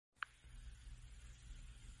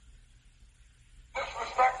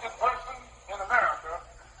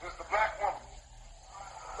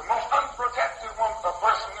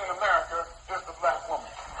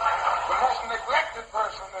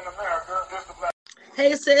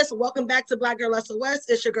Hey sis, welcome back to Black Girl SOS.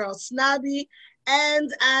 It's your girl Snobby.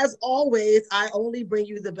 And as always, I only bring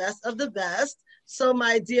you the best of the best. So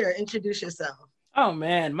my dear, introduce yourself. Oh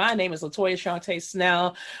man, my name is Latoya Shante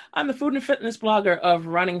Snell. I'm the food and fitness blogger of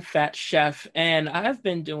Running Fat Chef, and I've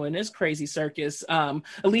been doing this crazy circus, at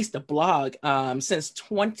least the blog, since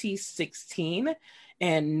 2016.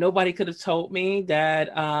 And nobody could have told me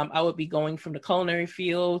that I would be going from the culinary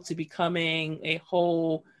field to becoming a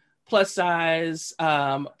whole plus size,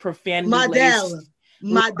 profanity laced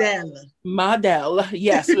model.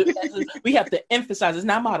 Yes, we have to emphasize it's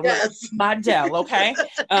not model, yes. Model. Okay.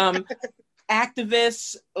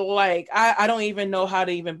 Activists, like I don't even know how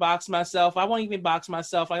to even box myself. I won't even box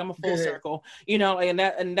myself. Like I'm a full circle,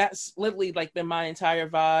 and that's literally like been my entire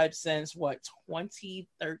vibe since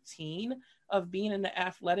 2013 of being in the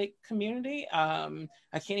athletic community. I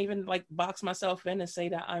can't even like box myself in and say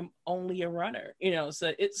that I'm only a runner,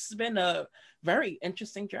 so it's been a very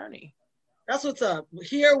interesting journey. That's what's up.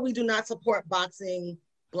 Here we do not support boxing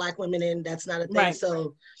Black women in. That's not a thing. Right.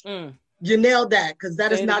 So you nailed that, because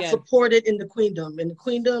that is not supported in the queendom. In the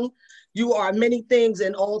queendom, you are many things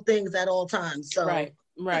and all things at all times. So right,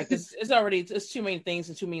 because it's too many things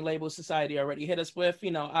and too many labels society already hit us with.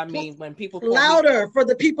 When people louder for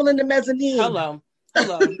the people in the mezzanine. Hello.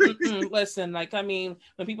 Listen, when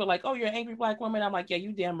people are like, "Oh, you're an angry Black woman," I'm like, "Yeah,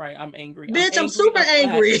 you damn right, I'm angry. Bitch, I'm super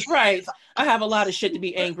angry." Right, I have a lot of shit to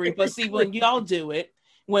be angry, but see, when y'all do it.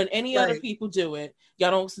 When any other people do it,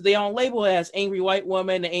 they don't label it as angry white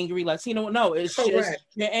woman, angry Latino. No, it's just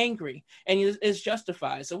you're angry and it's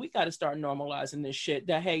justified. So we got to start normalizing this shit.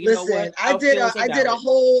 That hey, you know what? I did a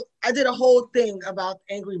whole thing about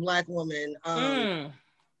angry Black woman,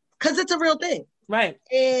 because it's a real thing, right?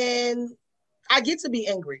 And I get to be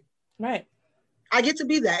angry, right? I get to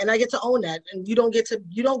be that, and I get to own that, and you don't get to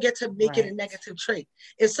make it a negative trait.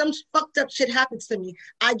 If some fucked up shit happens to me,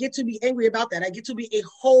 I get to be angry about that. I get to be a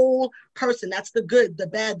whole person. That's the good, the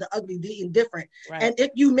bad, the ugly, the indifferent. Right. And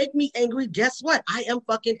if you make me angry, guess what? I am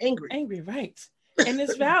fucking angry. Angry, right? And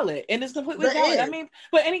it's valid, and it's completely valid. I mean,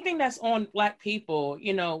 but anything that's on Black people,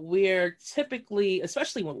 we're typically,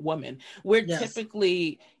 especially with women, we're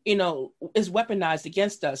typically, is weaponized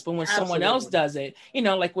against us. But when someone else does it,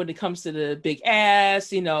 like when it comes to the big ass,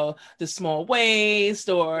 the small waist,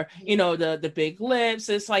 or the big lips,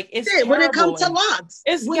 it's like it's when it comes to locks.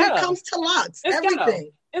 It's when ghetto. It comes to locks, it's everything.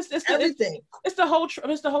 Ghetto. It's everything. It's the whole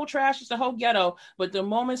trash. It's the whole ghetto. But the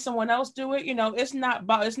moment someone else do it, it's not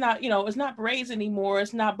braids anymore.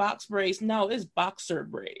 It's not box braids. No, it's boxer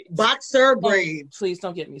braids. Boxer braids. Please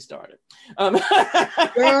don't get me started. Girl,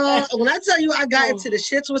 when I tell you I got into the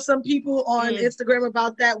shits with some people on Instagram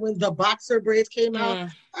about that when the boxer braids came out,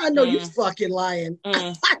 I know you fucking lying.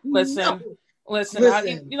 Listen,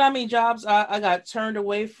 how many jobs I got turned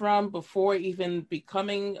away from before even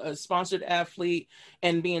becoming a sponsored athlete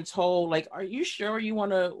and being told, like, are you sure you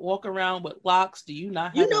want to walk around with locks? Do you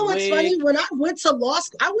not have what's funny? When I went to law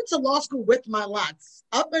school with my locks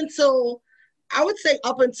up until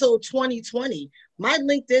 2020. My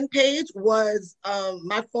LinkedIn page was,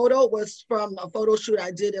 my photo was from a photo shoot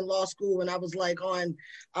I did in law school when I was like on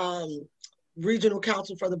Regional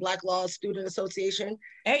Council for the Black Law Student Association.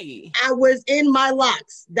 Hey, I was in my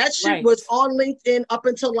locks. That shit was on LinkedIn up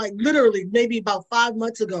until like literally maybe about 5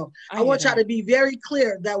 months ago. I want y'all to be very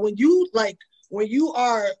clear that when you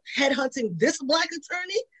are headhunting this Black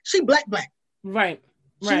attorney, she black. Right.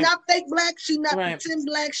 She not fake Black. She not pretend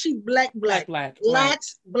Black. She black.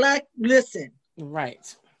 Locks, Black. Listen.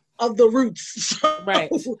 Right. Of the roots.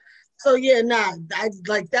 Right. So yeah, I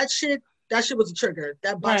like that shit. That shit was a trigger.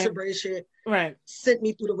 That boxer braid shit sent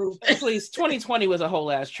me through the roof. Please, 2020 was a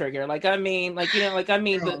whole ass trigger.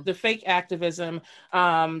 The fake activism,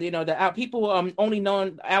 the people only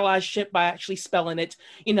knowing allyship by actually spelling it.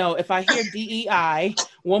 If I hear DEI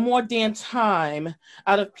one more damn time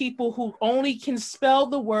out of people who only can spell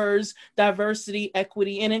the words diversity,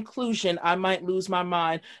 equity, and inclusion, I might lose my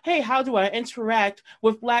mind. Hey, how do I interact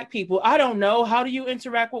with Black people? I don't know. How do you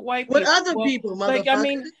interact with white people? With other people,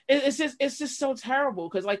 motherfucker. It's just so terrible,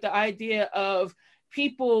 because like the idea of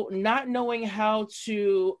people not knowing how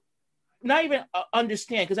to not even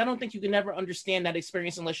understand, because I don't think you can never understand that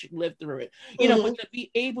experience unless you live through it, but to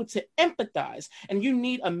be able to empathize, and you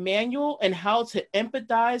need a manual and how to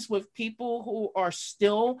empathize with people who are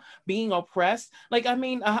still being oppressed.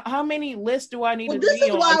 How many lists do I need to This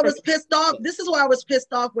is why I was pissed off. This is why I was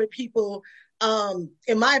pissed off with people,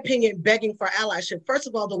 in my opinion, begging for allyship. First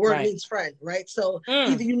of all, the word means friend, right? So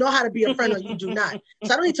either you know how to be a friend or you do not.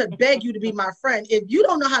 So I don't need to beg you to be my friend. If you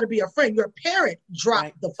don't know how to be a friend, your parent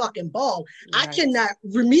dropped the fucking ball. I cannot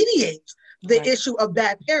remediate the issue of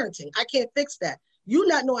bad parenting. I can't fix that. You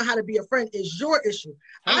not knowing how to be a friend is your issue.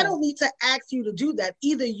 I don't need to ask you to do that.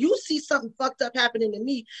 Either you see something fucked up happening to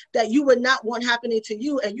me that you would not want happening to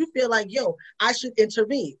you, and you feel like, yo, I should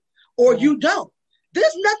intervene, or you don't.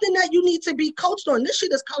 There's nothing that you need to be coached on. This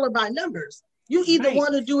shit is colored by numbers. You either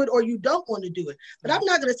want to do it or you don't want to do it. But I'm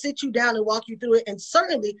not going to sit you down and walk you through it. And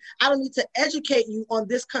certainly, I don't need to educate you on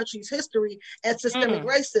this country's history and systemic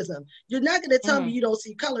racism. You're not going to tell me you don't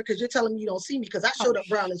see color because you're telling me you don't see me because I showed up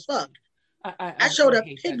brown as fuck. I showed up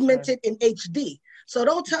pigmented in HD. So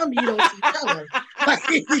don't tell me you don't see color. Like,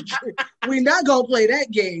 we're not going to play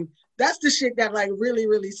that game. That's the shit that like really,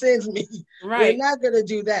 really sends me. We're not going to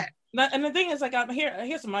do that. And the thing is, like,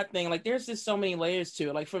 here's my thing. Like, there's just so many layers to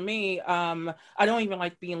it. Like, for me, I don't even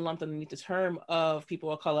like being lumped underneath the term of people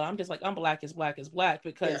of color. I'm just like, I'm black is black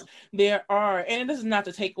because there are, and this is not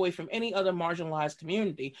to take away from any other marginalized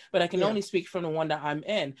community, but I can only speak from the one that I'm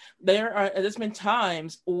in. There's been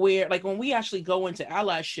times where, like, when we actually go into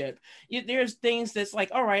allyship, there's things that's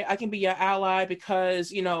like, all right, I can be your ally because,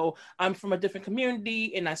 you know, I'm from a different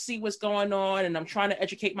community and I see what's going on and I'm trying to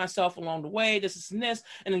educate myself along the way. This and this,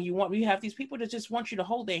 and then we have these people that just want you to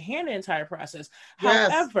hold their hand the entire process.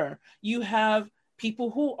 However, you have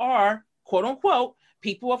people who are, quote unquote,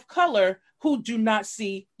 people of color who do not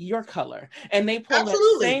see your color, and they pull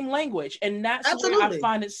that same language, and that's where I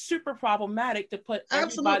find it super problematic to put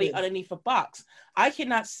everybody underneath a box. I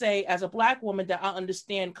cannot say as a Black woman that I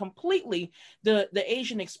understand completely the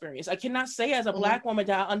Asian experience. I cannot say as a Black woman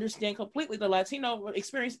that I understand completely the Latino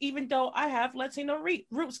experience, even though I have Latino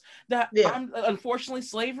roots. That I'm unfortunately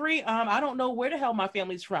slavery. I don't know where the hell my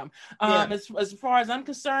family's from. As far as I'm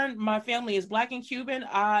concerned, my family is Black and Cuban.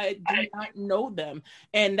 I do not know them,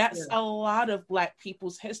 and that's a lot of Black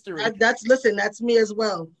people's history. That's me as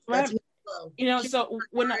well. Right. That's me as well. You know, so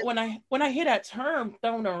when I hear that term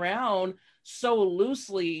thrown around so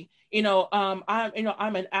loosely, I'm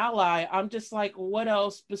an ally. I'm just like, what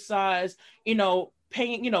else besides,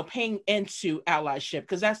 paying into allyship?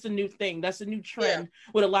 Because that's the new thing. That's the new trend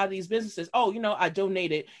with a lot of these businesses. Oh, I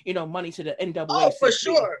donated, money to the NAACP. Oh, for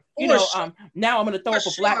sure. Now I'm going to throw up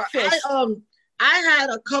a black fist. I had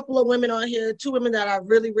a couple of women on here, 2 women that I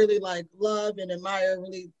really, really like, love and admire,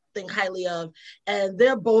 really think highly of, and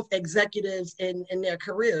they're both executives in their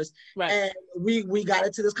careers. Right. And we got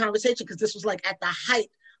into this conversation because this was like at the height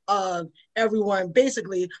of everyone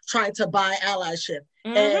basically trying to buy allyship.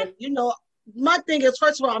 And my thing is,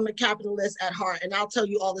 first of all, I'm a capitalist at heart, and I'll tell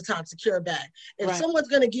you all the time, secure a bag. If someone's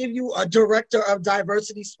going to give you a director of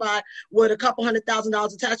diversity spot with a couple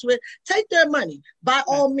 $100,000 attached to it, take their money by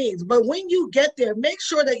all means. But when you get there, make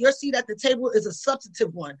sure that your seat at the table is a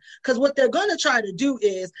substantive one, because what they're going to try to do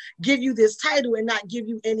is give you this title and not give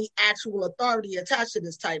you any actual authority attached to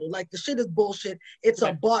this title. Like, the shit is bullshit. It's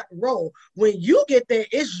a bought role. When you get there,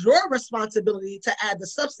 it's your responsibility to add the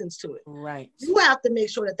substance to it. Right. You have to make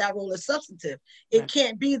sure that role is substantive. It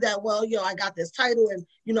can't be that, well, I got this title and,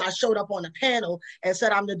 I showed up on a panel and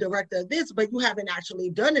said I'm the director of this, but you haven't actually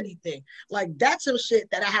done anything. Like, that's some shit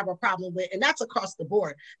that I have a problem with. And that's across the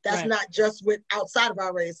board. That's not just with outside of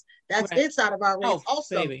our race. That's inside of our race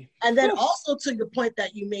also. Baby. And then also to the point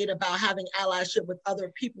that you made about having allyship with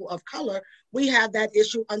other people of color, we have that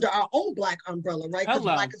issue under our own Black umbrella, right? Because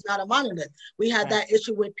Black is not a monolith. We have that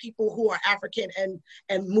issue with people who are African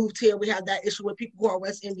and moved here. We have that issue with people who are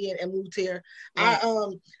West Indian and moved here. Right.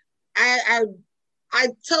 I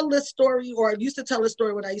tell this story, or I used to tell this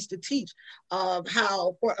story when I used to teach, of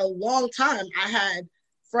how for a long time I had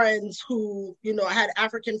friends who, I had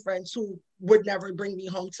African friends who would never bring me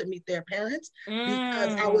home to meet their parents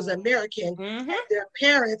because I was American. And their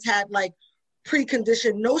parents had like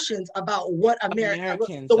preconditioned notions about what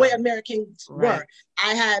the way Americans were.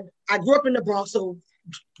 I grew up in the Bronx, so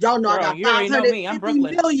y'all know I got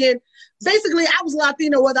 550 million. Basically, I was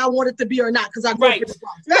Latino whether I wanted to be or not because I grew up in the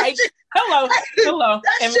Bronx. Right. Hello.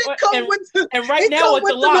 And right now with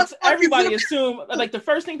the locks, everybody assume, like, the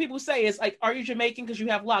first thing people say is like, "Are you Jamaican because you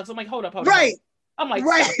have locks?" I'm like, hold up. Right. I'm like,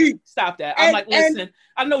 stop that. I'm like, listen,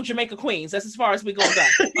 I know Jamaica Queens. That's as far as we go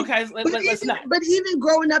back. Okay, let's not. But even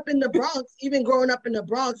growing up in the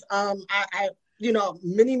Bronx, I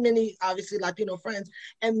many obviously Latino friends,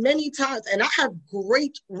 and many times, and I have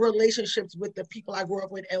great relationships with the people I grew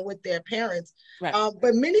up with and with their parents. Right.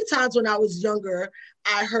 But many times when I was younger,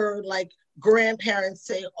 I heard like grandparents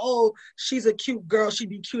say, "Oh, she's a cute girl. She'd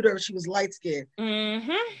be cuter if she was light skinned."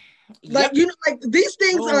 Like, like these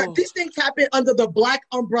things happen under the Black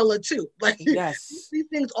umbrella too. Like, these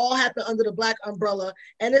things all happen under the Black umbrella,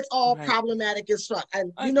 and it's all problematic as fuck.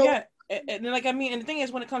 And and like, I mean, and the thing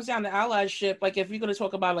is, when it comes down to allyship, like if you're going to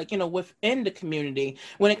talk about like, within the community,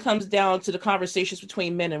 when it comes down to the conversations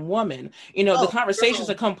between men and women, the conversations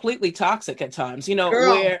are completely toxic at times,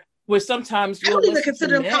 where sometimes I don't even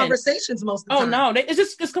consider them conversations most of the time. Oh no,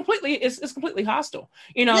 it's completely hostile.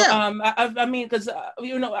 I mean, because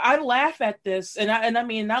I laugh at this, and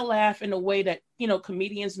I laugh in a way that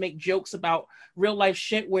comedians make jokes about real life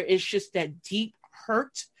shit where it's just that deep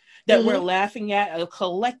hurt that we're laughing at,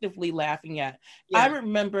 collectively laughing at. Yeah. I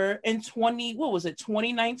remember in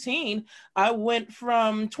 2019, I went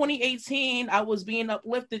from 2018, I was being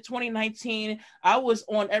uplifted. 2019, I was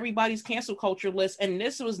on everybody's cancel culture list, and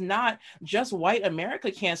this was not just white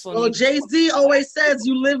America canceling. Well, Jay-Z always says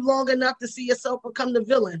you live long enough to see yourself become the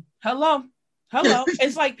villain. Hello.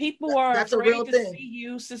 It's like people are afraid to see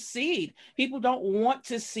you succeed. People don't want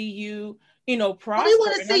to see you prosper. They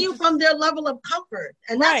want to see you from their level of comfort,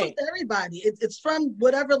 and that's with everybody. It's from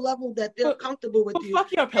whatever level that they're comfortable with you.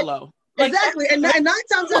 Fuck your pillow. Exactly, and 9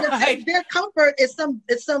 times out of 10, their comfort is some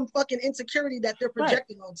fucking insecurity that they're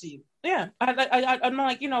projecting onto you. Yeah, I'm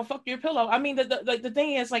like, fuck your pillow. I mean, the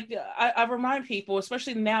thing is, like, I remind people,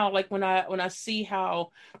 especially now, like when I see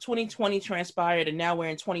how 2020 transpired, and now we're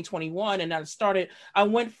in 2021, and I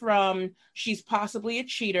went from she's possibly a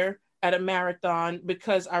cheater at a marathon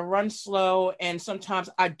because I run slow and sometimes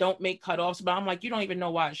I don't make cutoffs, but I'm like, you don't even know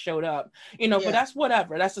why I showed up, but that's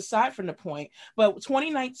whatever. That's aside from the point. But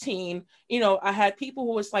 2019, I had people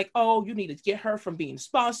who was like, oh, you need to get her from being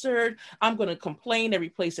sponsored. I'm going to complain every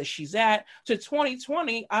place that she's at. To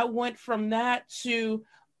 2020, I went from that to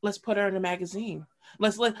let's put her in a magazine.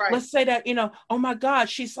 Let's say that, oh my God,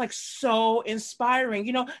 she's like so inspiring.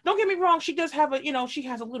 Don't get me wrong. She does have she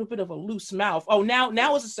has a little bit of a loose mouth. Oh,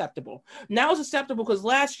 now it's acceptable. Now it's acceptable because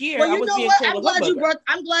last year I was being called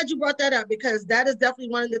I'm glad you brought that up because that is definitely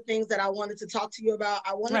one of the things that I wanted to talk to you about.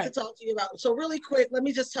 So really quick, let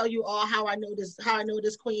me just tell you all how I know this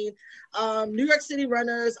queen. New York City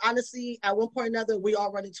runners, honestly, at one point or another, we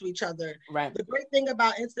all run into each other. Right. The great thing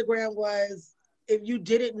about Instagram was, if you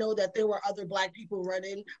didn't know that there were other Black people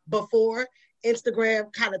running before,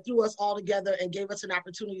 Instagram kind of threw us all together and gave us an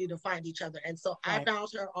opportunity to find each other. And so I found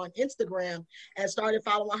her on Instagram and started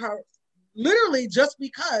following her literally just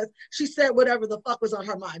because she said whatever the fuck was on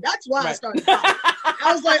her mind. That's why I started following.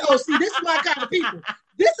 I was like, oh, see, this is my kind of people.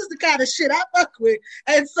 This is the kind of shit I fuck with.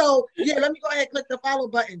 And so, yeah, let me go ahead and click the follow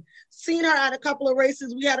button. Seen her at a couple of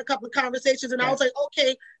races. We had a couple of conversations, and I was like,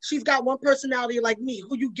 okay, she's got one personality like me.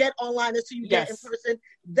 Who you get online is who you get in person.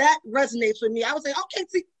 That resonates with me. I was like, okay,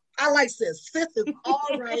 see, I like sis. Sis is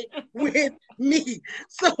all right with me.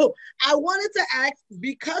 So I wanted to ask,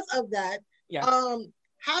 because of that,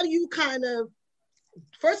 how do you kind of,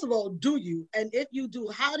 first of all, and if you do,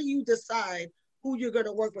 how do you decide who you're going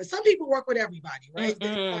to work with? Some people work with everybody, right?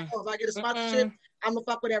 Like, oh, if I get a sponsorship, I'm going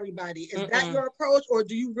to fuck with everybody. Is that your approach, or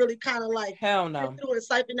do you really kind of like hell no and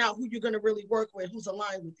siphon out who you're going to really work with, who's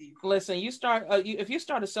aligned with you? Listen, you start if you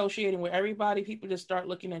start associating with everybody, people just start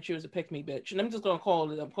looking at you as a pick-me bitch, and I'm just going to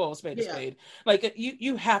call a spade a spade. Like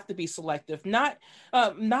you have to be selective, not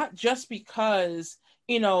just because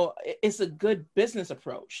it's a good business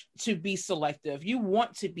approach to be selective. You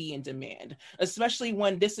want to be in demand, especially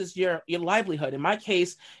when this is your livelihood. In my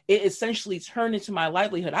case, it essentially turned into my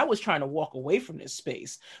livelihood. I was trying to walk away from this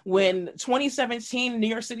space. When 2017 New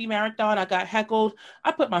York City Marathon, I got heckled.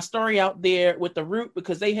 I put my story out there with The Root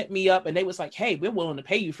because they hit me up and they was like, hey, we're willing to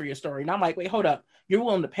pay you for your story. And I'm like, wait, hold up. You're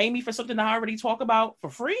willing to pay me for something I already talk about for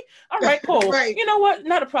free? All right, cool. Right. You know what?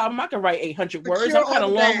 Not a problem. I can write 800 words. I'm kind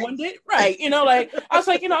of long-winded. Right. Like I was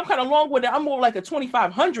like, I'm kind of long-winded. I'm more like a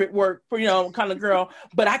 2,500 word for, kind of girl,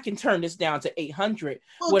 but I can turn this down to 800.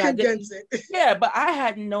 We'll condense it. Yeah, but I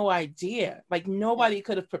had no idea. Like nobody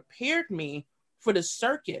could have prepared me for the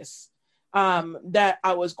circus that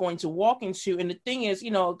I was going to walk into. And the thing is,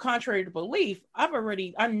 contrary to belief,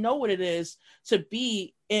 I know what it is to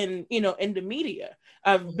be in the media.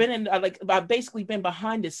 I've basically been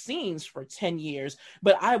behind the scenes for 10 years,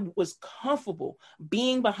 but I was comfortable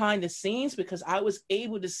being behind the scenes because I was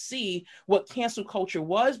able to see what cancel culture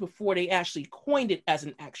was before they actually coined it as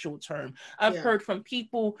an actual term. I've heard from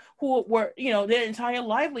people who were, their entire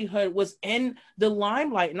livelihood was in the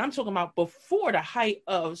limelight. And I'm talking about before the height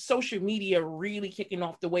of social media really kicking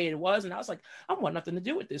off the way it was. And I was like, I want nothing to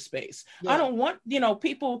do with this space. I don't want,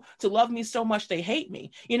 people to love me so much they hate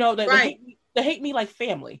me. They hate me like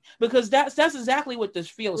family, because that's exactly what this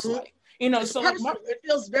feels like. It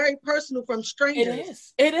feels very personal from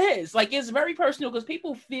strangers. It is like, it's very personal because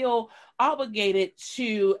people feel obligated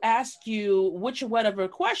to ask you which or whatever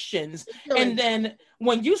questions. And then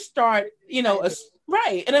when you start,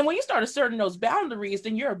 Right. And then when you start asserting those boundaries,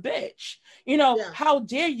 then you're a bitch. How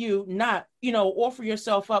dare you not, offer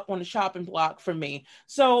yourself up on the shopping block for me?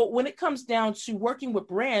 So when it comes down to working with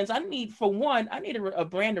brands, I need a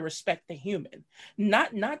brand to respect the human,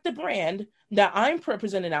 not the brand that I'm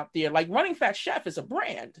representing out there. Like Running Fat Chef is a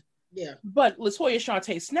brand. Yeah. But Latoya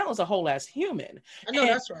Shante Snell is a whole ass human. I know,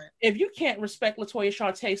 that's right. If you can't respect Latoya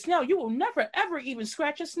Shante Snell, you will never ever even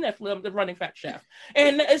scratch a sniff the Running Fat Chef.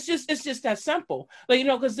 And it's just that simple. But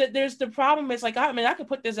because there's the problem is like, I could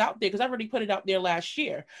put this out there because I already put it out there last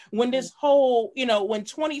year. When this whole, when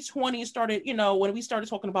 2020 started, when we started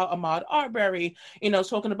talking about Ahmaud Arbery,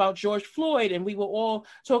 talking about George Floyd, and we were all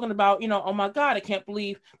talking about, oh my God, I can't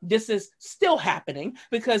believe this is still happening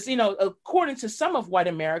because, according to some of white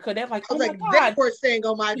America, they're like, oh my God. They were saying,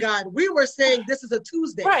 oh my God. We were saying this is a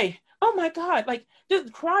Tuesday. Right. Oh my God. Like, this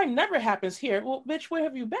crime never happens here. Well, bitch, where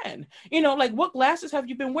have you been? Like, what glasses have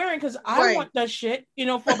you been wearing? Because I want that shit,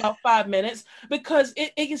 for about 5 minutes because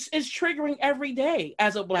it's triggering every day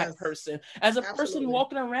as a Black person. As a person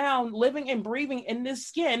walking around, living and breathing in this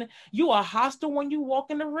skin, you are hostile when you walk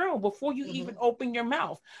in the room before you even open your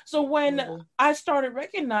mouth. So when I started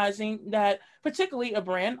recognizing that, particularly a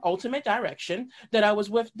brand, Ultimate Direction, that I was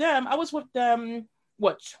with them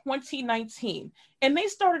 2019, and they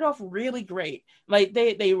started off really great. Like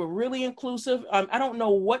they were really inclusive. I don't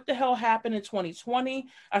know what the hell happened in 2020.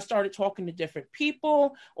 I started talking to different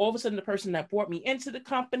people. All of a sudden, the person that brought me into the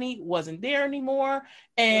company wasn't there anymore.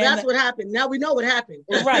 And that's what happened. Now we know what happened.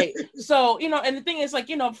 Right. So, and the thing is like,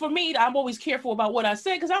 for me, I'm always careful about what I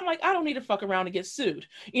say because I'm like, I don't need to fuck around and get sued,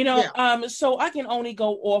 so I can only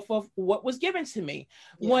go off of what was given to me.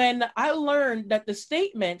 When I learned that the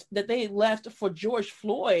statement that they left for George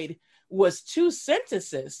Floyd was 2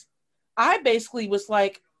 sentences, I basically was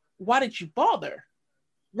like, why did you bother?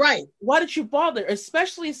 Right. Why did you bother?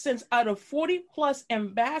 Especially since out of 40 plus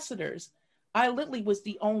ambassadors, I literally was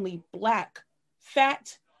the only Black,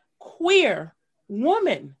 fat, queer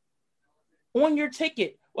woman on your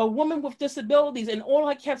ticket, a woman with disabilities. And all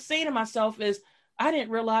I kept saying to myself is, I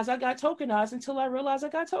didn't realize I got tokenized until I realized I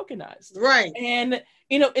got tokenized. Right. And,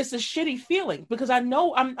 it's a shitty feeling because I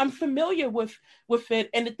know I'm familiar with it.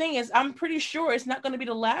 And the thing is, I'm pretty sure it's not going to be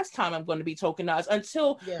the last time I'm going to be tokenized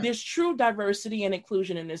until there's true diversity and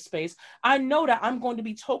inclusion in this space. I know that I'm going to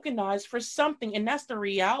be tokenized for something. And that's the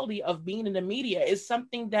reality of being in the media, is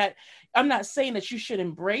something that I'm not saying that you should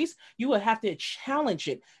embrace. You will have to challenge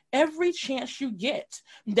it. Every chance you get,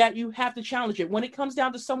 that you have to challenge it. When it comes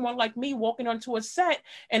down to someone like me walking onto a set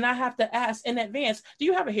and I have to ask in advance, do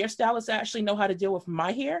you have a hairstylist that actually know how to deal with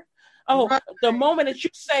my hair? Oh, right. The moment that you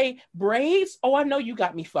say braids, oh, I know you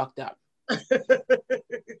got me fucked up.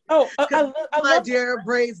 Oh, my dear,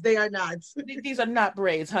 braids, they are not. These are not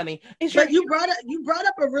braids, honey. But you brought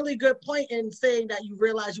up a really good point in saying that you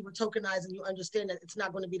realize you were tokenized and you understand that it's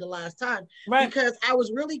not going to be the last time. Right. Because I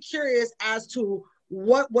was really curious as to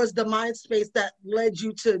what was the mind space that led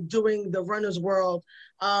you to doing the Runner's World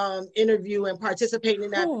interview and participating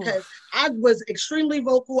in that? Ooh. Because I was extremely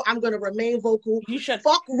vocal. I'm going to remain vocal. You should.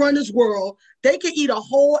 Fuck Runner's World. They could eat a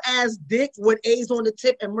whole ass dick with A's on the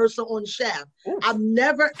tip and Mercer on the shaft. Ooh. I'm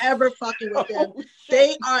never, ever fucking with them.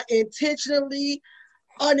 They are intentionally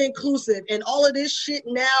uninclusive. And all of this shit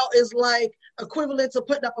now is like equivalent to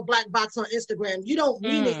putting up a black box on Instagram. You don't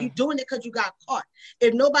mean it. You're doing it because you got caught.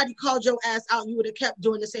 If nobody called your ass out, you would have kept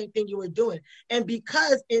doing the same thing you were doing. And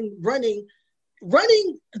because in running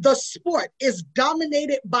the sport is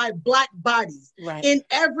dominated by Black bodies. Right. In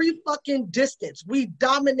every fucking distance, we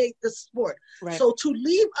dominate the sport. Right. So to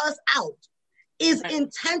leave us out is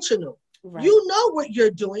intentional. Right. You know what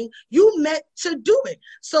you're doing. You meant to do it.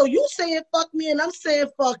 So you saying fuck me and I'm saying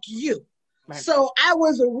fuck you. Right. So I'm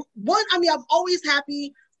always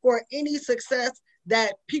happy for any success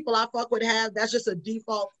that people I fuck with have. That's just a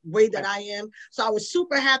default way that I am. So I was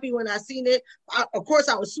super happy when I seen it. Of course,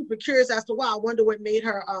 I was super curious as to why. I wonder what made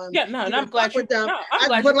her. And I'm glad with them.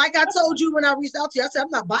 But like I told you when I reached out to you, I said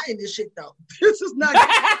I'm not buying this shit though. This is not.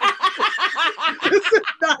 This is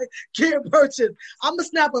not getting purchased. I'm gonna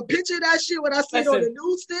snap a picture of that shit when I see it on the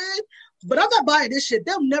newsstand. But I'm not buying this shit.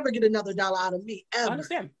 They'll never get another dollar out of me ever.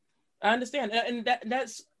 I understand, and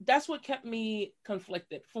that's what kept me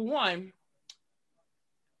conflicted. For one,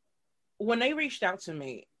 when they reached out to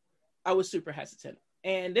me, I was super hesitant.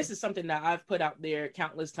 And this is something that I've put out there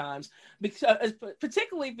countless times, because,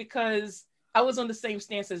 particularly because I was on the same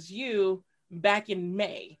stance as you back in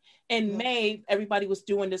May. In May, everybody was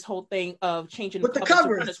doing this whole thing of changing the cover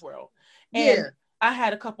to Runner's World. And I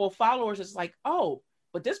had a couple of followers that's like, oh,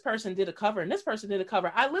 but this person did a cover and this person did a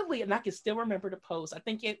cover. I literally, and I can still remember the post. I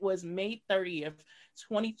think it was May 30th,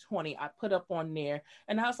 2020. I put up on there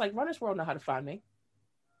and I was like, Runner's World know how to find me.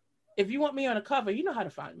 If you want me on a cover, you know how to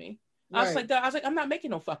find me. Right. I was like, I'm not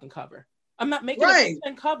making no fucking cover. I'm not making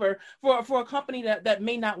a cover for a company that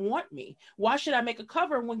may not want me. Why should I make a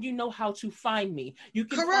cover when you know how to find me? You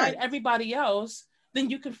can find everybody else, then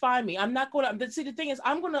you can find me. I'm not going to, see, the thing is,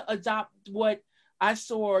 I'm going to adopt what I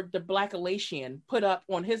saw the Black Elation put up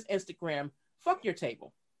on his Instagram. Fuck your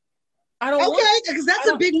table. I don't because that's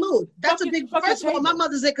a big move. That's a big. First of all, my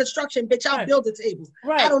mother's in construction, bitch. I'll build a table.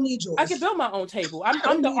 Right. I don't need yours. I can build my own table.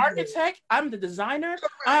 I'm the architect. Yours. I'm the designer.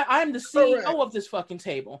 I'm the CEO of this fucking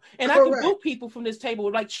table, and I can boot people from this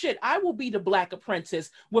table. Like shit, I will be the Black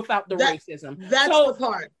Apprentice without the racism. That's the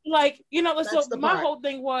part. Like so my whole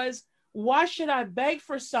thing was, why should I beg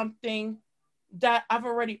for something that I've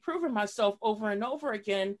already proven myself over and over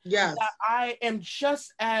again? Yes. That I am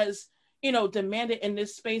just as demanded in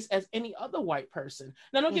this space as any other white person.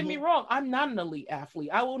 Now, don't get me wrong. I'm not an elite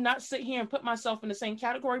athlete. I will not sit here and put myself in the same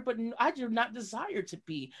category, but I do not desire to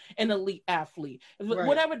be an elite athlete. Right.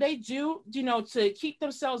 Whatever they do, to keep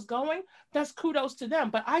themselves going, that's kudos to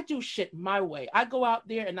them. But I do shit my way. I go out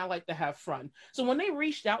there and I like to have fun. So when they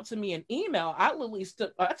reached out to me in email, I literally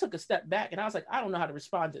I took a step back and I was like, I don't know how to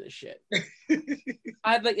respond to this shit.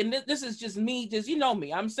 This is just me, you know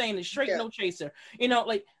me. I'm saying it straight, no chaser.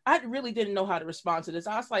 I really didn't know how to respond to this.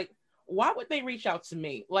 I was like, why would they reach out to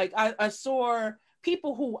me? Like I saw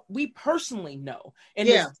people who we personally know in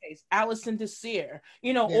this case, Allison Desir,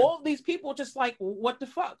 all these people just like, what the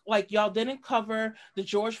fuck? Like y'all didn't cover the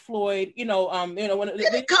George Floyd, when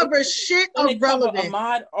they cover shit irrelevant.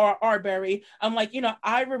 Ahmaud Arbery. I'm like,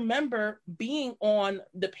 I remember being on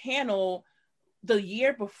the panel the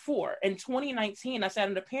year before in 2019. I sat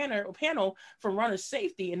on the panel for runner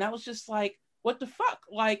safety, and I was just like, what the fuck?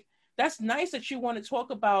 Like, that's nice that you want to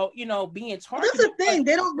talk about, being targeted. That's the thing.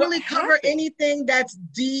 They don't really cover anything that's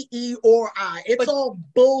DE or I. It's all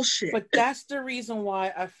bullshit. But that's the reason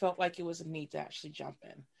why I felt like it was a need to actually jump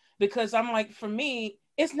in. Because I'm like, for me,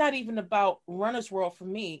 it's not even about Runner's World for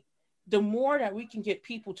me. The more that we can get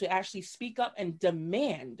people to actually speak up and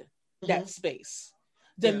demand that space.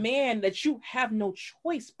 Demand that you have no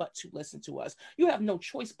choice but to listen to us. You have no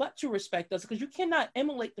choice but to respect us, because you cannot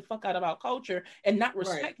emulate the fuck out of our culture and not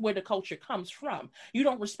respect where the culture comes from. You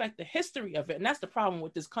don't respect the history of it. And that's the problem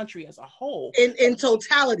with this country as a whole. In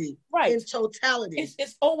totality. Right. In totality.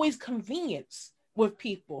 It's always convenience with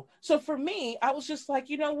people. So for me, I was just like,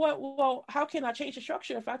 you know what? Well, how can I change the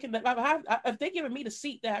structure if they're giving me the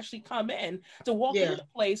seat to actually come in, to walk into the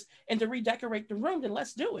place and to redecorate the room, then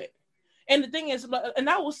let's do it. And the thing is, and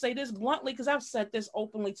I will say this bluntly, because I've said this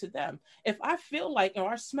openly to them, if I feel like or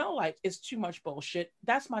I smell like it's too much bullshit,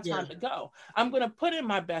 that's my time to go. I'm going to put in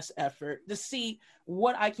my best effort to see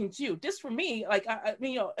what I can do. This for me, like,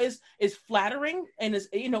 is flattering, and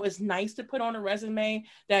it's nice to put on a resume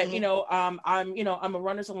that, I'm a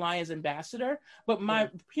Runners Alliance ambassador, but my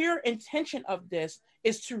pure intention of this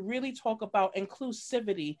is to really talk about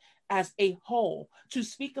inclusivity as a whole, to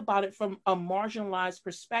speak about it from a marginalized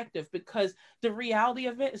perspective, because the reality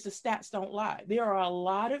of it is the stats don't lie. There are a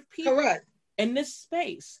lot of people in this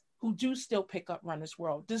space who do still pick up Runner's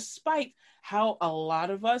World, despite how a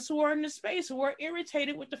lot of us who are in this space who are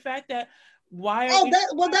irritated with the fact that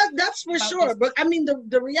that's for sure. This? But I mean,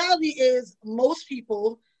 the reality is most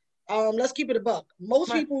people, let's keep it a buck.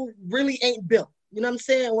 Most people really ain't built. You know what I'm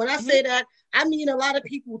saying? When I say that, I mean a lot of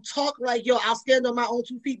people talk like, yo, I'll stand on my own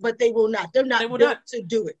 2 feet, but they will not. They're not built to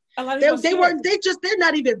do it. They're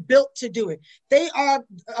not even built to do it.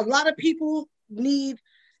 A lot of people need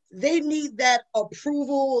that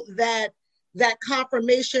approval, that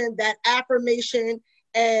confirmation, that affirmation.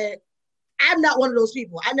 And I'm not one of those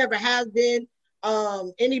people. I never have been.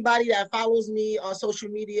 Anybody that follows me on social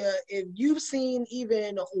media, if you've seen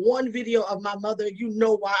even one video of my mother, you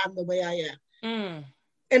know why I'm the way I am.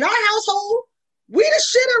 In our household, we the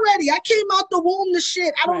shit already. I came out the womb the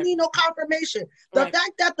shit. I don't need no confirmation. The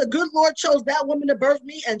fact that the good Lord chose that woman to birth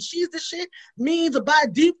me and she's the shit means by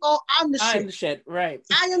default I'm the shit. I'm the shit, right?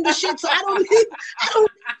 I am the shit. So I don't need you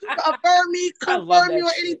to affirm me, confirm me,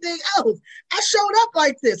 or anything else. I showed up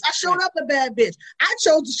like this. I showed up a bad bitch. I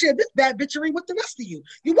chose to share this bad bitchery with the rest of you.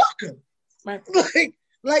 You're welcome.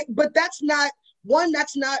 Right. But that's not. One,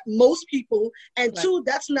 that's not most people, and two,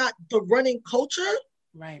 that's not the running culture.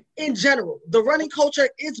 Right. In general, the running culture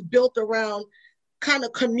is built around kind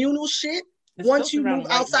of communal shit. Once you move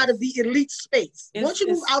outside of the elite space, once you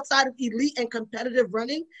move outside of elite and competitive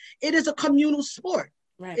running, it is a communal sport.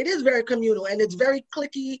 Right. It is very communal, and it's very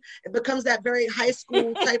cliquey. It becomes that very high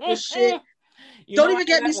school type of shit. Don't even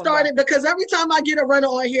get me started because every time I get a runner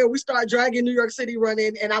on here, we start dragging New York City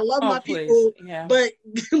running, and I love my people, but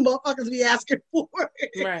motherfuckers be asking for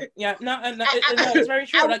it. Right? Yeah. No, it's very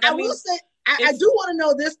true. I will say, I do want to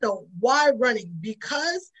know this though. Why running?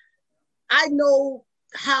 Because I know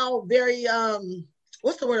how very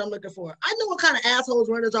what's the word I'm looking for? I know what kind of assholes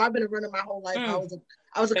runners are. I've been a runner my whole life.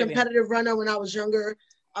 I was a competitive runner when I was younger.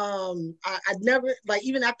 I'd never, like,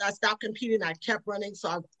 even after I stopped competing, I kept running. So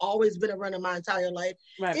I've always been a runner my entire life.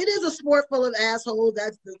 Right. It is a sport full of assholes.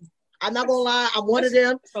 I'm not gonna lie, I'm one of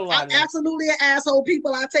them. I'm absolutely an asshole.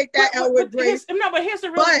 People, I take that L with grace. But here's the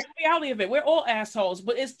reality of it. We're all assholes,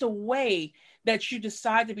 but it's the way that you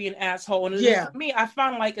decide to be an asshole. And for me, I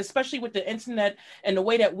find, like, especially with the internet and the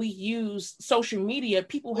way that we use social media,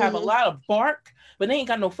 people have a lot of bark, but they ain't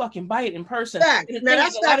got no fucking bite in person. Now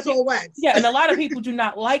that's all wax. Yeah, and a lot of people do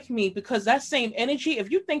not like me because that same energy,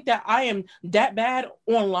 if you think that I am that bad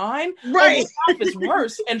online, right, it's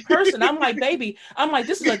worse in person. I'm like, baby,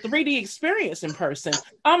 this is a 3D experience in person.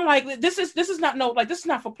 I'm like, this is not this is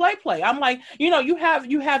not for play. I'm like, you have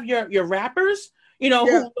your rappers,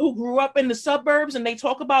 who grew up in the suburbs and they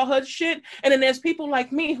talk about hood shit. And then there's people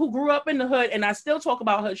like me who grew up in the hood and I still talk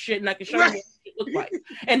about hood shit and I can show you what it look like.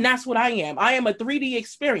 And that's what I am. I am a 3D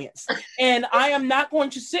experience. And I am not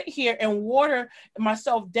going to sit here and water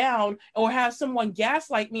myself down or have someone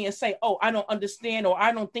gaslight me and say, oh, I don't understand, or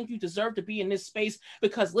I don't think you deserve to be in this space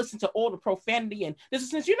because listen to all the profanity and this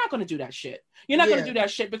is, you're not going to do that shit. You're not going to do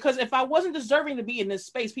that shit because if I wasn't deserving to be in this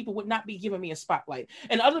space, people would not be giving me a spotlight.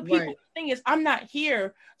 And other people, the thing is, I'm not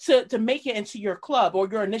here to make it into your club or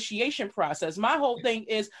your initiation process. My whole thing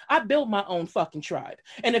is I build my own fucking tribe.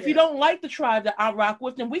 And if you don't like the tribe that I rock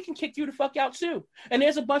with, then we can kick you the fuck out too. And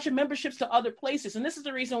there's a bunch of memberships to other places. And this is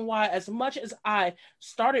the reason why, as much as I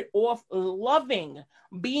started off loving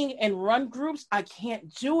being in run groups, I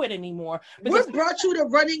can't do it anymore. What brought you to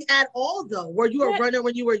running at all though? Were you a runner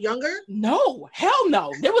when you were younger? No, hell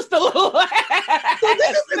no. There was the little so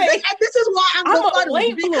this is why I'm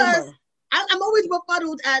befuddled, because I'm always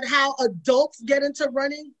befuddled at how adults get into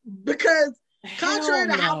running, because contrary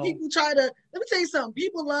to how people try to, let me tell you something,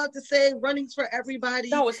 people love to say running's for everybody.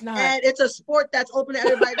 No, it's not. And it's a sport that's open to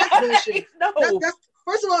everybody. That's bullshit. No. That's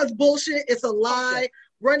first of all, it's bullshit. It's a lie.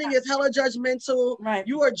 Running is hella judgmental. Right.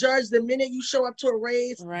 You are judged the minute you show up to a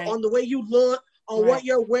race on the way you look, on what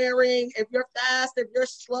you're wearing, if you're fast, if you're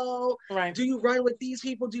slow. Right. Do you run with these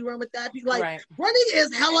people? Do you run with that people? Like, running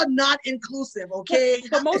is hella not inclusive, okay?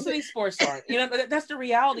 But most of these sports aren't. That's the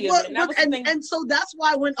reality of it. And so that's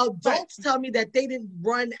why when adults tell me that they didn't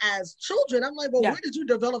run as children, I'm like, well, where did you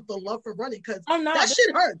develop the love for running? Because that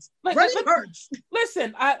shit hurts. Running hurts.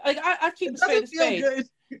 Listen, I keep it straight. Good.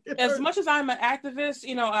 As much as I'm an activist,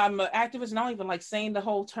 I'm an activist, and I don't even like saying the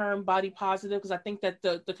whole term body positive, because I think that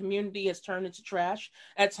the community has turned into trash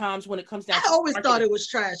at times when it comes down. I always thought it was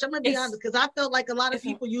trash. I'm gonna be honest, because I felt like a lot of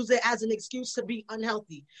people use it as an excuse to be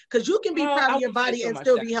unhealthy, because you can be proud of your body and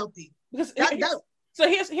still be healthy. Because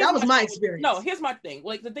that was my experience. No, here's my thing.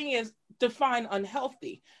 Like, the thing is, define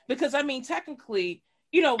unhealthy, because I mean, technically,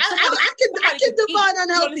 I can define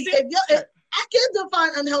unhealthy. I can define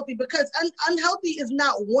unhealthy, because unhealthy is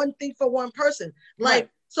not one thing for one person. Like,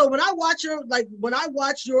 so when I watch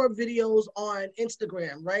your videos on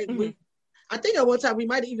Instagram, right? Mm-hmm. I think at one time we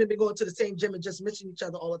might have even been going to the same gym and just missing each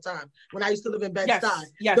other all the time when I used to live in Bed-Stuy.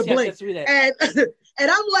 Yes,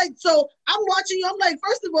 and I'm like, so I'm watching you. I'm like,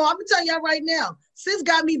 first of all, I'm gonna tell y'all right now, sis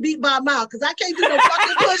got me beat by a mile because I can't do no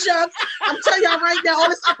fucking push-ups. I'm telling y'all right now, all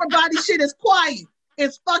this upper body shit is quiet.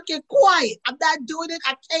 It's fucking quiet. I'm not doing it.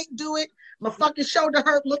 I can't do it. My fucking shoulder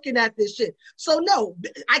hurt looking at this shit. So no,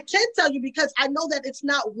 I can tell you, because I know that it's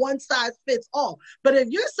not one size fits all. But if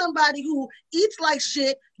you're somebody who eats like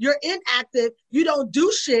shit, you're inactive, you don't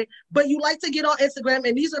do shit, but you like to get on Instagram,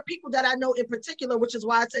 and these are people that I know in particular, which is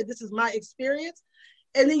why I said this is my experience.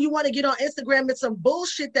 And then you want to get on Instagram and some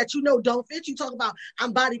bullshit that don't fit. You talk about,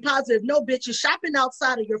 I'm body positive. No, bitch, you're shopping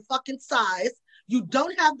outside of your fucking size. You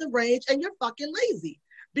don't have the range, and you're fucking lazy.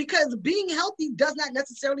 Because being healthy does not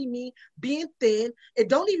necessarily mean being thin. It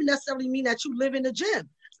don't even necessarily mean that you live in the gym.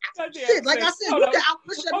 Shit, like I said, you can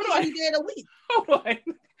out-push up any day of the week. Hold on.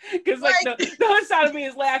 Because the other side of me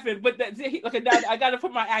is laughing, but now I got to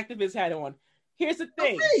put my activist hat on. Here's the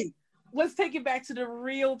thing. Okay. Let's take it back to the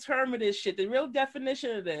real term of this shit. The real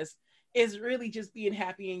definition of this is really just being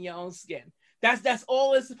happy in your own skin. That's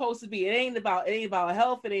all it's supposed to be. It ain't about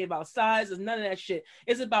health. It ain't about size. It's none of that shit.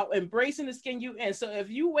 It's about embracing the skin you in. So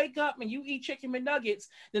if you wake up and you eat chicken McNuggets,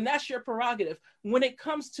 then that's your prerogative. When it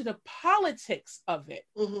comes to the politics of it,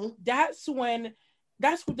 that's when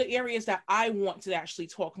that's what the areas that I want to actually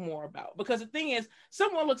talk more about. Because the thing is,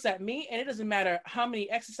 someone looks at me and it doesn't matter how many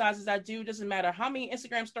exercises I do, doesn't matter how many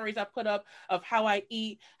Instagram stories I put up of how I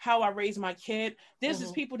eat, how I raise my kid. This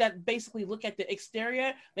is people that basically look at the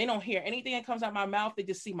exterior. They don't hear anything that comes out my mouth. They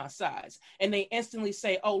just see my size. And they instantly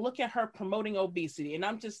say, oh, look at her promoting obesity. And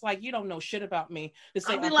I'm just like, you don't know shit about me to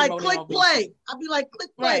say I'll be like, click play. I'll be like, click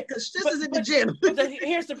play, because this is in the gym.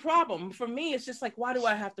 Here's the problem. For me, it's just like, why do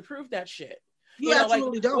I have to prove that shit? You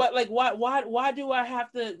absolutely don't. Why do I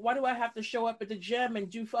have to show up at the gym and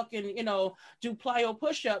do fucking, do plyo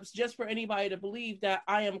push-ups just for anybody to believe that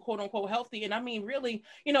I am quote unquote healthy? And I mean, really,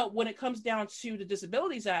 when it comes down to the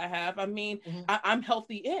disabilities that I have, I mean, I'm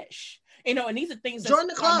healthy-ish, and these are things that's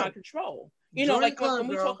out of my control. When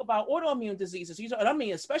we talk about autoimmune diseases, I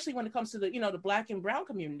mean, especially when it comes to the, the Black and brown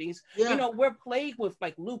communities, we're plagued with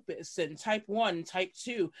like lupus and type 1, type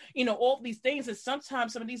 2, all these things. And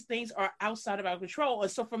sometimes some of these things are outside of our control.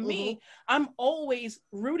 And so for me, I'm always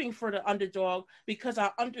rooting for the underdog because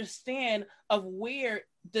I understand of where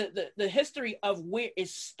the history of where it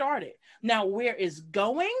started. Now, where it's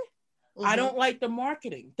going, I don't like the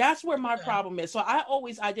marketing. That's where my problem is. So I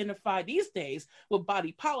always identify these days with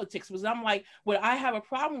body politics, because I'm like, what I have a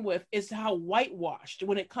problem with is how whitewashed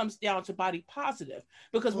when it comes down to body positive.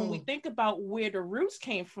 Because when we think about where the roots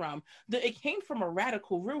came from, it came from a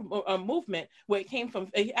radical movement where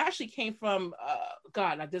it actually came from,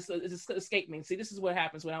 God, this escaped me. See, this is what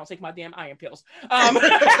happens when I don't take my damn iron pills.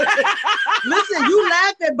 Listen, you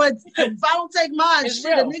laughing, but if I don't take mine,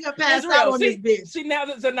 shit, a nigga passed out on this bitch. See, now,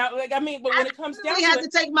 like, I mean, but when it comes down to it, I had to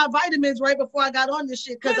take my vitamins right before I got on this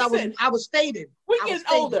shit because I was faded. We're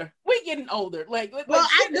getting older. Like, well,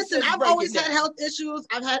 listen, I've always had health issues.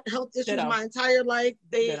 I've had health issues my entire life.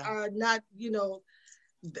 They are not,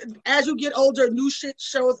 as you get older, new shit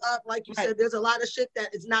shows up. Like you said, there's a lot of shit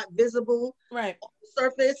that is not visible on the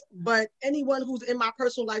surface. But anyone who's in my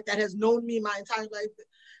personal life that has known me my entire life,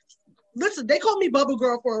 listen, they call me Bubble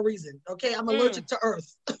Girl for a reason. Okay, I'm allergic to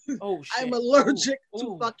Earth. Oh shit! I'm allergic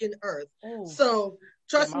to fucking Earth. So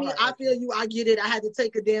trust me, I feel you. I get it. I had to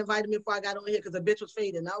take a damn vitamin before I got on here because the bitch was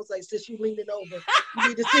fading. I was like, sis, you leaning over. You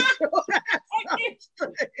need to sit your ass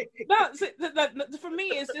no, for me,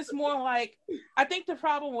 it's just more like, I think the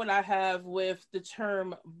problem what I have with the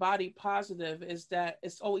term body positive is that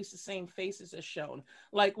it's always the same faces as shown.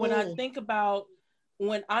 Like when I think about,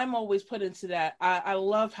 when I'm always put into that, I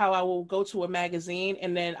love how I will go to a magazine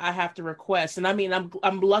and then I have to request. And I mean,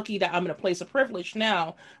 I'm lucky that I'm in a place of privilege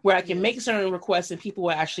now where I can make certain requests and people will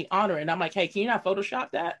actually honor it. And I'm like, hey, can you not Photoshop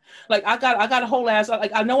that? Like I got a whole ass, like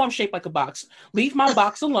I know I'm shaped like a box. Leave my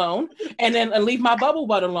box alone and leave my bubble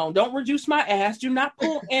butt alone. Don't reduce my ass. Do not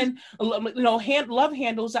pull in, love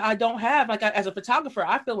handles that I don't have. Like as a photographer,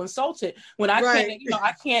 I feel insulted when I can't,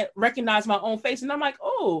 I can't recognize my own face. And I'm like,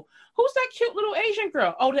 oh, who's that cute little Asian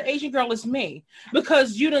girl? Oh, the Asian girl is me.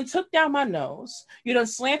 Because you done took down my nose. You done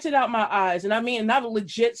slanted out my eyes. And I mean, and I've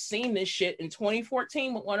legit seen this shit in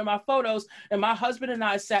 2014 with one of my photos. And my husband and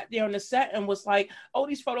I sat there on the set and was like, oh,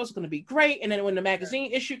 these photos are going to be great. And then when the magazine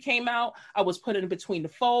issue came out, I was put in between the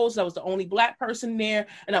folds. I was the only Black person there.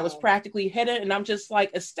 And I was practically hidden. And I'm just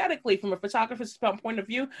like, aesthetically, from a photographer's point of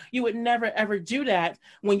view, you would never, ever do that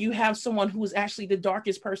when you have someone who is actually the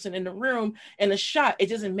darkest person in the room in a shot. It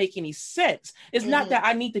doesn't make any sense. It's not that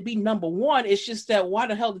I need to be number one. It's just that why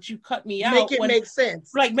the hell did you cut me out? Make it make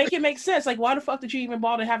sense. Like, make it make sense. Like, why the fuck did you even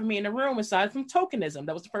bother having me in the room aside from tokenism?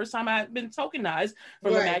 That was the first time I had been tokenized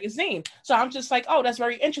from a magazine. So I'm just like, oh, that's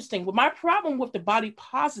very interesting. But my problem with the body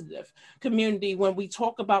positive community, when we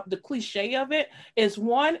talk about the cliche of it, is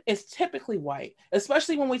one, it's typically white,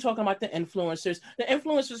 especially when we talk about the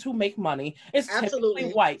influencers who make money. It's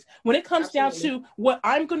typically white. When it comes down to what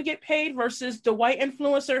I'm going to get paid versus the white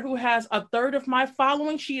influencer who has a third of my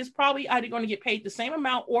following, she is probably either going to get paid the same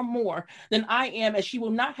amount or more than I am, and she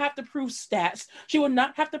will not have to prove stats. She will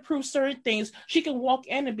not have to prove certain things. She can walk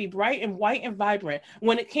in and be bright and white and vibrant.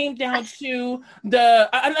 When it came down to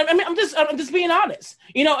I'm just being honest.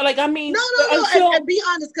 And be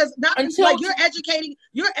honest, because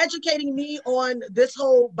you're educating me on this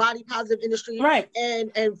whole body positive industry, right?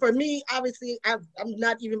 And for me, obviously, I'm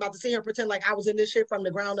not even about to sit here and pretend like I was in this shit from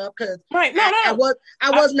the ground up, because I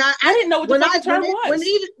was not. I didn't know what the term was.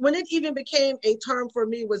 When it even became a term for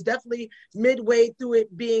me was definitely midway through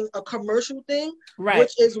it being a commercial thing, right?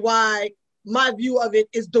 Which is why my view of it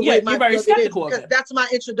is the way my view of it is, because that's my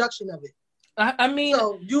introduction of it. I mean,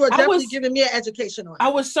 so you are definitely giving me an education on it. I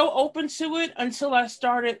was so open to it until I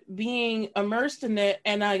started being immersed in it,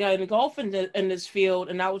 and I got engulfed in this field,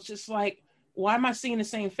 and I was just like, why am I seeing the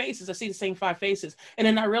same faces? I see the same 5 faces. And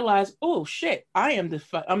then I realized, oh shit, I'm the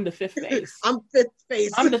 5th face. I'm 5th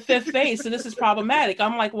face. I'm the 5th face. So this is problematic.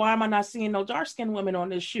 I'm like, why am I not seeing no dark skinned women on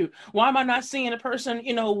this shoot? Why am I not seeing a person,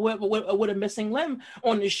 you know, with a missing limb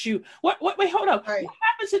on this shoot? Wait, hold up. Right. What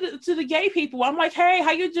happened to the gay people? I'm like, hey,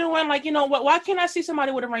 how you doing? Like, you know, why can't I see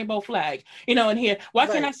somebody with a rainbow flag, you know, in here? Why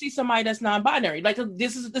can't I see somebody that's non-binary? Like,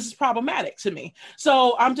 this is problematic to me.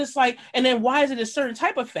 So I'm just like, and then why is it a certain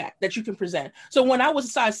type of fat that you can present? So when I was a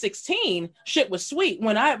size 16, shit was sweet.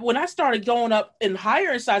 When I started going up in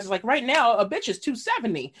higher in sizes, like right now, a bitch is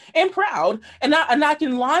 270 and proud, and I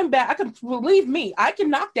can line back. I can, believe me, I can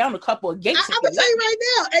knock down a couple of gates. I'm gonna tell you right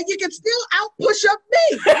now, and you can still out push up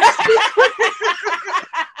me.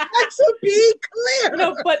 To be clear.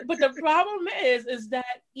 No, but the problem is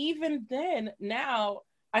that even then, now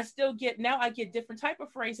I get different type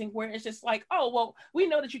of phrasing where it's just like, oh, well, we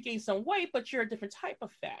know that you gained some weight, but you're a different type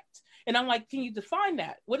of fat. And I'm like, can you define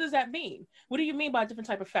that? What does that mean? What do you mean by a different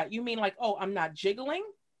type of fat? You mean like, oh, I'm not jiggling?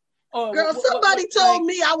 Or girl, somebody told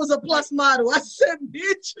me I was a plus model. I said,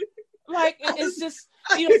 bitch. Like, it's just,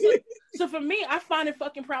 you know, so for me, I find it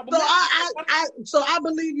fucking problematic. So I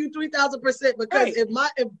believe you 3,000% because if my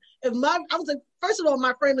I was like, first of all,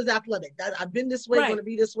 my frame is athletic. I've been this way, going to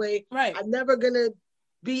be this way. Right. I'm never gonna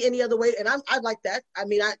be any other way, and I like that. I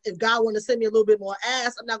mean, if God want to send me a little bit more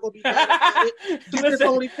ass, I'm not gonna be mad about it. Listen,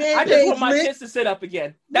 I just want my tits to sit up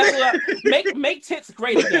again. That's what make tits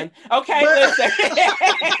great again. Okay, listen.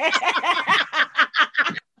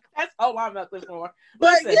 That's all I'm looking for.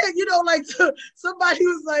 But yeah, you know, like somebody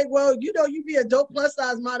was like, "Well, you know, you be a dope plus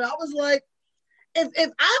size model." I was like,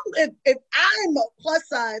 if I'm a plus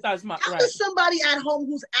size, how does somebody at home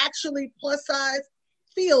who's actually plus size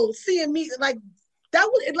feel seeing me like? That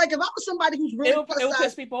would, like, if I was somebody who's really plus size,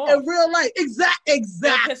 piss people off in real life. Exactly.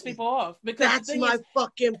 It'll piss people off because that's my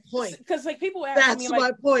fucking point. Because like people ask me, like,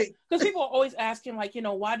 my point. Because people are always asking, like, you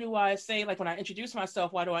know, why do I say, like, when I introduce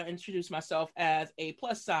myself, why do I introduce myself as a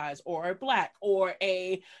plus size or a black or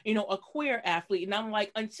a, you know, a queer athlete? And I'm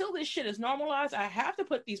like, until this shit is normalized, I have to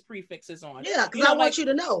put these prefixes on. Yeah, because I want you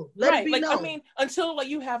to know. Let it be known. I mean, until like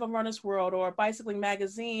you have a Runner's World or a Bicycling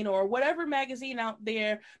Magazine or whatever magazine out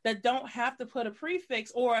there that don't have to put a prefix,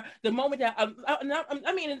 or the moment that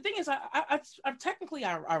I mean, the thing is, I technically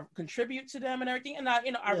I contribute to them and everything, and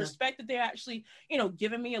I respect that they're actually, you know,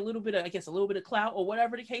 giving me a little bit of clout or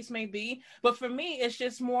whatever the case may be. But for me, it's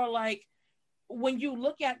just more like when you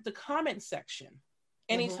look at the comment section,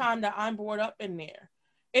 anytime that I'm brought up in there,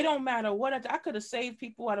 it don't matter what I could have saved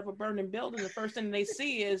people out of a burning building. The first thing they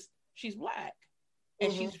see is she's black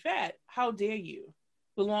and she's fat. How dare you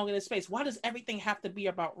belong in this space? Why does everything have to be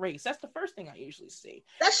about race? That's the first thing I usually see.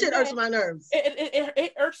 That shit irks my nerves.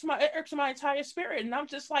 It irks my entire spirit, and I'm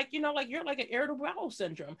just like, you know, like you're like an irritable bowel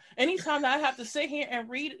syndrome. Anytime that I have to sit here and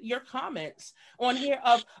read your comments on here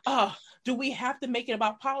of, do we have to make it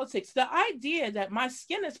about politics? The idea that my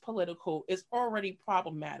skin is political is already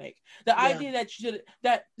problematic. The idea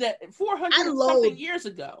that 400 something years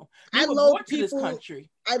ago, we were born to this country.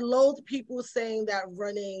 I loathe people saying that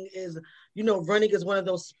running is one of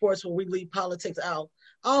those sports where we leave politics out.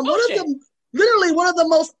 One of the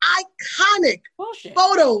most iconic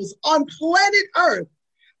photos on planet Earth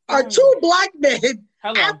are two black men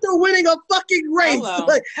after winning a fucking race,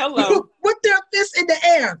 with their fists in the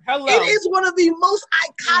air. It is one of the most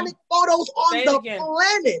iconic photos on the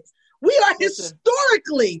planet. We are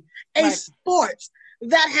historically a sport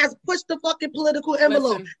that has pushed the fucking political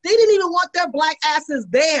envelope. Listen, they didn't even want their black asses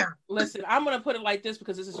there. Listen, I'm gonna put it like this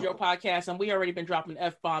because this is your podcast and we already been dropping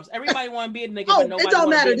F-bombs. Everybody want to be a nigga, but nobody it don't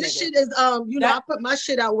matter. This shit is I put my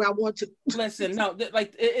shit out where I want to. Listen, no,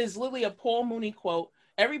 like it is literally a Paul Mooney quote.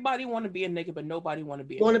 Everybody want to be a nigga, but nobody want to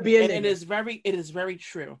be a nigga. And it is very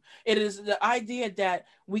true. It is the idea that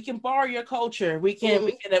we can borrow your culture. We can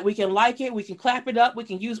like it. We can clap it up. We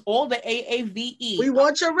can use all the AAVE. We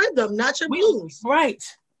want your rhythm, not your blues.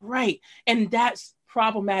 Right. And that's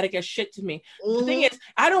problematic as shit to me. The thing is,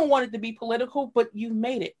 I don't want it to be political, but you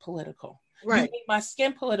made it political. Right. You made my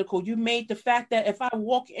skin political. You made the fact that if I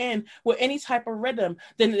walk in with any type of rhythm,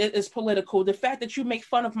 then it is political. The fact that you make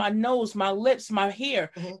fun of my nose, my lips, my hair,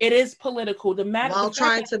 it is political. While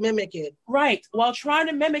trying to mimic it. Right. While trying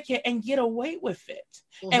to mimic it and get away with it.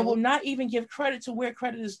 And will not even give credit to where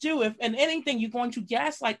credit is due. If and anything, you're going to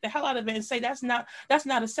gaslight the hell out of it and say that's not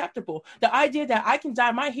acceptable. The idea that I can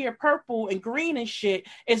dye my hair purple and green and shit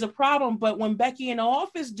is a problem. But when Becky in the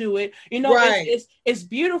office do it, you know, it's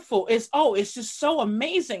beautiful. It's oh, it's just so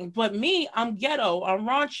amazing. But me, I'm ghetto, I'm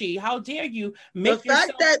raunchy. How dare you make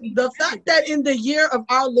the fact that in the year of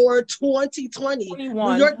our Lord 2020,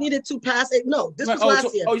 21. New York needed to pass this was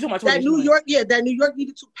last year. Oh, you're talking about that New York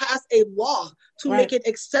needed to pass a law to make it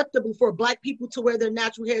acceptable for Black people to wear their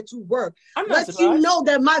natural hair to work. Lets you know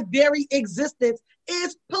that my very existence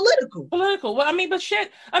is political. Well, I mean, but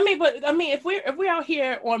if we're out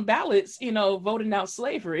here on ballots, voting out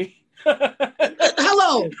slavery.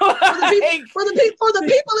 Hello, for the people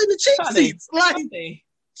in the cheap seats,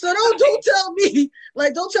 so don't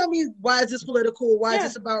tell me why is this political? Why is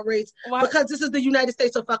this about race? Because this is the United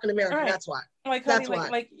States of fucking America. Right. That's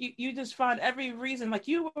why. You just find every reason. Like,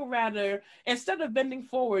 you would rather, instead of bending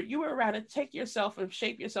forward, you would rather take yourself and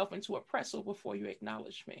shape yourself into a pretzel before you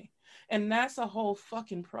acknowledge me. And that's a whole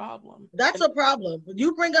fucking problem. That's a problem.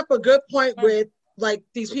 You bring up a good point with like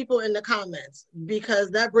these people in the comments, because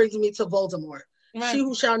that brings me to Voldemort. She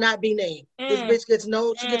who shall not be named. This bitch gets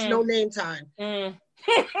no name time.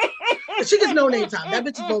 She gets no name time. That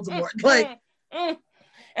bitch is Voldemort. Like,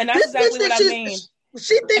 and that's exactly what I mean.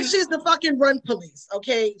 She thinks she's the fucking run police.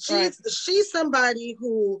 Okay, she's somebody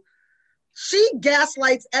who she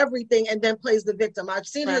gaslights everything and then plays the victim. I've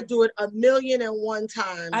seen her do it 1,000,001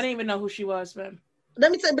 times. I didn't even know who she was, man.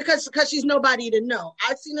 Let me tell you, because she's nobody to know.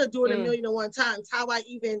 I've seen her do it 1,000,001 times. How I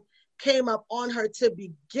even came up on her to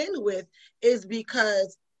begin with is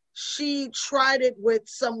because she tried it with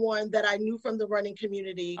someone that I knew from the running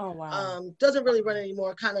community. Oh, wow. Doesn't really run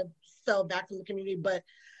anymore, kind of fell back from the community, but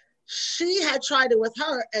she had tried it with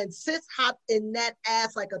her, and sis hopped in that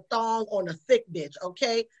ass like a thong on a thick bitch,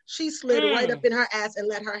 okay? She slid right up in her ass and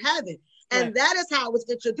let her have it. And that is how I was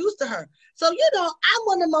introduced to her. So, I'm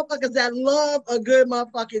one of the motherfuckers that love a good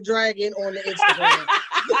motherfucking dragon on the Instagram.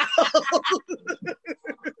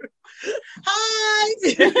 Hi!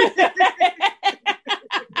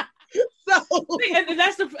 And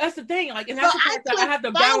that's the thing. Like, and that's the fact that I have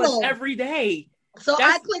to balance every day. So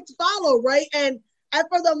I clicked follow, right? And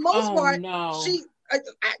for the most part, she,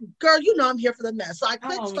 girl, I'm here for the mess. So I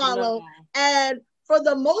clicked follow, and for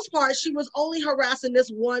the most part, she was only harassing this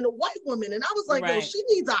one white woman. And I was like, yo, she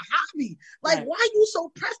needs a hobby. Like, why are you so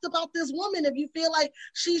pressed about this woman if you feel like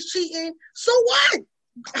she's cheating? So what?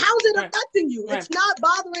 How's it affecting you? It's not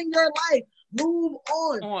bothering your life. Move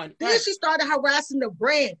on. Then she started harassing the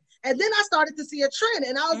brand. And then I started to see a trend.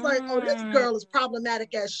 And I was like, oh, this girl is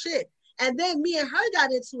problematic as shit. And then me and her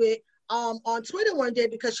got into it on Twitter one day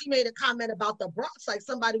because she made a comment about the Bronx, like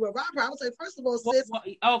somebody would rob her. I was like, first of all, sis.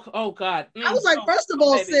 Oh God. I was like, first of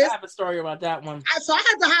all, sis. I have a story about that one. So I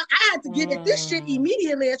had to get at this shit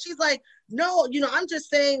immediately. And she's like, no, I'm just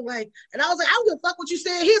saying, like, and I was like, I don't give a fuck what you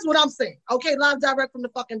saying. Here's what I'm saying. Okay, live direct from the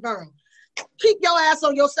fucking borough. Keep your ass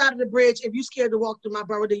on your side of the bridge. If you're scared to walk through my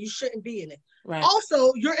borough, then you shouldn't be in it. Right.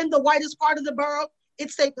 Also, you're in the whitest part of the borough.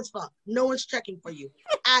 It's safe as fuck. No one's checking for you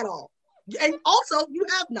at all. And also, you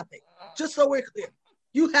have nothing. Just so we're clear,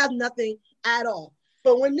 you have nothing at all.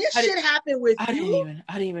 But when this shit happened with you,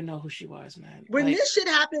 I didn't even know who she was, man. When this shit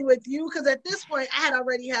happened with you, because at this point, I had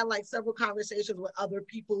already had like several conversations with other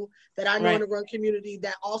people that I know in the run community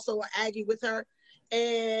that also are Aggie with her,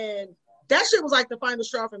 and that shit was like the final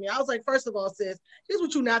straw for me. I was like, first of all, sis, here's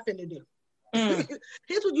what you not finna do.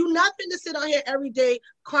 Here's what you not finna sit on here every day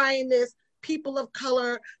crying this. People of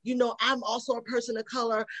color, I'm also a person of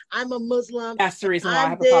color. I'm a Muslim. That's the reason why I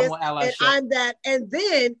have a problem with allyship. And I'm that,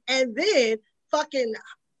 and then fucking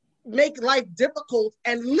make life difficult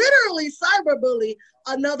and literally cyberbully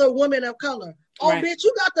another woman of color. Oh, bitch,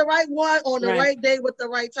 you got the right one on the right day with the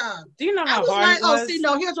right time. Do you know how hard it was? Oh, see,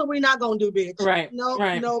 no, here's what we're not gonna do, bitch.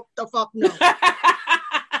 No, the fuck no.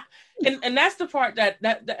 and that's the part that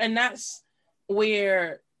and that's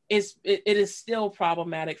where it is still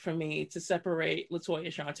problematic for me to separate LaToya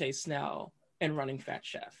Shante Snell and Running Fat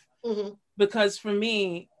Chef. Because for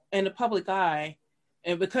me, in the public eye,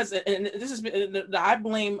 and because, and this is, I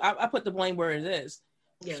put the blame where it is.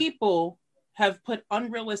 Yeah. People have put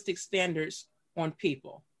unrealistic standards on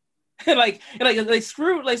people. like they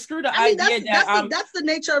screw the idea that's the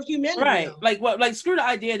nature of humanity, right? Though. Like screw the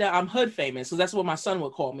idea that I'm hood famous, because that's what my son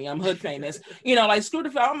would call me. I'm hood famous, like screw the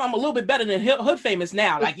fact I'm a little bit better than hood famous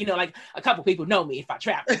now. Like like a couple people know me if I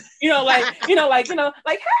travel. Like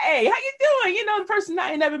hey, how you doing? The person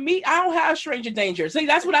I never meet. I don't have stranger danger. See,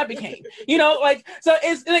 that's what I became. So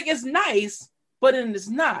it's nice. But it is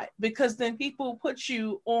not, because then people put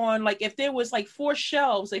you on, like, if there was like 4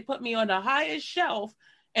 shelves, they put me on the highest shelf,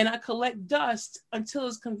 and I collect dust until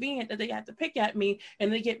it's convenient that they have to pick at me,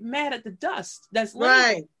 and they get mad at the dust. That's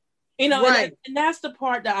right. And that's the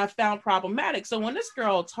part that I found problematic. So when this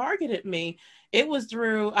girl targeted me, it was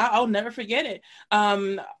through, I'll never forget it.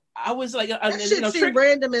 I was like, that shit seemed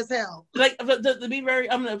random as hell. Like to be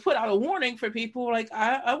very, I'm gonna put out a warning for people. Like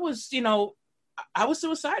I was, I was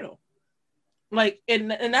suicidal. Like, and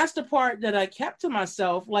that's the part that I kept to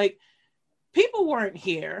myself. Like, people weren't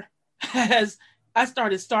here as I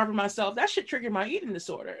started starving myself. That shit triggered my eating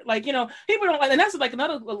disorder. Like, people don't like, and that's like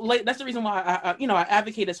that's the reason why I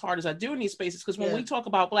advocate as hard as I do in these spaces. Because when we talk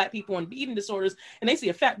about Black people and eating disorders and they see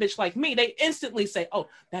a fat bitch like me, they instantly say, oh,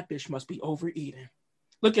 that bitch must be overeating.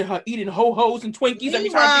 Look at her eating ho-hos and Twinkies every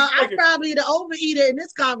time she's I'm probably the overeater in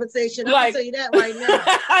this conversation. I can tell you that right now.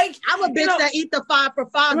 I'm a bitch that eat the 5 for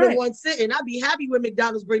 $5 in one sitting. I'd be happy when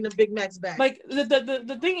McDonald's bring the Big Macs back. Like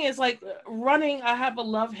the thing is, like, running, I have a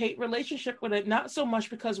love-hate relationship with it. Not so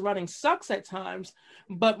much because running sucks at times,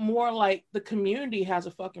 but more like the community has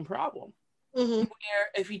a fucking problem. Mm-hmm. Where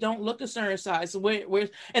if you don't look a certain size, where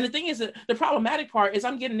and the thing is that the problematic part is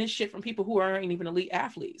I'm getting this shit from people who aren't even elite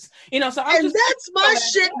athletes, so that's my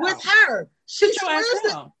shit with her. She swears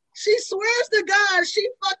to God she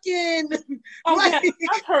fucking.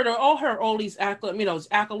 I've heard her all these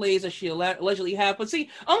accolades that she allegedly have, but see,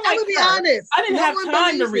 unlike I'm gonna be honest, I didn't have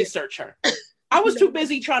time to research her. I was too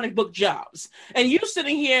busy trying to book jobs, and you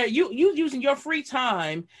sitting here, you using your free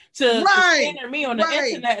time to slander me on the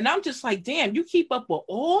internet, and I'm just like, damn, you keep up with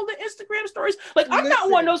all the Instagram stories. Like, I'm not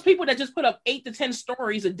one of those people that just put up 8 to 10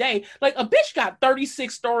 stories a day. Like, a bitch got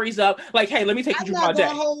 36 stories up. Like, hey, let me take you through my day.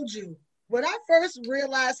 I'm not gonna hold you. When I first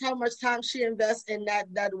realized how much time she invests in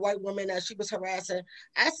that white woman that she was harassing,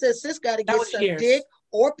 I said, sis got to get some dick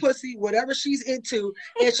or pussy, whatever she's into,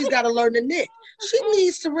 and she's got to learn to knit. She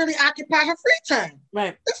needs to really occupy her free time.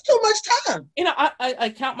 Right. That's too much time.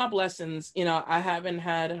 I count my blessings. I haven't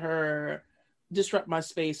had her disrupt my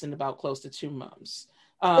space in about close to 2 months.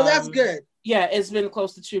 Well, that's good. Yeah, it's been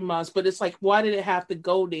close to 2 months, but it's like, why did it have to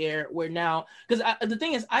go there? Where now? Because the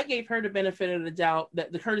thing is, I gave her the benefit of the doubt,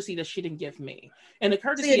 that the courtesy that she didn't give me, and the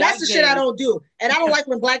courtesy. That's the shit I don't do, and I don't like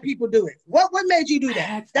when Black people do it. What made you do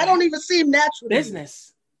that? That don't even seem natural.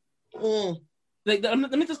 Business. Like,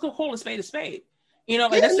 let me just go call a spade a spade.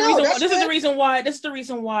 This is the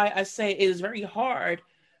reason why I say it is very hard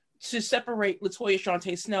to separate Latoya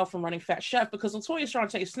Shante Snell from running Fat Chef, because Latoya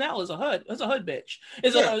Shante Snell is a hood bitch.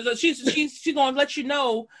 She's gonna let you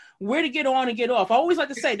know where to get on and get off. I always like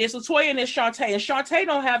to say there's Latoya and there's Shante, and Shante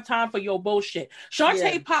don't have time for your bullshit.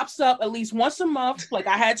 Shante pops up at least once a month, like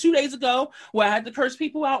I had 2 days ago, where I had to curse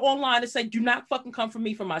people out online and say, do not fucking come for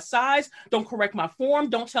me for my size, don't correct my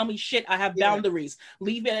form, don't tell me shit, I have boundaries,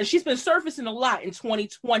 leave it. And she's been surfacing a lot in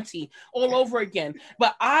 2020 all over again,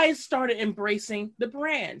 but I started embracing the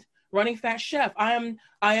brand. Running Fat Chef. I am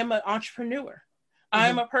an entrepreneur. I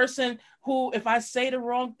am a person who, if I say the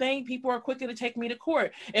wrong thing, people are quicker to take me to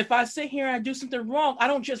court. If I sit here and I do something wrong, I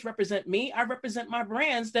don't just represent me. I represent my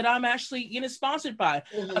brands that I'm actually sponsored by.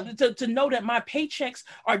 To know that my paychecks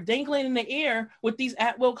are dangling in the air with these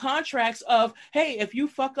at-will contracts of, hey, if you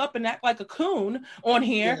fuck up and act like a coon on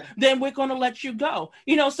here, then we're going to let you go.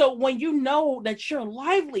 So when you know that your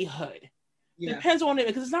livelihood depends on it,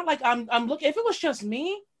 because it's not like I'm looking, if it was just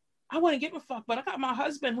me, I wouldn't give a fuck, but I got my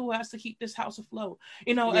husband who has to keep this house afloat,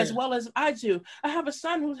 as well as I do. I have a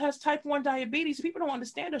son who has type 1 diabetes. People don't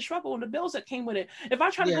understand the struggle and the bills that came with it. If I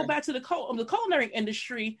try to go back to the culinary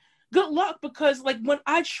industry, good luck, because like when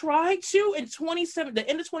I tried to in the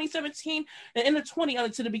end of 2017, the end of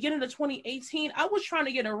to the beginning of 2018, I was trying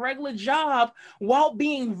to get a regular job while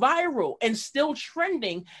being viral and still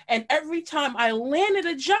trending. And every time I landed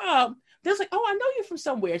a job, they're like, oh, I know you from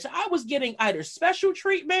somewhere. So I was getting either special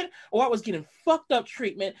treatment or I was getting fucked up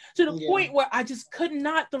treatment to the point where I just could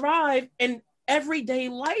not thrive in everyday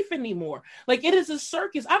life anymore. Like, it is a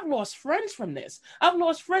circus. I've lost friends from this. I've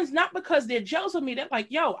lost friends not because they're jealous of me. They're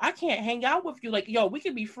like, yo, I can't hang out with you. Like, yo, we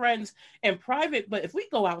can be friends in private, but if we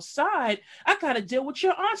go outside, I gotta deal with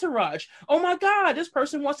your entourage. Oh my God, this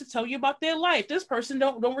person wants to tell you about their life. This person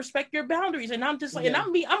don't respect your boundaries. And I'm just like, and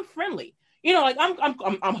I'm friendly. Like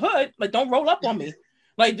I'm hood. Like, don't roll up on me.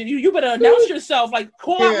 Like, you better announce yourself. Like,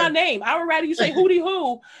 call out my name. I would rather you say hootie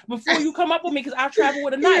hoo before you come up with me, because I travel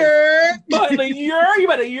with a knife. But like, you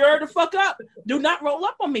better the fuck up. Do not roll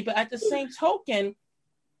up on me. But at the same token,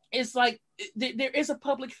 it's like there is a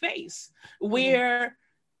public face where.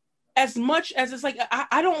 As much as it's like,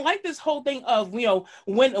 I don't like this whole thing of,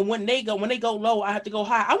 when they go low, I have to go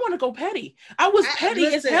high. I want to go petty. I was petty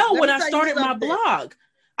as hell when I started my blog.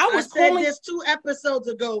 I said this 2 episodes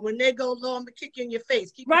ago. When they go low, I'm gonna kick you in your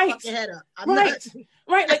face. Keep your fucking head up. I'm not.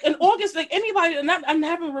 Right. Like in August, like anybody, and I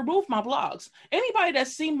haven't removed my blogs. Anybody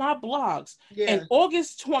that's seen my blogs in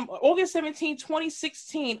August 17,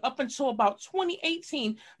 2016, up until about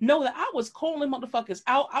 2018, know that I was calling motherfuckers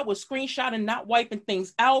out. I was screenshotting, not wiping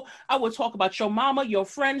things out. I would talk about your mama, your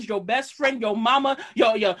friends, your best friend, your mama,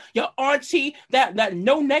 your auntie, that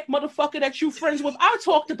no neck motherfucker that you friends with. I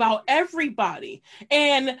talked about everybody,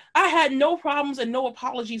 and I had no problems and no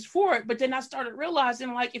apologies for it. But then I started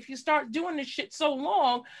realizing, like, if you start doing this shit so long,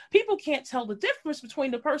 people can't tell the difference between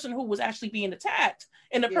the person who was actually being attacked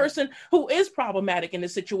and the person who is problematic in the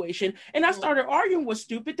situation. And I started arguing with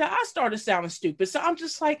stupid that I started sounding stupid. So I'm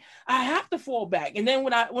just like, I have to fall back. And then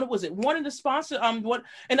when was it? One of the sponsors,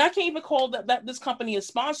 and I can't even call that this company is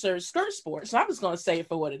sponsored Skirt Sports. So I'm just going to say it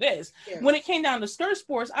for what it is. Yeah. When it came down to Skirt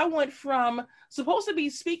Sports, I went from supposed to be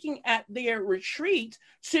speaking at their retreat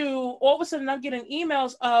to all of a sudden I'm getting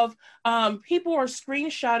emails of people are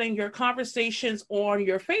screenshotting your conversations on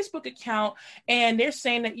your Facebook account, and they're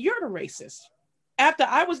saying that you're the racist. After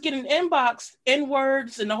I was getting inbox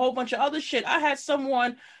N-words and a whole bunch of other shit, I had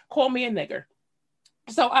someone call me a nigger.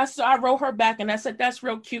 So I wrote her back and I said, that's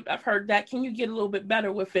real cute. I've heard that. Can you get a little bit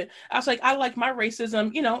better with it? I was like, I like my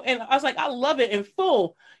racism, and I was like, I love it in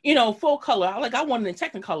full color. I want it in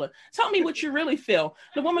Technicolor. Tell me what you really feel.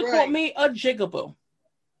 The woman called me a jigaboo.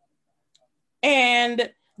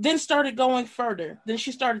 And then started going further. Then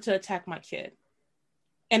she started to attack my kid.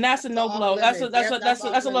 And that's a no blow. That's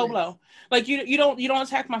a low blow. Like you don't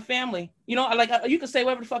attack my family. You can say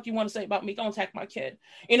whatever the fuck you want to say about me. Don't attack my kid.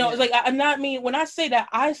 It's like when I say that,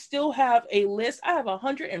 I still have a list. I have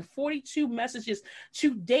 142 messages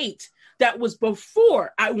to date that was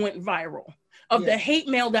before I went viral of the hate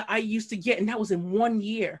mail that I used to get, and that was in 1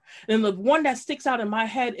 year. And the one that sticks out in my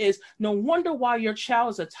head is, no wonder why your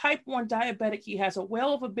child is a type 1 diabetic. He has a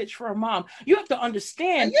whale of a bitch for a mom. You have to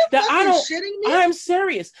understand that I'm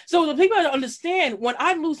serious. So the people that understand, when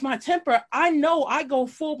I lose my temper, I know I go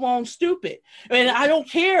full blown stupid. And I don't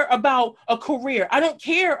care about a career. I don't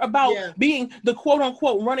care about being the quote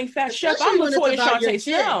unquote running fast chef. I'm Latoya Shante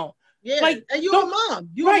Snell. Yeah, and you're a mom.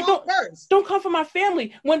 You're a mom first. Don't come for my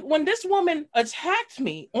family. When this woman attacked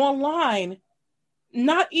me online,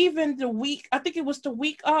 not even the week, I think it was the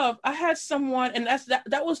week of, I had someone, and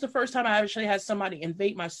that was the first time I actually had somebody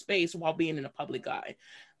invade my space while being in a public eye.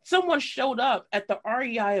 Someone showed up at the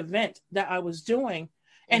REI event that I was doing,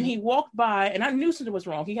 and he walked by, and I knew something was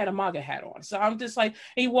wrong. He had a MAGA hat on. So I'm just like,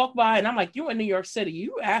 he walked by, and I'm like, you in New York City,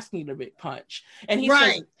 you asked me to big punch. And he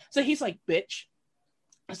says, so he's like, bitch.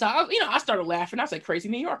 So I started laughing. I said, "Crazy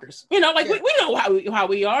New Yorkers." We know how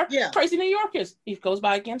we are. Yeah. Crazy New Yorkers. He goes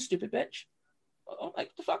by again, stupid bitch. I'm like,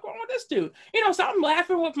 what the fuck wrong with this dude? So I'm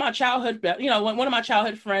laughing with my childhood, one of my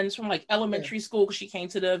childhood friends from like elementary school, because she came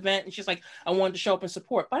to the event and she's like, I wanted to show up and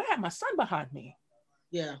support, but I had my son behind me.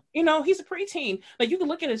 Yeah. He's a preteen. Like, you can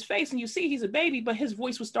look at his face and you see he's a baby, but his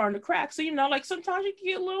voice was starting to crack. So, like, sometimes you can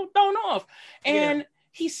get a little thrown off. And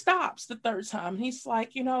he stops the third time. He's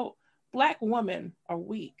like, Black women are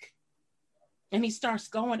weak. And he starts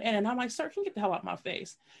going in, and I'm like, sir, can you get the hell out of my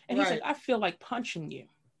face? And he's like, I feel like punching you.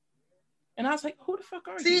 And I was like, who the fuck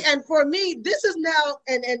are you? See, and for me, this is now,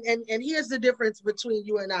 and here's the difference between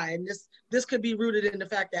you and I, and this could be rooted in the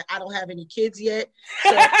fact that I don't have any kids yet.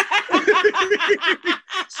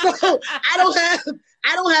 So, so I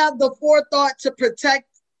don't have the forethought to protect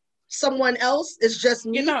someone else. It's just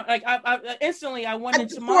me. I instantly I went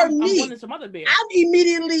into Mother Bear. I'm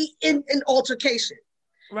immediately in an altercation.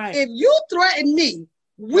 Right. If you threaten me,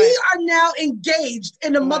 we are now engaged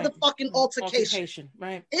in a motherfucking altercation.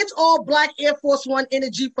 Right. It's all Black Air Force One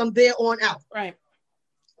energy from there on out. Right.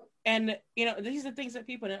 And these are things that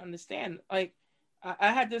people didn't understand. Like,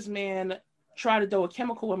 I had this man try to throw a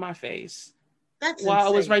chemical in my face. That's while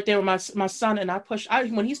insane. I was right there with my son,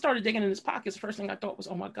 and when he started digging in his pockets, the first thing I thought was,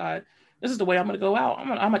 oh my God, this is the way I'm going to go out. I'm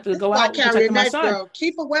going to have to go out protecting my son. Girl.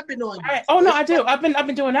 Keep a weapon on you. Oh no, I do. I've been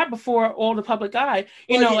doing that before all the public eye.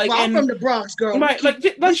 I'm from the Bronx, girl. Right,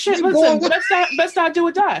 listen, best side do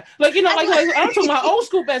or die. I'm talking about old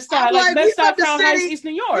school best side, like best side Crown Heights, East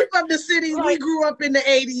New York. We from the city. We grew up in the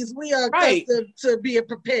 80s. We are accustomed to being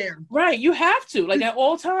prepared. Right, you have to, at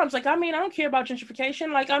all times. I don't care about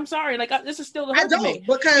gentrification. I'm sorry, this is still the hood to me.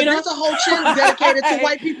 Because there's a whole channel dedicated to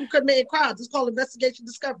white people committing crimes. It's called Investigation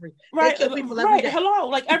Discovery. Right.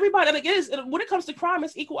 Hello, everybody, it is, when it comes to crime,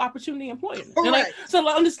 it's equal opportunity employment. So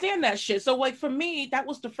I understand that shit. So for me, that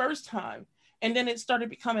was the first time. And then it started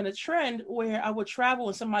becoming a trend where I would travel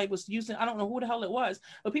and somebody was using, I don't know who the hell it was,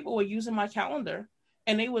 but people were using my calendar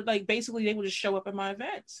and they would like basically they would just show up at my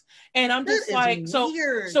events. And I'm just like,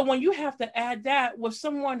 so when you have to add that with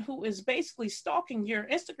someone who is basically stalking your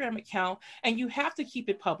Instagram account, and you have to keep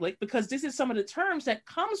it public because this is some of the terms that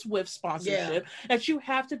comes with sponsorship, that you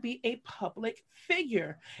have to be a public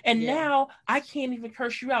figure. And now I can't even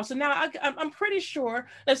curse you out. So now I'm pretty sure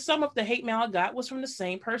that some of the hate mail I got was from the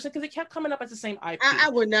same person because it kept coming up as the same IP. I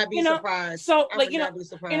would not be surprised. So like,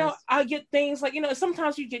 I get things like,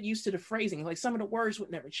 sometimes you get used to the phrasing, like some of the words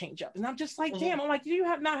would never change up. And I'm just like, damn, I'm like, do you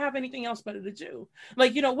not have anything else better to do?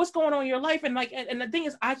 Like, what's going on in your life? And like, and the thing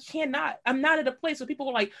is, I'm not at a place where people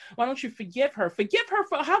are like, why don't you forgive her? Forgive her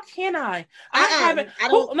for, how can I? I'm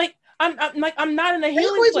not in a healing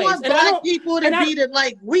always place. Want black people to be the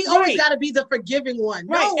like, we always got to be the forgiving one.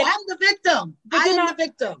 Right. No, I'm the victim. I am the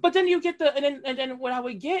victim. But then you get and then what I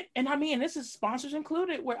would get, and I mean, this is sponsors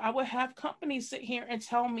included, where I would have companies sit here and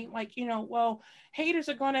tell me like, well, haters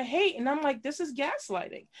are going to hate. And I'm like, this is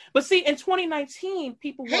gaslighting. But see, in 2019,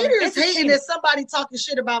 people haters hating if somebody talking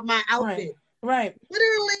shit about my outfit. Right.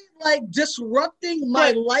 Literally like disrupting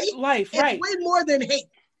my life. It's way more than hate.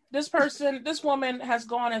 This woman has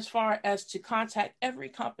gone as far as to contact every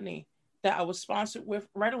company that I was sponsored with,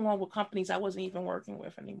 right along with companies I wasn't even working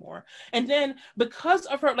with anymore. And then because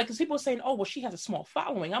of her, like, because people are saying, oh, well, she has a small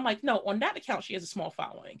following. I'm like, no, on that account, she has a small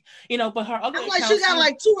following, but her other accounts, she got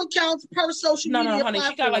like 2 accounts per social media honey,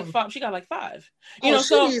 platform. she got like 5. She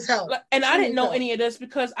needs help. And I didn't know any of this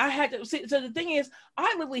because I had to see. So the thing is,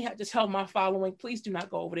 I literally had to tell my following, please do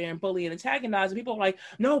not go over there and bully and antagonize. And people are like,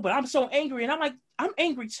 no, but I'm so angry. And I'm like, I'm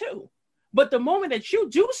angry too. But the moment that you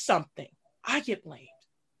do something, I get blamed.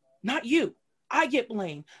 Not you. I get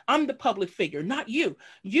blamed. I'm the public figure, not you.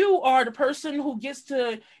 You are the person who gets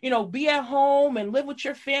to, be at home and live with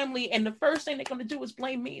your family. And the first thing they're going to do is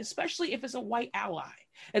blame me, especially if it's a white ally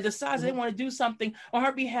that decides they want to do something on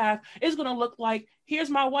her behalf. It's going to look like,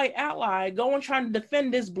 here's my white ally going trying to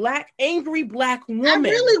defend this angry black woman. I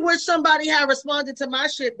really wish somebody had responded to my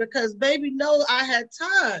shit because baby, no, I had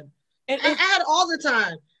time. And I had all the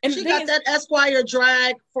time. And she got that Esquire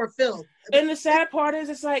drag for Phil. And the sad part is,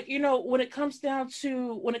 it's like, when it comes down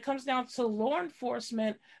to law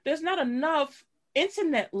enforcement, there's not enough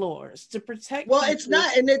internet laws to protect. Well, people. It's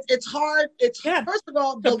not, and it's hard. First of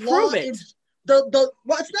all, the law is well,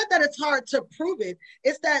 it's not that it's hard to prove it.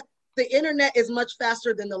 It's that the internet is much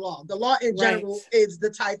faster than the law. The law in general is the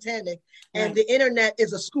Titanic, and the internet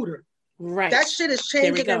is a scooter. Right. That shit is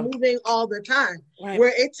changing and moving all the time. Right.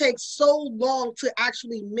 Where it takes so long to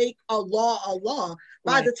actually make a law a law.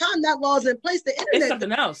 By the time that law is in place, the internet is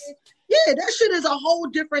something else. Yeah, that shit is a whole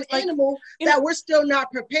different animal that we're still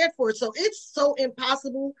not prepared for. So it's so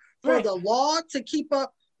impossible for the law to keep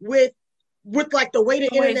up with like the way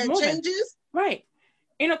the internet changes. Right.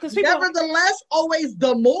 Because people, nevertheless, always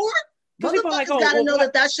the more. Motherfuckers gotta know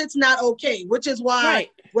that shit's not okay, which is why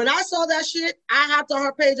when I saw that shit, I hopped on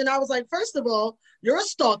her page and I was like, first of all, you're a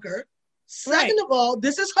stalker. Second of all,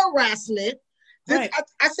 this is harassment. I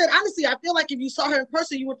said, honestly, I feel like if you saw her in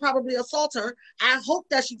person, you would probably assault her. I hope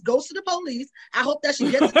that she goes to the police. I hope that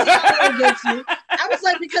she gets against you. I was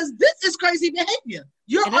like, because this is crazy behavior.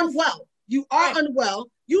 You're unwell. You are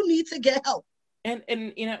unwell. You need to get help. And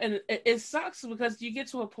it sucks because you get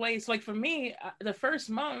to a place, like for me, the first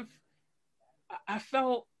month, I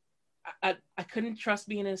felt I couldn't trust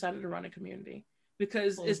being inside of the running community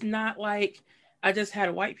because it's not like I just had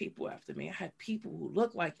white people after me. I had people who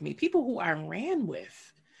looked like me, people who I ran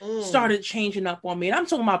with started changing up on me. And I'm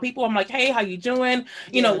talking about people, I'm like, hey, how you doing?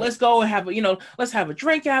 Let's go and have let's have a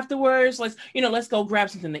drink afterwards. Let's go grab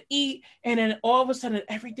something to eat. And then all of a sudden,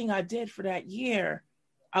 everything I did for that year,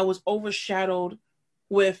 I was overshadowed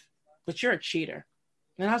with, but you're a cheater.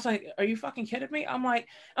 And I was like, are you fucking kidding me? I'm like,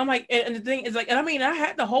 and the thing is like, and I mean, I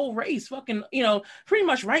had the whole race fucking, pretty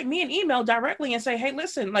much write me an email directly and say, hey,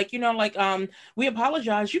 listen, we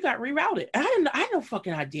apologize. You got rerouted. And I had no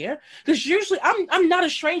fucking idea. Because usually I'm not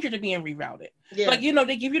a stranger to being rerouted. Yeah.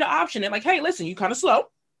 They give you the option. They're like, hey, listen, you kind of slow.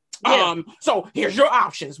 Yeah. So here's your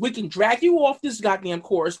options. We can drag you off this goddamn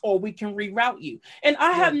course, or we can reroute you. And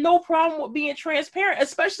I have no problem with being transparent,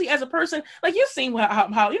 especially as a person. Like, you've seen how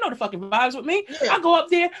the fucking vibes with me. Yeah. I go up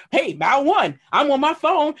there, hey, mile 1, I'm on my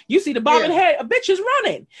phone. You see the bobbing head, a bitch is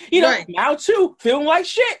running. Mile 2, feeling like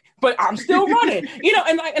shit, but I'm still running.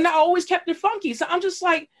 And I always kept it funky. So I'm just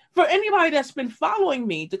like, for anybody that's been following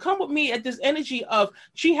me to come with me at this energy of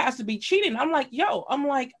she has to be cheating, I'm like,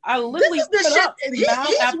 I literally put up mouth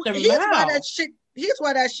after mouth. Here's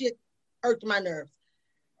why that shit irked my nerves.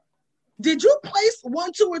 Did you place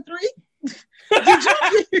 1, 2, or 3?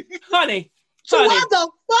 Honey, So why the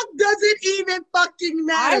fuck does it even fucking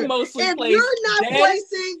matter? I mostly if place you're not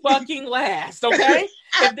placing fucking last, okay?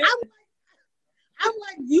 I'm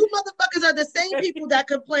like, you motherfuckers are the same people that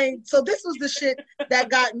complain. So this was the shit that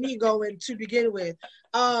got me going to begin with.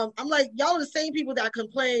 I'm like, y'all are the same people that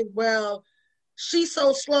complain, well, she's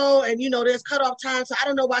so slow and, there's cutoff time, so I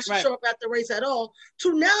don't know why she show up at the race at all,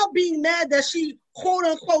 to now being mad that she, quote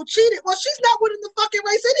unquote, cheated. Well, she's not winning the fucking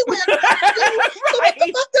race anyway. So what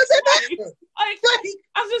the fuck does it matter?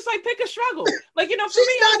 I was just like, pick a struggle. Like, for she's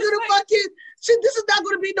me, not gonna this is not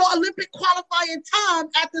gonna be no Olympic qualifying time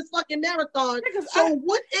at this fucking marathon. So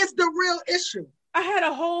what is the real issue? I had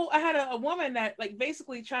a woman that like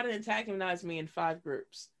basically tried to antagonize me in 5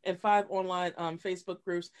 groups, in 5 online Facebook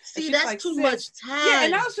groups. See, that's like, too much time. Yeah,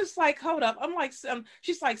 and I was just like, hold up. I'm like,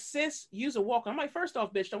 she's like, sis, use a walker. I'm like, first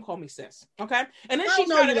off, bitch, don't call me sis, okay? And then she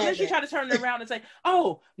tried to turn it around and say,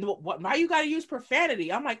 oh, why you gotta use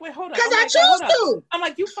profanity? I'm like, wait, hold up. Because I choose to. I'm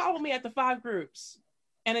like, you follow me at the 5 groups.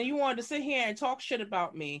 And then you wanted to sit here and talk shit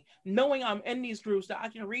about me, knowing I'm in these groups that I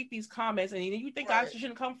can read these comments, and you think I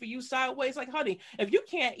shouldn't come for you sideways? Like, honey, if you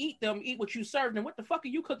can't eat what you serve, then what the fuck are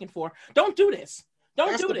you cooking for? Don't do this.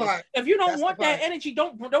 Don't do this. If you don't want that energy,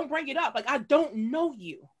 don't bring it up. Like, I don't know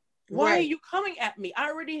you. Why are you coming at me?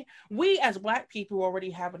 We as Black people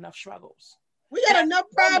already have enough struggles. We got enough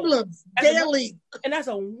problems daily. And as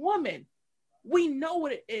a woman, we know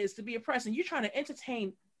what it is to be oppressed, and you're trying to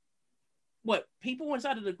entertain people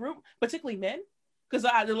inside of the group, particularly men, because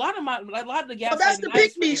a lot of the guys. Well, that's the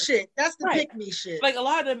pick me shit. That's the pick me shit. Like a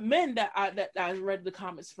lot of the men that I read the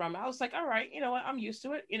comments from, I was like, all right, you know what, I'm used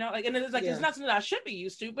to it. And it's like it's not something that I should be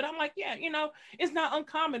used to, but I'm like, yeah, it's not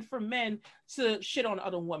uncommon for men to shit on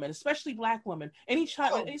other women, especially Black women.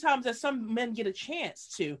 Anytime that some men get a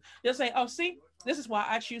chance to, they'll say, oh, see, this is why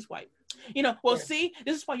I choose white. See,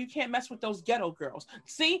 this is why you can't mess with those ghetto girls.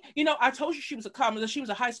 See, I told you she was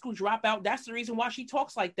a high school dropout. That's the reason why she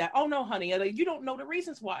talks like that. Oh no, honey, you don't know the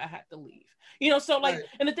reasons why I had to leave.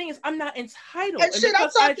 And the thing is, I'm not entitled. And shit, I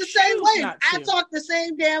talk the same way. I talk the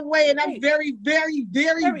same damn way, and I'm very, very,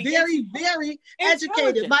 very, very, very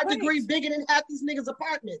educated. My degree bigger than half these niggas'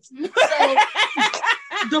 apartments. So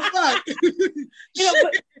the fuck,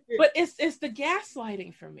 but it's the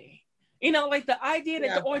gaslighting for me. Like the idea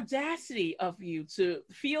that the audacity of you to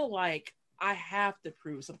feel like I have to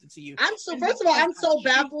prove something to you. First of all, I'm so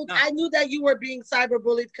baffled. I knew that you were being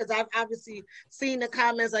cyberbullied because I've obviously seen the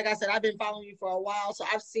comments. Like I said, I've been following you for a while, so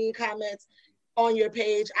I've seen comments on your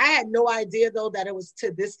page. I had no idea though that it was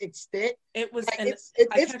to this extent. It was. Like,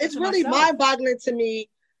 it's really mind-boggling to me.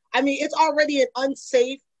 I mean, it's already an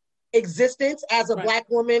unsafe existence as a Black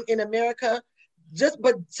woman in America.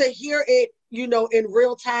 But to hear it, in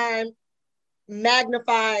real time,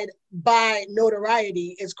 magnified by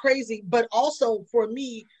notoriety is crazy, but also for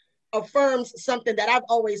me affirms something that I've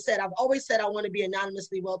always said. I've always said I want to be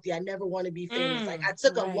anonymously wealthy. I never want to be famous. Like I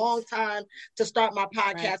took a long time to start my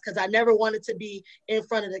podcast because I never wanted to be in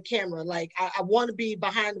front of the camera. Like I want to be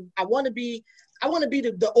I want to be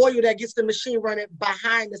the oil that gets the machine running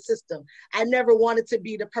behind the system. I never wanted to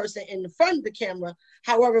be the person in the front of the camera.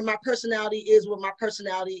 However, my personality is what my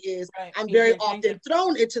personality is. Right. I'm very often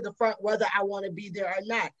thrown into the front, whether I want to be there or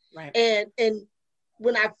not. Right. And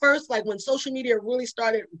when I first, when social media really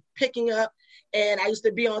started picking up and I used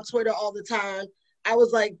to be on Twitter all the time, I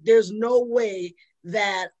was like, there's no way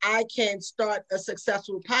that I can start a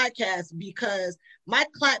successful podcast because my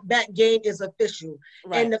clapback game is official.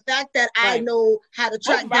 Right. And the fact that I know how to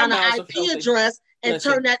track down an IP address and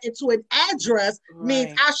turn that into an address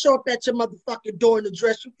means I show up at your motherfucking door and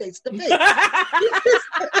address you face to face.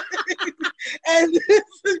 And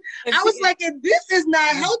I was like, and this is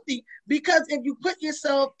not healthy because if you put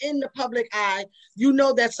yourself in the public eye, you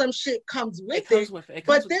know that some shit comes with it.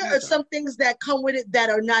 But there are some things that come with it that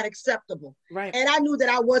are not acceptable. Right. And I knew that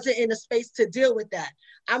I wasn't in a space to deal with that.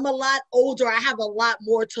 I'm a lot older. I have a lot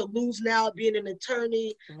more to lose now, being an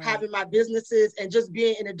attorney, having my businesses, and just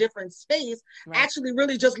being in a different space. Actually,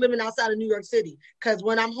 really just living outside of New York City. Because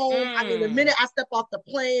when I'm home, I mean, the minute I step off the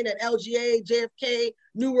plane at LGA, JFK,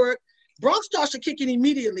 Newark, Bronx starts to kick in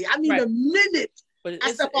immediately. I mean, the minute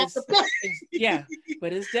I step off the plane.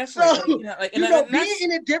 But it's definitely so, being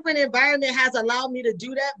in a different environment has allowed me to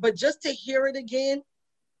do that. But just to hear it again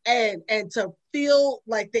and to feel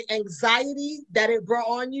like the anxiety that it brought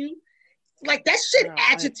on you, like that shit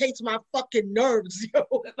agitates my fucking nerves,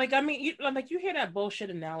 yo. Like, I mean, you hear that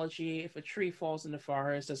bullshit analogy, if a tree falls in the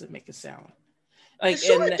forest, does it make a sound? Like,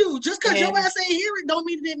 sure it do. Just because your ass ain't hear it don't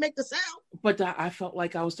mean it didn't make the sound. But I felt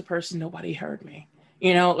like I was the person, nobody heard me.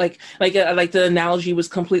 Like the analogy was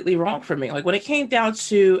completely wrong for me. Like when it came down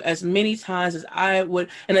to as many times as I would,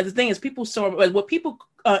 and the thing is, people saw what people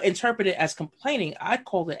interpret it as complaining. I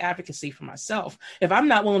call it advocacy for myself. If I'm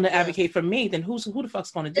not willing to advocate for me, then who the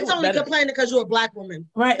fuck's going to do it? It's only complaining because you're a Black woman,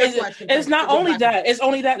 right? It's not only that. It's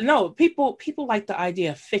only that. No, people like the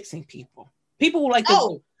idea of fixing people. People like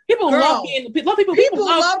People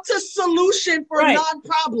love to solution for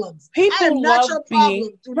non-problems. People I am not your problem.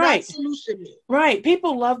 Do not solution me. Right.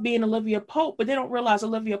 People love being Olivia Pope, but they don't realize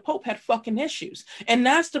Olivia Pope had fucking issues. And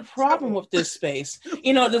that's the problem with this space.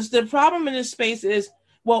 The problem in this space is,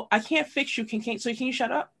 well, I can't fix you. Can you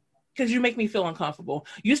shut up? Because you make me feel uncomfortable.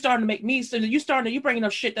 You starting to make me, so you bringing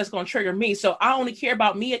up shit that's going to trigger me. So I only care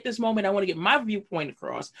about me at this moment. I want to get my viewpoint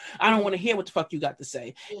across. I don't want to hear what the fuck you got to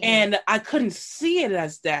say. Mm-hmm. And I couldn't see it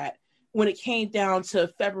as that when it came down to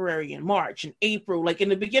February and March and April. Like in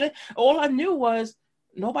the beginning, all I knew was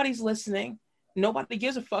nobody's listening. Nobody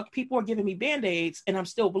gives a fuck. People are giving me Band-Aids and I'm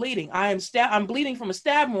still bleeding. I'm bleeding from a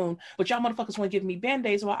stab wound, but y'all motherfuckers want to give me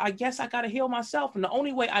Band-Aids. Well, I guess I got to heal myself. And the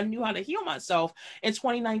only way I knew how to heal myself in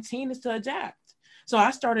 2019 is to adapt. So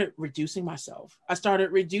I started reducing myself. I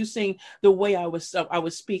started reducing the way I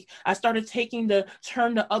would speak. I started taking the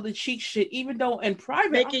turn the other cheek shit, even though in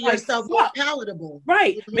private, making yourself more palatable.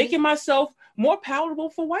 Right. Mm-hmm. Making myself more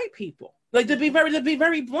palatable for white people. Like to be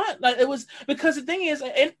very blunt, like it was because the thing is,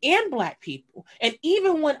 and Black people, and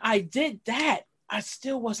even when I did that, I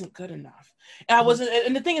still wasn't good enough. And I wasn't,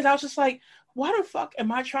 and the thing is, I was just like, why the fuck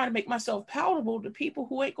am I trying to make myself palatable to people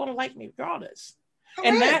who ain't gonna like me regardless?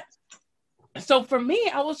 Correct. And so for me,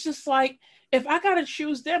 I was just like, if I gotta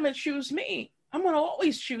choose them and choose me, I'm gonna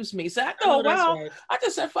always choose me. So after a while, right. I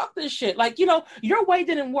just said, fuck this shit. Like, your way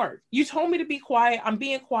didn't work. You told me to be quiet. I'm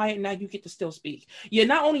being quiet. Now you get to still speak. You're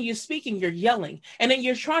not only you're speaking, you're yelling. And then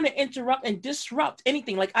you're trying to interrupt and disrupt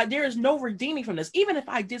anything. Like there is no redeeming from this. Even if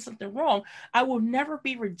I did something wrong, I will never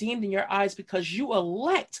be redeemed in your eyes because you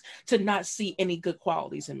elect to not see any good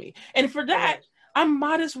qualities in me. And for that, I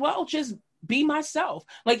might as well just be myself.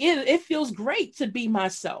 Like it feels great to be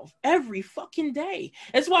myself every fucking day.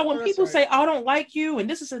 That's why when people say I don't like you and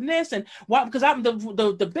this and this and why, because I'm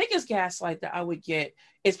the biggest gaslight that I would get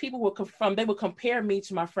is people would compare me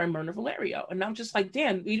to my friend Myrna Valerio, and I'm just like,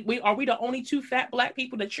 damn, are we the only two fat Black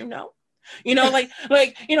people that you know?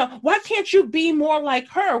 Why can't you be more like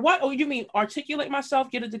her? What? Oh, you mean articulate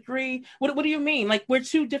myself, get a degree? What do you mean? Like we're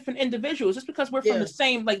two different individuals. Just because we're from the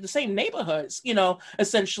same neighborhoods,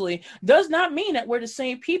 essentially does not mean that we're the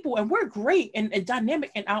same people. And we're great and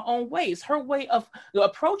dynamic in our own ways. Her way of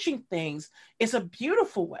approaching things is a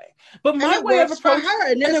beautiful way, but my way of approaching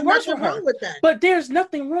her, and there's nothing wrong with that. But there's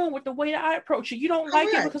nothing wrong with the way that I approach it. You don't like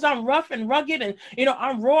it because I'm rough and rugged, and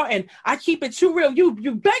I'm raw, and I keep it too real.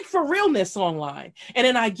 You beg for realness online, and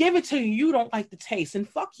then I give it to you. You don't like the taste, and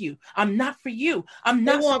fuck you. I'm not for you. I'm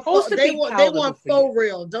not supposed to be. They want faux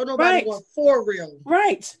real. Don't nobody want for real.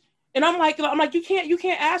 Right. And I'm like, you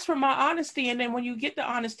can't ask for my honesty, and then when you get the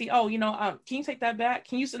honesty, can you take that back?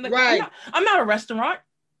 Can you send I'm not a restaurant.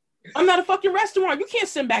 I'm not a fucking restaurant. You can't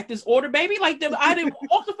send back this order, baby. Like I didn't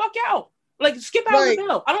walk the fuck out. Like skip out the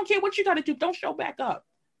bill. I don't care what you got to do. Don't show back up.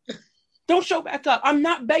 Don't show back up. I'm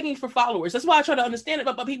not begging for followers. That's why I try to understand it,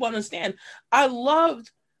 but people understand. I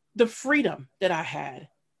loved the freedom that I had.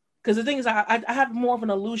 Because the thing is, I have more of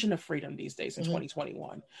an illusion of freedom these days in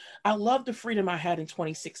 2021. I love the freedom I had in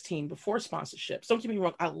 2016 before sponsorships. Don't get me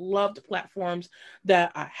wrong. I love the platforms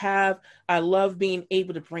that I have. I love being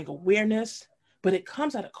able to bring awareness, but it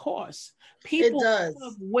comes at a cost. People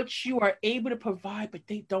love what you are able to provide, but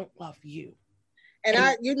they don't love you. And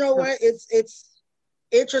what? It's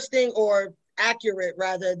interesting or accurate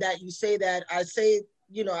rather that you say that. I say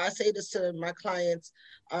this to my clients.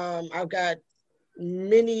 I've got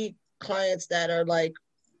many clients that are like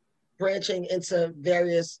branching into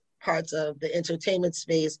various parts of the entertainment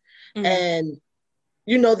space. And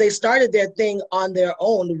they started their thing on their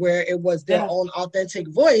own where it was their own authentic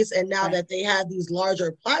voice. And now that they have these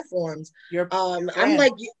larger platforms, I'm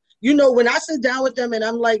like, when I sit down with them and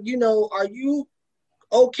I'm like, are you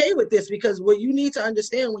okay with this? Because what you need to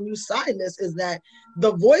understand when you sign this is that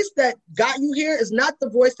the voice that got you here is not the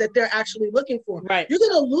voice that they're actually looking for. Right. You're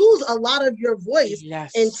going to lose a lot of your voice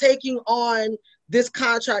in taking on this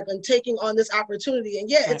contract and taking on this opportunity.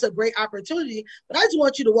 And it's a great opportunity, but I just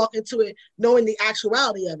want you to walk into it knowing the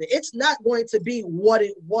actuality of it. It's not going to be what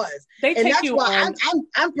it was. And that's why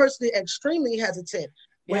I'm personally extremely hesitant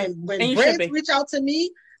when brands reach out to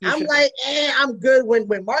me. I'm like, I'm good.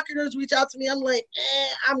 When marketers reach out to me, I'm like,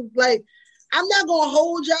 I'm not gonna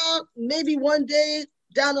hold y'all. Maybe one day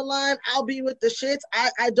down the line, I'll be with the shits.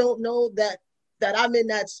 I don't know that I'm in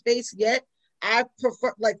that space yet. I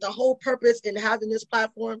prefer, like, the whole purpose in having this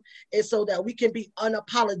platform is so that we can be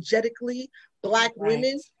unapologetically Black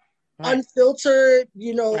women, unfiltered,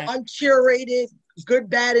 uncurated, good,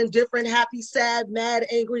 bad, indifferent, happy, sad, mad,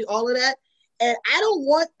 angry, all of that. And I don't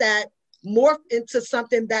want that morph into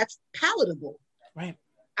something that's palatable. Right.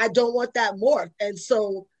 I don't want that morph. And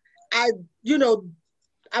so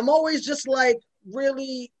I'm always just like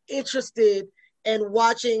really interested in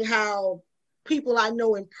watching how people I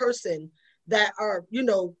know in person that are,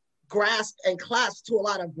 grasped and clasped to a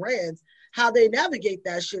lot of brands, how they navigate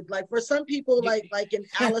that shit. Like for some people, like in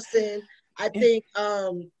Allison, I think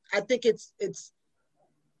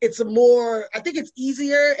it's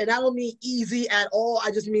easier, and I don't mean easy at all.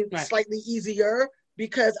 I just mean slightly easier,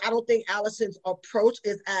 because I don't think Allison's approach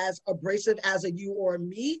is as abrasive as a you or a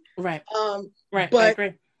me. Right. But I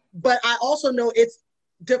agree. But I also know it's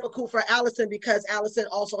difficult for Allison, because Allison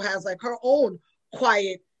also has like her own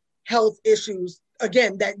quiet health issues,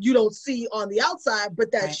 again, that you don't see on the outside,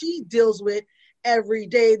 but that she deals with every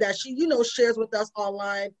day, that she, shares with us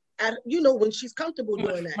online, and when she's comfortable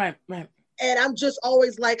doing that. Right. And I'm just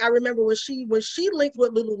always like, I remember when she linked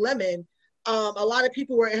with Lululemon, a lot of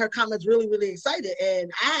people were in her comments really, really excited.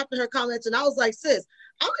 And I happened her comments and I was like, sis,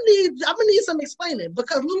 I'm gonna need some explaining,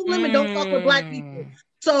 because Lululemon don't fuck with Black people.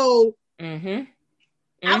 So I'm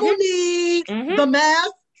gonna need the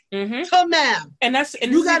math to math. And I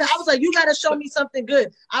was like, you gotta show me something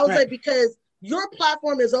good. I was like, because your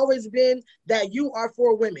platform has always been that you are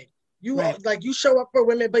for women. You are, like, you show up for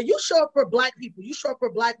women, but you show up for Black people. You show up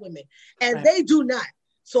for Black women, and they do not.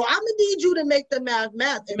 So I'm gonna need you to make the math.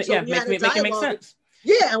 And so we had a dialogue. Make it make sense.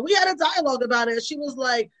 Yeah, and we had a dialogue about it. And she was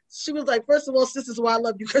like, first of all, sis, is why I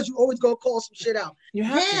love you, because you always go call some shit out.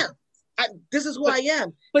 This is who I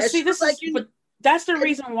am. But see, this is but that's the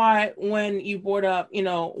reason why when you brought up,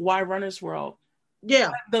 why Runner's World.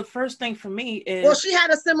 Yeah. The first thing for me is, well, she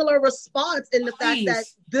had a similar response in the fact that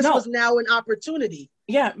this was now an opportunity.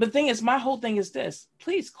 Yeah, but the thing is, my whole thing is this: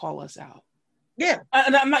 please call us out. Yeah,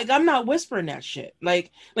 and I'm not whispering that shit.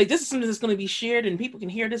 Like this is something that's going to be shared, and people can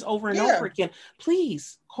hear this over and over again.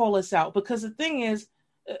 Please call us out, because the thing is,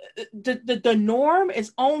 the norm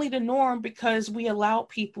is only the norm because we allow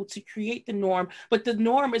people to create the norm, but the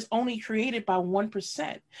norm is only created by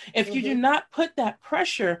 1%. If you do not put that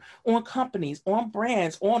pressure on companies, on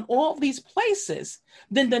brands, on all these places,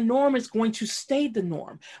 then the norm is going to stay the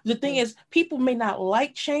norm. The thing is, people may not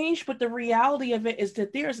like change, but the reality of it is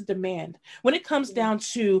that there is a demand. When it comes down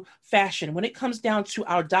to fashion, when it comes down to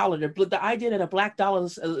our dollar, the idea that a Black dollar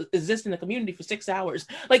exists in the community for 6 hours,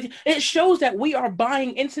 like, it shows that we are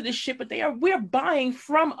buying into this shit, but we're buying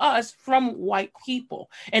from us, from white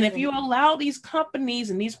people. And if you allow these companies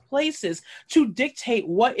and these places to dictate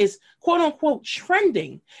what is quote unquote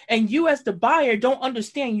trending, and you as the buyer don't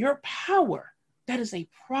understand your power, that is a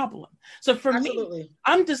problem. So for me,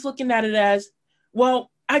 I'm just looking at it as,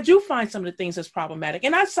 well, I do find some of the things that's problematic,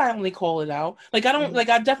 and I silently call it out. Like, I don't, like,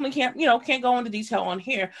 I definitely can't go into detail on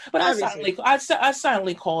here, but I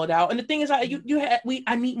silently call it out. And the thing is, I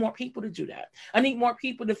need more people to do that. I need more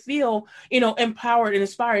people to feel, empowered and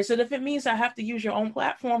inspired. So if it means I have to use your own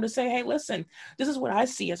platform to say, hey, listen, this is what I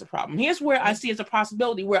see as a problem. Here's where I see as a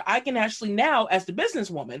possibility, where I can actually now, as the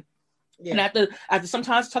businesswoman, and I have to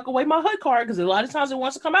sometimes tuck away my hood card, because a lot of times it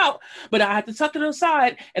wants to come out, but I have to tuck it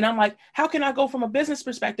aside. And I'm like, how can I go from a business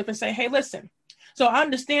perspective and say, hey, listen, so I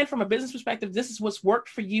understand from a business perspective, this is what's worked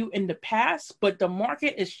for you in the past, but the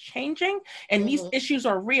market is changing and these issues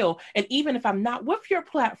are real. And even if I'm not with your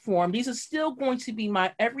platform, these are still going to be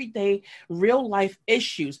my everyday real life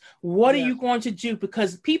issues. What are you going to do?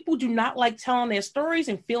 Because people do not like telling their stories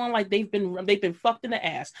and feeling like they've been fucked in the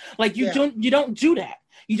ass. Like, you don't do that.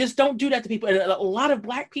 You just don't do that to people. And a lot of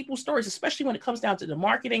Black people's stories, especially when it comes down to the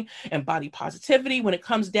marketing and body positivity, when it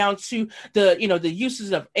comes down to the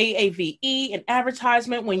uses of AAVE and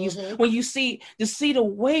advertisement, when you see the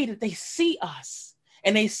way that they see us.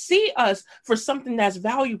 And they see us for something that's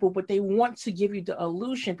valuable, but they want to give you the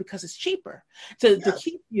illusion because it's cheaper to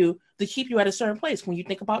keep you at a certain place. When you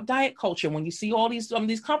think about diet culture, when you see all these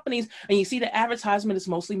companies and you see the advertisement is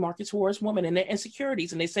mostly marketed towards women and their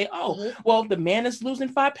insecurities, and they say, well, the man is losing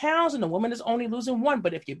 5 pounds and the woman is only losing 1,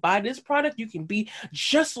 but if you buy this product, you can be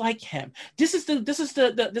just like him. This is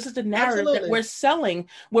the narrative that we're selling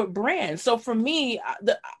with brands. So for me,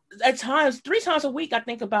 at times, 3 times a week, I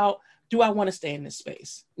think about, do I want to stay in this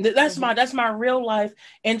space? That's my real life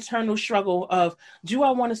internal struggle of, do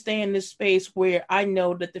I want to stay in this space where I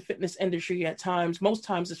know that the fitness industry at times, most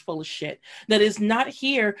times, is full of shit, that is not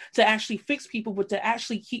here to actually fix people, but to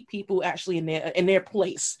actually keep people actually in their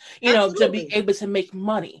place, to be able to make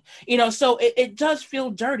money, so it does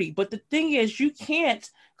feel dirty. But the thing is, you can't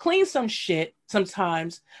clean some shit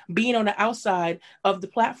sometimes being on the outside of the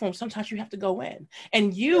platform. Sometimes you have to go in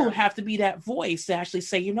and you have to be that voice to actually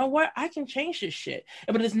say, you know what, I can change this shit.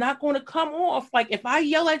 But it's not going to come off like, if I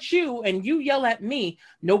yell at you and you yell at me,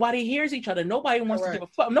 nobody hears each other. Nobody wants to give a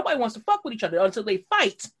fuck. Nobody wants to fuck with each other until they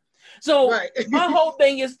fight. So my whole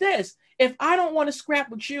thing is this: if I don't want to scrap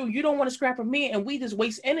with you, you don't want to scrap with me, and we just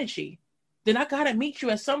waste energy, then I got to meet you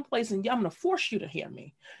at some place and I'm going to force you to hear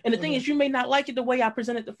me. And the thing is, you may not like it the way I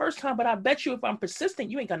presented the first time, but I bet you if I'm persistent,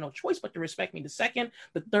 you ain't got no choice but to respect me the second,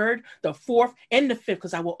 the third, the fourth, and the fifth,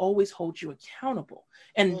 because I will always hold you accountable.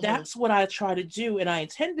 And that's what I try to do, and I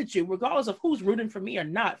intend to do, regardless of who's rooting for me or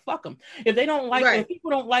not. Fuck them. If they don't like if people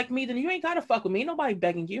don't like me, then you ain't got to fuck with me. Nobody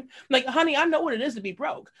begging you. Like, honey, I know what it is to be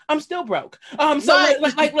broke. I'm still broke. So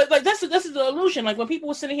like this is the illusion. Like when people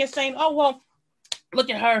were sitting here saying, oh, well, look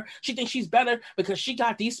at her, she thinks she's better because she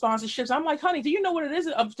got these sponsorships. I'm like, honey, do you know what it is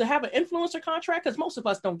to have an influencer contract? Because most of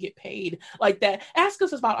us don't get paid like that. Ask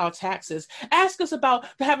us about our taxes. Ask us about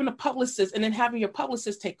having a publicist and then having your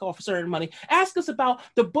publicist take off certain money. Ask us about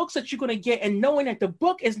the books that you're going to get and knowing that the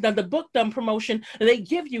book is done, the book done promotion that they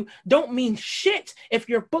give you don't mean shit if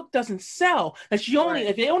your book doesn't sell. That you only,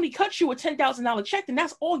 if they only cut you a $10,000 check, then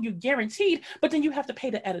that's all you guaranteed. But then you have to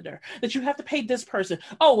pay the editor, that you have to pay this person.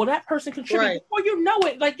 Oh, well, that person contributed. Before you know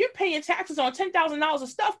it, like, you're paying taxes on $10,000 of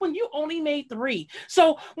stuff when you only made $3.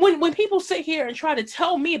 So when people sit here and try to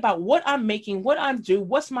tell me about what I'm making, what I'm doing,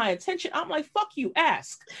 what's my intention, I'm like, fuck you,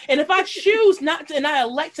 ask. And if I choose not to, and I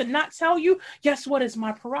elect to not tell you, guess what? It's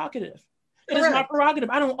my prerogative. It is my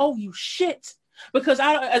prerogative. I don't owe you shit. Because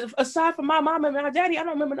aside from my mom and my daddy, I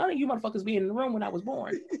don't remember none of you motherfuckers being in the room when I was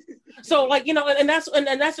born. So, like, and that's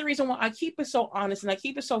the reason why I keep it so honest and I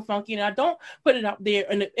keep it so funky, and I don't put it out there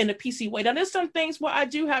in a PC way. Now, there's some things where I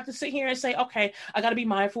do have to sit here and say, okay, I got to be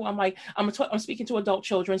mindful. I'm like, I'm speaking to adult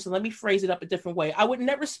children, so let me phrase it up a different way. I would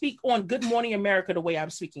never speak on Good Morning America the way I'm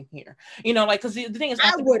speaking here. Because the thing is,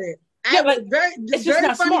 I wouldn't. It's very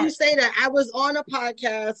funny smart. You say that. I was on a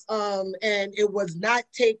podcast, and it was not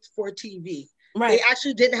taped for TV. Right. They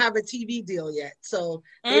actually didn't have a TV deal yet, so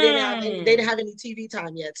they didn't have any TV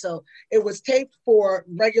time yet. So it was taped for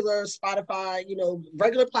regular Spotify,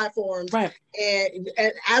 regular platforms. Right. And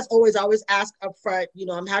as always, I always ask up front,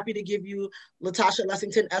 I'm happy to give you Latasha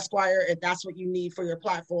Lessington Esquire if that's what you need for your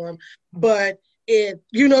platform. But if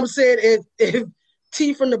if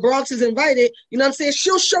T from the Bronx is invited,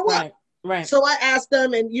 she'll show up. Right. So I asked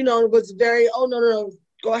them, and it was very, oh no,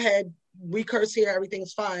 go ahead. We curse here,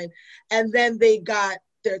 everything's fine. And then they got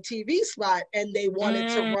their TV spot and they wanted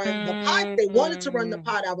to run the pod. They wanted to run the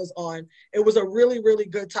pod I was on. It was a really, really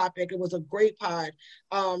good topic. It was a great pod.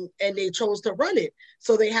 And they chose to run it.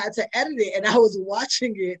 So they had to edit it. And I was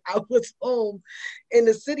watching it. I was home in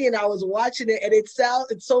the city and I was watching it. And it's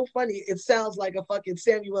so funny. It sounds like a fucking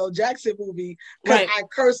Samuel L. Jackson movie because I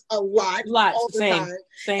curse a lot all the time.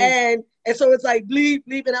 Same. And so it's like bleep,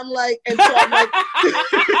 bleep. And I'm like,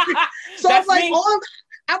 so I'm like,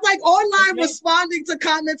 I'm like online responding to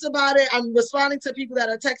comments about it. I'm responding to people that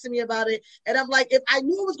are texting me about it. And I'm like, if I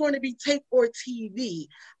knew it was going to be tape or TV,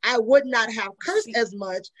 I would not have cursed as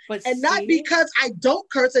much. Not because I don't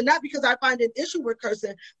curse and not because I find an issue with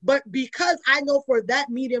cursing, but because I know for that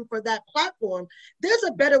medium, for that platform, there's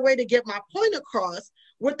a better way to get my point across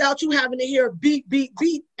without you having to hear beat, beat,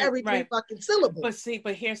 beat every 3 fucking syllables.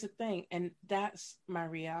 But here's the thing, and that's my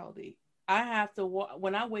reality. I have to,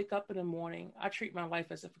 when I wake up in the morning, I treat my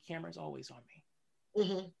life as if the camera is always on me.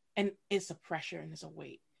 Mm-hmm. And it's a pressure and it's a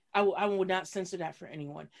weight. I will not censor that for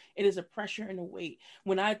anyone. It is a pressure and a weight.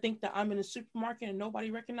 When I think that I'm in a supermarket and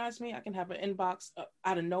nobody recognized me, I can have an inbox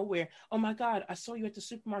out of nowhere. Oh my God, I saw you at the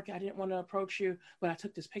supermarket. I didn't want to approach you, but I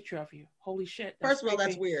took this picture of you. Holy shit. First of all,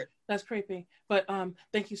 that's weird. That's creepy. But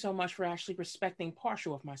thank you so much for actually respecting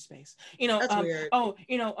partial of my space. That's weird. Oh,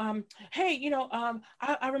 hey,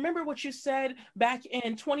 I remember what you said back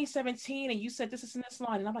in 2017, and you said this is in this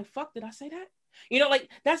line, and I'm like, fuck, did I say that?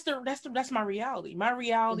 That's my reality. My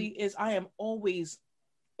reality is I am always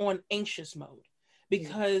on anxious mode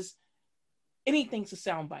because anything's a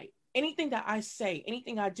soundbite. Anything that I say,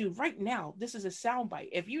 anything I do right now, this is a soundbite.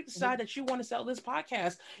 If you decide that you want to sell this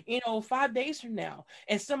podcast, 5 days from now,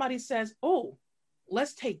 and somebody says, oh,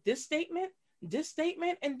 let's take this statement, this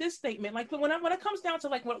statement and this statement. Like when it comes down to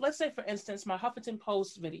like, let's say for instance, my Huffington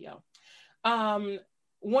Post video,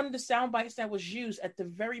 one of the sound bites that was used at the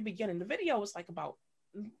very beginning, the video was like about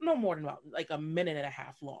no more than about like a minute and a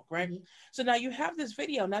half long, right? Mm-hmm. So now you have this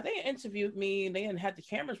video. Now they interviewed me and they had the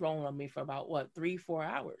cameras rolling on me for about 3-4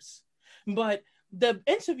 hours. But the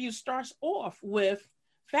interview starts off with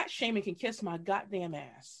fat shaming can kiss my goddamn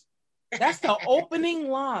ass. That's the opening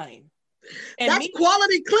line. And that's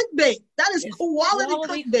quality clickbait. That is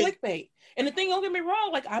quality clickbait. And the thing, don't get me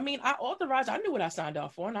wrong, like, I mean, I knew what I signed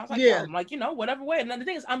up for. And I was like, yeah, like, whatever way. And then the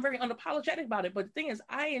thing is, I'm very unapologetic about it. But the thing is,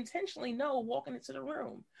 I intentionally know walking into the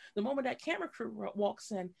room, the moment that camera crew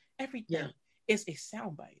walks in, everything is a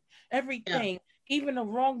soundbite. Everything, even a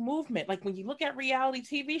wrong movement. Like when you look at reality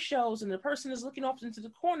TV shows and the person is looking off into the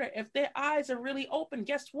corner, if their eyes are really open,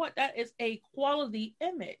 guess what? That is a quality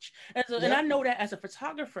image. And I know that as a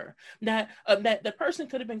photographer, that the person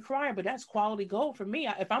could have been crying, but that's quality gold for me.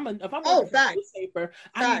 If I'm a newspaper,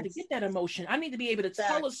 I need to get that emotion. I need to be able to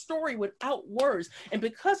tell a story without words. And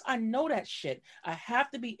because I know that shit, I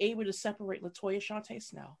have to be able to separate LaToya Shante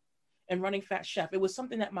Snell and Running Fat Chef. It was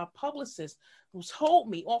something that my publicist told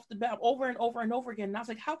me off the bat over and over and over again. And I was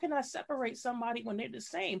like, how can I separate somebody when they're the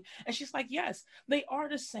same? And she's like, yes, they are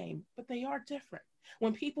the same, but they are different.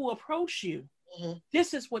 When people approach you,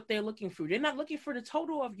 this is what they're looking for. They're not looking for the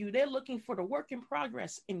total of you. They're looking for the work in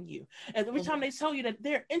progress in you. And every time they tell you that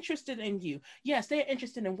they're interested in you, yes, they're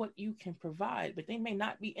interested in what you can provide, but they may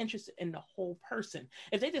not be interested in the whole person.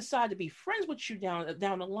 If they decide to be friends with you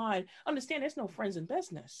down the line, understand there's no friends in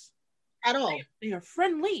business. At all. They are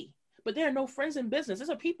friendly, but there are no friends in business.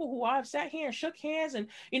 There's people who I've sat here and shook hands and,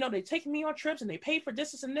 they take me on trips and they pay for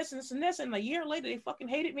this and this and this and this. And a year later, they fucking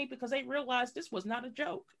hated me because they realized this was not a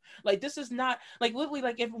joke. Like, this is not, like, literally,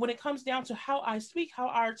 like, when it comes down to how I speak, how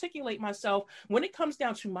I articulate myself, when it comes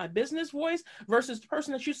down to my business voice versus the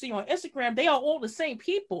person that you see on Instagram, they are all the same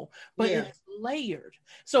people, but it's layered.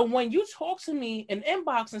 So when you talk to me in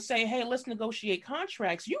inbox and say, hey, let's negotiate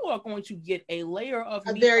contracts, you are going to get a layer of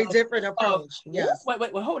a very different approach. Yes.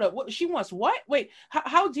 Wait, hold up. She wants what? Wait,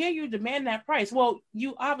 how dare you demand that price? Well,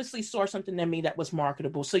 you obviously saw something in me that was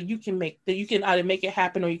marketable, so you can either make it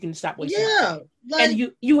happen or you can stop wasting time. And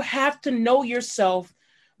you have to know yourself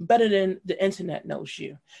better than the internet knows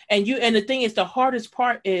you. And the thing is, the hardest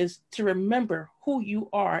part is to remember who you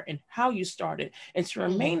are and how you started, and to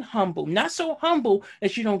remain humble, not so humble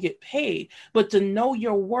that you don't get paid, but to know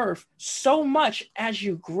your worth so much as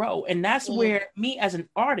you grow. And that's where me as an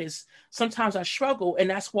artist, sometimes I struggle. And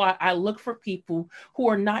that's why I look for people who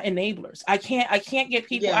are not enablers. I can't get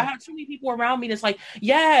people. I have too many people around me that's like,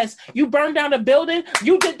 yes, you burned down a building.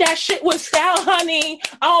 You did that shit with style, honey.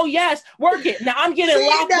 Oh yes, work it. Now I'm getting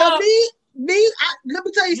locked up. Let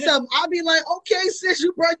me tell you something. I'll be like, okay, sis,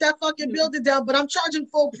 you burnt that fucking building down, but I'm charging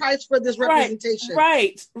full price for this representation.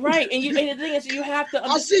 Right. And the thing is, you have to.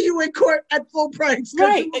 I'll see you in court at full price.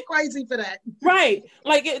 Right, you're crazy for that. Right,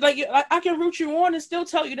 like I can root you on and still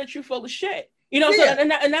tell you that you're full of shit. So, and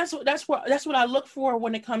that's what I look for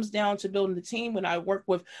when it comes down to building the team. When I work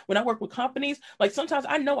with companies, like sometimes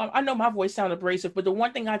I know my voice sounds abrasive, but the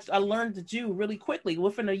one thing I learned to do really quickly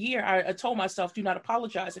within a year, I told myself, do not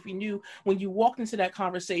apologize if you knew when you walked into that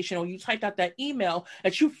conversation or you typed out that email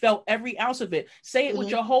that you felt every ounce of it. Say it with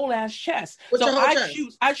your whole ass chest.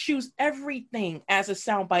 I choose everything as a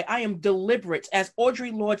soundbite. I am deliberate, as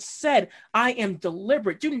Audre Lorde said. I am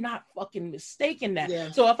deliberate. Do not fucking mistake in that.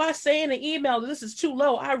 Yeah. So if I say in an email, this is too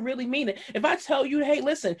low, I really mean it. If I tell you, hey,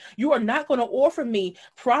 listen, you are not going to offer me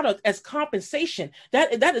product as compensation,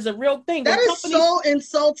 that is a real thing. That is so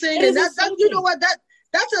insulting. And that's you know what,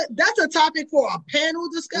 that's a topic for a panel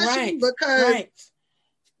discussion, because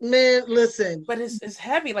man, listen. But it's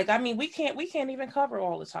heavy. Like, I mean, we can't even cover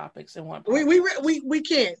all the topics in one. We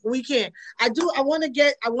can't. I want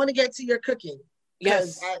to get to your cooking.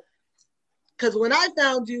 Yes. Because when I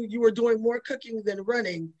found you, you were doing more cooking than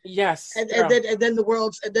running. Yes, and then the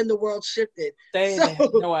world shifted. They have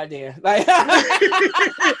no idea. Like,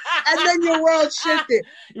 and then your world shifted.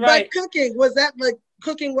 Right. But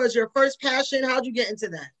cooking was your first passion? How'd you get into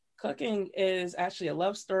that? Cooking is actually a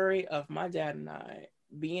love story of my dad and I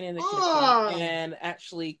being in the kitchen and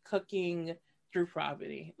actually cooking through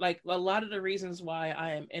poverty. Like, a lot of the reasons why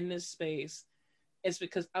I am in this space, it's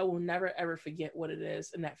because I will never, ever forget what it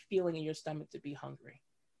is and that feeling in your stomach to be hungry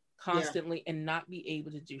constantly and not be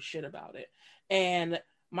able to do shit about it. And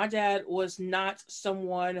my dad was not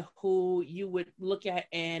someone who you would look at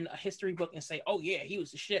in a history book and say, oh yeah, he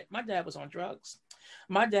was the shit. My dad was on drugs.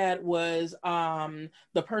 My dad was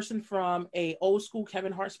the person from a old school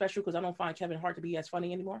Kevin Hart special, because I don't find Kevin Hart to be as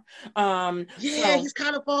funny anymore. He's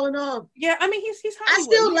kind of falling off. Yeah, I mean, he's Hollywood. I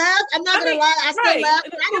still laugh. I'm not gonna lie. I still laugh,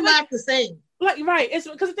 but I don't laugh the same. Like, right. It's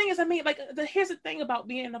because the thing is, I mean, like, here's the thing about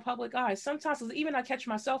being in the public eye. Sometimes, even I catch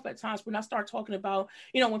myself at times when I start talking about,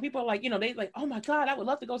 you know, when people are like, you know, they like, oh my God, I would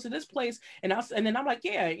love to go to this place. And then I'm like,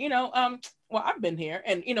 yeah, you know, well, I've been here.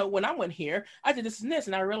 And, you know, when I went here, I did this and this,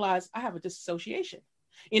 and I realized I have a disassociation.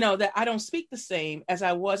 You know, that I don't speak the same as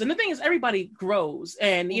I was. And the thing is, everybody grows.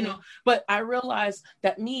 And, you know, but I realized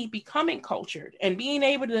that me becoming cultured and being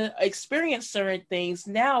able to experience certain things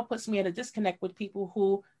now puts me at a disconnect with people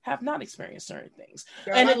who have not experienced certain things.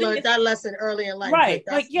 Girl, and I learned that lesson early in life. Right.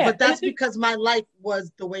 But that's because my life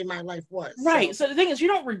was the way my life was. Right. So the thing is, you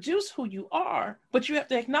don't reduce who you are, but you have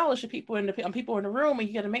to acknowledge the people in the room, and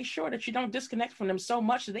you got to make sure that you don't disconnect from them so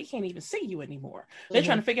much that they can't even see you anymore. They're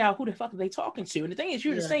trying to figure out who the fuck are they talking to. And the thing is,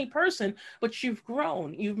 you're the same person, but you've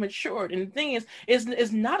grown, you've matured. And the thing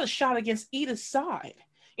is not a shot against either side.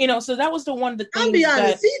 You know, so that was the one of the things. I'll be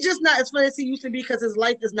honest, he's just not as funny as he used to be because his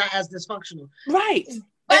life is not as dysfunctional. Right.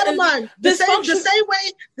 Bottom line, the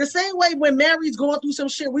same way when Mary's going through some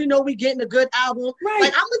shit, we know we getting a good album. Right.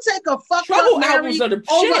 Like, I'm gonna take a fucked up Mary over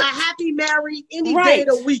a happy Mary any day of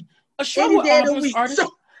the week. Any day of the week. So,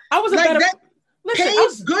 I was a like better.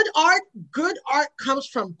 Listen, good art comes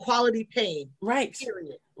from quality pain. Right.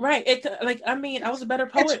 Period. Right. I was a better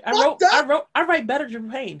poet. I write better through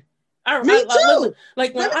pain. Me too.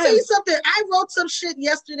 Let me tell you something. I wrote some shit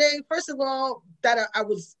yesterday. First of all, that I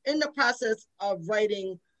was in the process of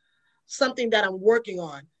writing something that I'm working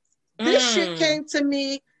on. This shit came to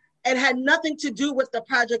me and had nothing to do with the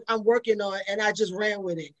project I'm working on, and I just ran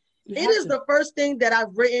with it. It is the first thing that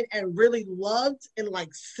I've written and really loved in like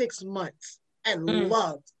 6 months, and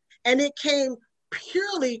loved. And it came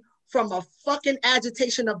purely from a fucking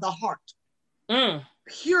agitation of the heart.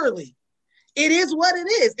 Purely. It is what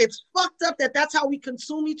it is. It's fucked up that that's how we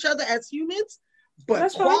consume each other as humans. But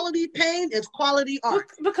that's quality pain is quality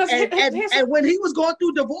art. And when he was going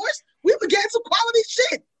through divorce, we were getting some quality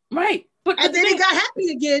shit. Right. And then he got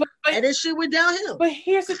happy again, and this shit went downhill. But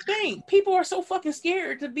here's the thing. People are so fucking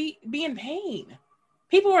scared to be in pain.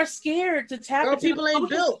 People are scared to tap into people ain't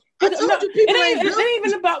built. I told you people ain't built. It ain't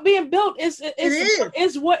even about being built.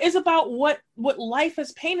 It's about what life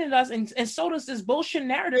has painted us, and so does this bullshit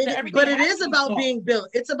narrative that everything. But it is about being built.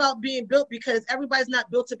 It's about being built because everybody's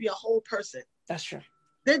not built to be a whole person. That's true.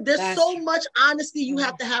 There's so much honesty you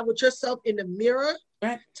have to have with yourself in the mirror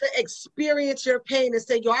to experience your pain and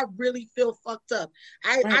say, yo, I really feel fucked up.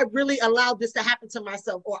 I really allowed this to happen to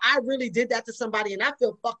myself, or I really did that to somebody and I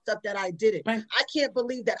feel fucked up that I did it. I can't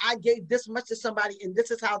believe that I gave this much to somebody and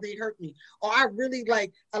this is how they hurt me. Or I really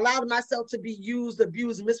allowed myself to be used,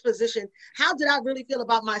 abused, mispositioned. How did I really feel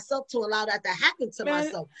about myself to allow that to happen to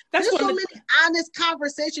myself? There's so many honest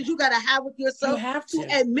conversations you got to have with yourself to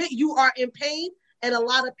admit you are in pain. And a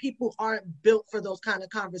lot of people aren't built for those kind of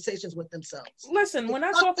conversations with themselves. Listen, when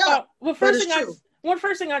I talk about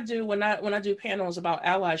first thing I do when I do panels about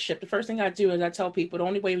allyship, the first thing I do is I tell people the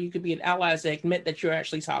only way you could be an ally is to admit that you're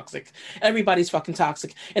actually toxic. Everybody's fucking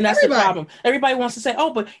toxic. And that's the problem. Everybody wants to say,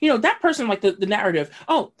 oh, but you know, that person, like the narrative,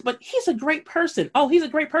 oh, but he's a great person. Oh, he's a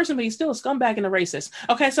great person, but he's still a scumbag and a racist.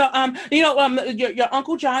 Okay, so your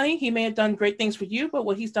Uncle Johnny, he may have done great things for you, but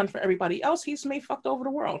what he's done for everybody else, he's made fucked over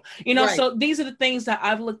the world. You know, so these are the things that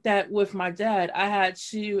I've looked at with my dad. I had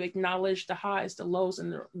to acknowledge the highs, the lows,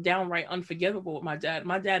 and the downright unforgivable with my dad.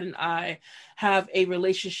 My dad and I had a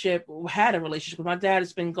relationship with my dad.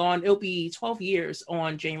 Has been gone. It'll be 12 years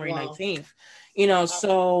on January 19th. You know,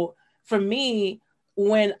 so for me,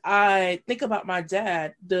 when I think about my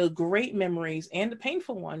dad, the great memories and the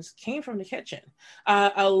painful ones came from the kitchen.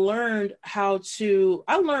 I learned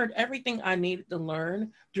everything I needed to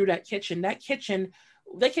learn through that kitchen. That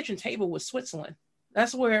kitchen table was Switzerland.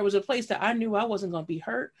 That's where it was a place that I knew I wasn't going to be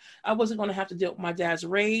hurt. I wasn't going to have to deal with my dad's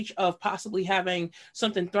rage of possibly having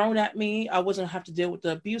something thrown at me. I wasn't going to have to deal with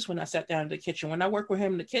the abuse when I sat down in the kitchen. When I worked with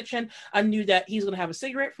him in the kitchen, I knew that he's going to have a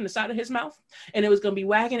cigarette from the side of his mouth and it was going to be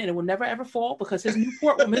wagging and it will never ever fall because his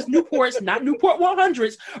Newports, not Newport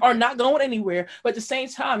 100s, are not going anywhere. But at the same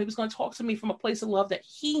time, he was going to talk to me from a place of love that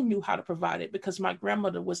he knew how to provide it, because my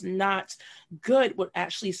grandmother was not good with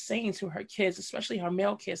actually saying to her kids, especially her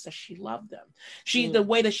male kids, that she loved them. The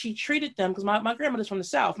way that she treated them, because my grandmother's from the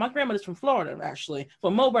South. My grandmother's from Florida, actually,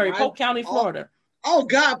 from Mulberry, Polk County, Florida. Oh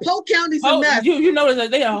God, Polk County's a mess. You know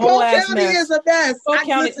that they a whole Polk ass County mess. is a mess. Polk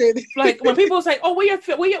County, like when people say, "Oh, where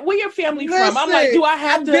your family from?" I'm like, do I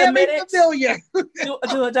have to admit it? Familiar.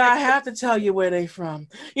 do I have to tell you where they from?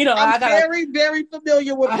 You know, I'm very, very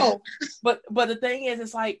familiar with Polk. But the thing is,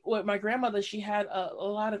 it's like with my grandmother, she had a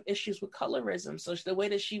lot of issues with colorism. So the way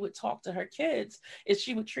that she would talk to her kids is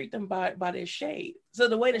she would treat them by their shade. So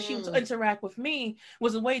the way that she would interact with me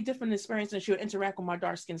was a way different experience than she would interact with my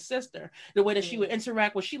dark-skinned sister. The way that she would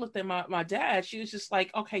interact when she looked at my dad, she was just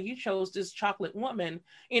like, okay, you chose this chocolate woman,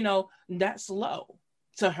 you know, that's low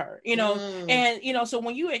to her, you know. And you know, so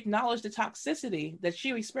when you acknowledge the toxicity that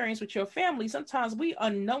you experience with your family, sometimes we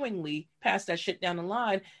unknowingly pass that shit down the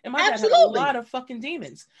line. And my dad had a lot of fucking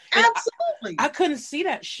demons. And I couldn't see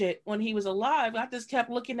that shit when he was alive. I just kept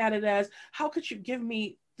looking at it as, how could you give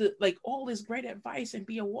me like all this great advice and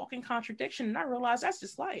be a walking contradiction? And I realized that's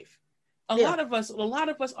just life. A lot of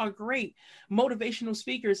us are great motivational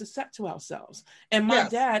speakers except to ourselves. And my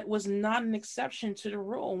dad was not an exception to the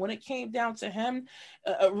rule. When it came down to him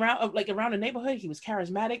around the neighborhood, he was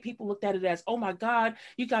charismatic. People looked at it as, oh my God,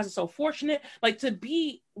 you guys are so fortunate. Like, to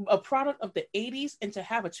be a product of the 80s and to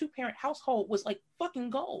have a 2-parent household was like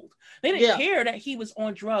fucking gold. They didn't care that he was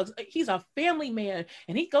on drugs. He's a family man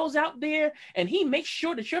and he goes out there and he makes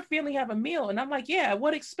sure that your family have a meal. And I'm like, yeah, at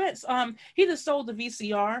what expense? He just sold the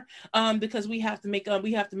VCR because we have to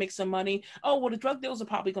make some money. Oh, well, the drug deals are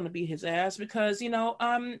probably going to beat his ass because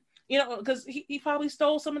because he probably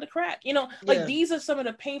stole some of the crack, like these are some of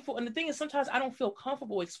the painful. And the thing is, sometimes I don't feel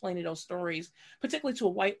comfortable explaining those stories, particularly to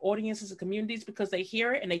white audiences and communities, because they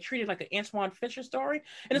hear it and they treat it like an Antoine Fisher story.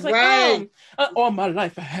 And it's like, all my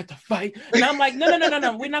life I had to fight. And I'm like, no,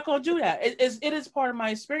 we're not going to do that. It is part of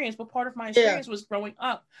my experience, but part of my experience was growing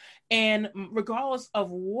up. And regardless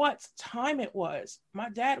of what time it was, my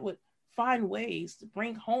dad would find ways to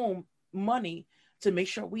bring home money to make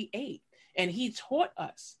sure we ate. And he taught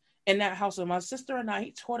us in that house. And my sister and I,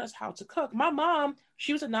 he taught us how to cook. My mom,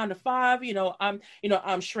 she was a 9-to-5,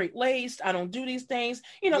 I'm straight laced. I don't do these things.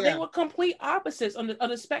 They were complete opposites on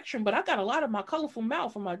the spectrum, but I got a lot of my colorful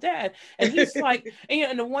mouth from my dad. And he's like,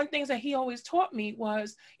 and the one things that he always taught me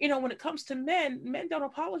was, when it comes to men don't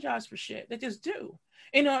apologize for shit. They just do.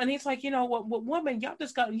 And he's like, what woman, y'all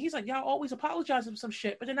just got, he's like, y'all always apologize for some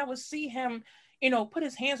shit. But then I would see him, put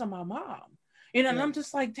his hands on my mom, and I'm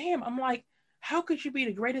just like, damn, I'm like, how could you be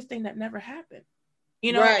the greatest thing that never happened?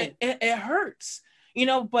 It hurts,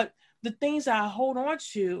 but the things that I hold on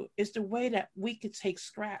to is the way that we could take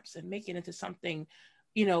scraps and make it into something,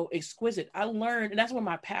 exquisite. I learned, and that's where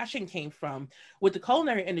my passion came from with the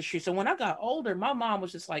culinary industry. So when I got older, my mom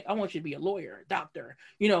was just like, I want you to be a lawyer, a doctor,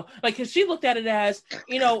 because she looked at it as,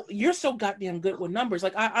 you're so goddamn good with numbers.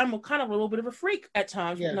 Like I'm kind of a little bit of a freak at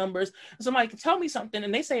times with numbers. So I'm like, tell me something.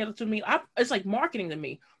 And they say it to me, it's like marketing to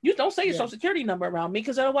me. You don't say your social security number around me,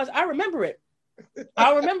 because otherwise I remember it.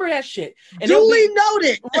 I remember that shit. And duly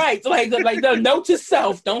noted. Right. Like the note to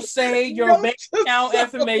self. Don't say your bank account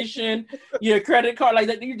information, your credit card, like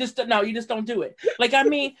that. You just don't do it. Like, I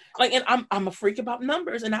mean, like, and I'm a freak about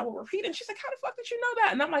numbers, and I will repeat it. And she's like, how the fuck did you know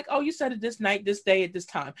that? And I'm like, oh, you said it this night, this day, at this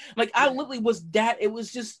time. Like, I literally was that. It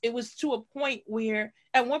was to a point where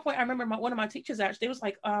at one point I remember one of my teachers actually, it was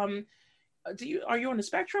like, are you on the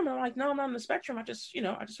spectrum? And I'm like, no, I'm not on the spectrum. I just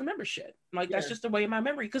remember shit. Like, that's just the way of my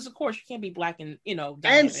memory. Because of course you can't be black and, dynamic.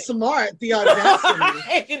 And smart, the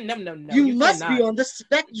audacity. No. You must be on the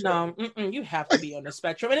spectrum. No, you have to be on the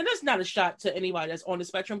spectrum. And that's not a shot to anybody that's on the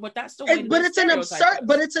spectrum, but that's the way. But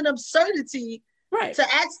it's an absurdity. Right. To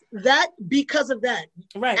ask that because of that.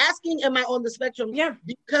 Right. Asking, am I on the spectrum? Yeah.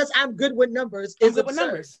 Because I'm good with numbers is absurd. With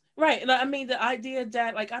numbers. Right. And I mean, the idea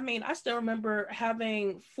that, like, I still remember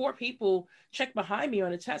having 4 people check behind me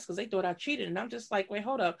on a test because they thought I cheated. And I'm just like, wait,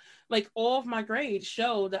 hold up. Like, all of my grades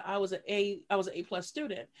show that I was an A+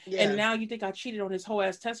 student. Yeah. And now you think I cheated on this whole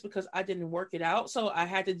ass test because I didn't work it out. So I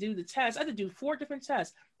had to do the test. I had to do 4 different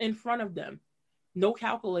tests in front of them. No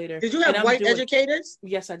calculator. Did you have white educators?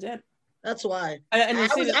 Yes, I did. That's why. I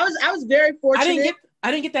was very fortunate.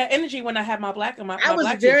 I didn't get that energy when I had my black and my I was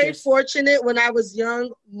black very teachers. fortunate when I was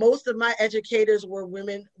young. Most of my educators were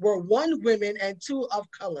women, 1 women and 2 of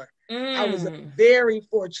color. I was very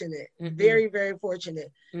fortunate, very, very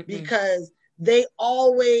fortunate because they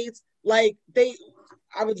always I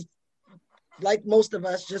was like most of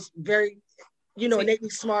us, just very, innately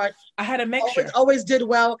smart. I had a mixture. Always did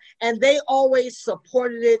well. And they always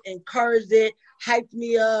supported it, encouraged it, hyped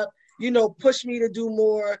me up, push me to do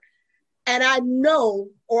more. And I know,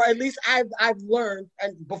 or at least I've learned,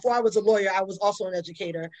 and before I was a lawyer, I was also an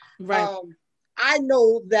educator. Right. I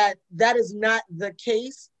know that is not the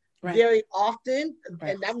case very often,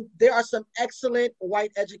 and there are some excellent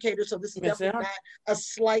white educators, so this is definitely not a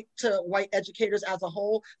slight to white educators as a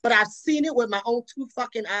whole, but I've seen it with my own two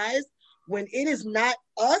fucking eyes. When it is not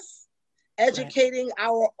us educating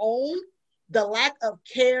our own, the lack of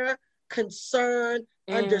care, concern,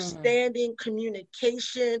 understanding,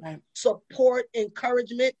 communication, support,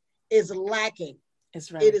 encouragement is lacking.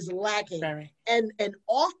 It is lacking. And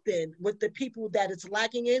often with the people that it's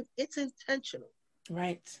lacking in, it's intentional.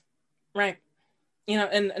 Right. You know,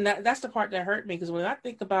 and that's the part that hurt me, because when I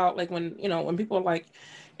think about, like, when, you know, when people are like,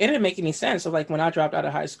 it didn't make any sense. So like when I dropped out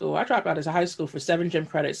of high school of high school for 7 gym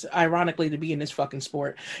credits, ironically, to be in this fucking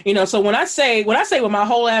sport. You know, so when I say with my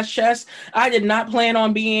whole ass chest, I did not plan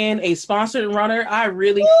on being a sponsored runner. I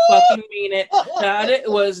really fucking mean it. It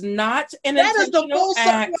was not an intentional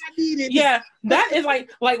act. Yeah, that is like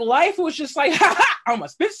life was just like, I'm gonna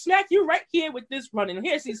spit smack you right here with this running.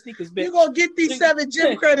 Here's these sneakers, bitch. You're gonna get these 7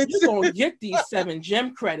 gym credits. You're gonna get these 7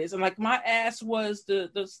 gym credits. And like my ass was the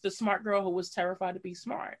smart girl who was terrified to be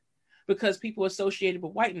smart, because people associated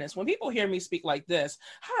with whiteness. When people hear me speak like this,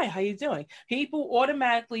 hi, how you doing? People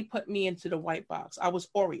automatically put me into the white box. I was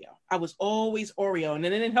Oreo. I was always Oreo. And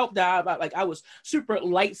then it didn't help that I was super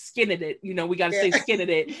light skinned it. You know, we got to say skinned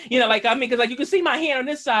it. You know, like, I mean, because like you can see my hand on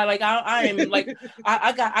this side, like I am like,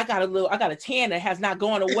 I got a tan that has not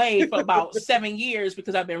gone away for about 7 years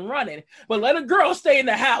because I've been running. But let a girl stay in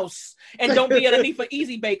the house and don't be underneath an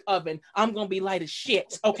easy bake oven. I'm going to be light as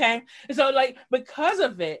shit. Okay. And so like, because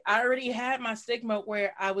of it, I already had my stigma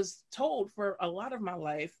where I was told for a lot of my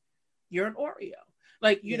life, you're an Oreo.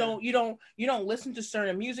 Like you don't listen to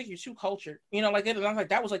certain music. You're too cultured. You know, like it, and I was like,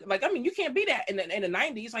 that was like I mean, you can't be that in the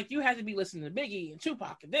 90s. Like you had to be listening to Biggie and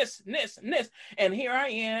Tupac and this and this and this. And here I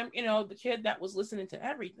am, you know, the kid that was listening to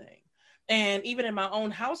everything. And even in my own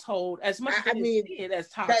household, as much as I mean, see it as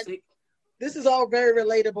toxic. This is all very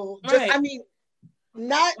relatable. Just, I mean,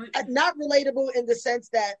 not relatable in the sense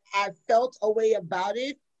that I felt a way about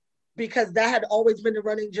it, because that had always been the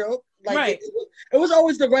running joke. Like it was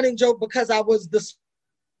always the running joke, because I was the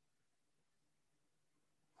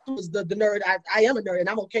nerd. I am a nerd, and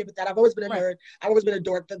I'm okay with that. I've always been a nerd. I've always been a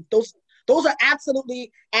dork. Those are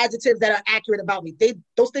absolutely adjectives that are accurate about me.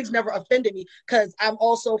 Those things never offended me, because I'm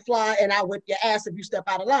also fly and I whip your ass if you step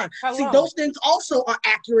out of line. See, those things also are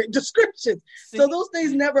accurate descriptions. So those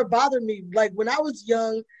things never bothered me. Like when I was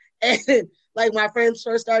young and like my friends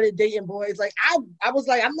first started dating boys, like I was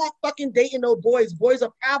like, I'm not fucking dating no boys. Boys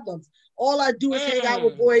are problems. All I do is hang out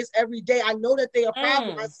with boys every day. I know that they are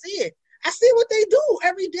problem. I see it. I see what they do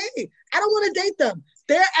every day. I don't want to date them.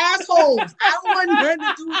 They're assholes. I don't want nothing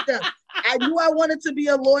to do with them. I knew I wanted to be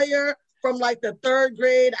a lawyer from like the 3rd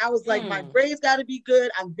grade. I was like, my brain's got to be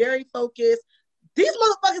good. I'm very focused. These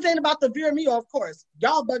motherfuckers ain't about to veer me off course.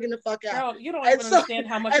 Y'all bugging the fuck out. Girl, you don't even understand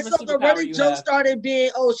how much. And so the running joke started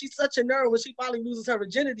being, "Oh, she's such a nerd. When she finally loses her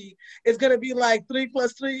virginity, it's gonna be like 3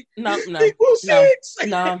 + 3 equals 6."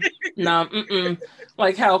 No.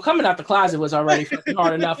 Like hell, coming out the closet was already fucking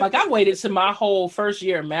hard enough. Like I waited to my whole first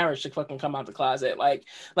year of marriage to fucking come out the closet. Like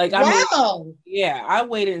I mean, yeah, I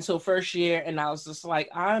waited until first year, and I was just like,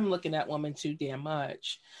 I'm looking at women too damn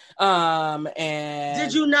much. And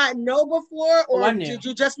did you not know before, or did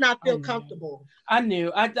you just not feel comfortable? I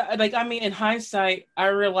knew. I mean, in hindsight, I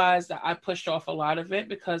realized that I pushed off a lot of it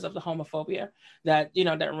because of the homophobia that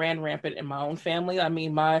ran rampant in my own family. I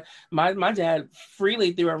mean, my dad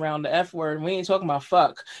freely threw around the F word. We ain't talking about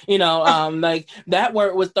fuck. Like that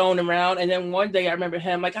word was thrown around. And then one day I remember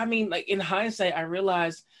him, like, I mean, like in hindsight, I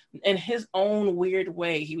realized in his own weird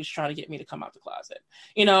way, he was trying to get me to come out the closet,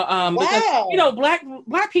 because,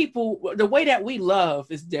 black people, the way that we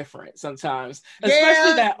love is different sometimes,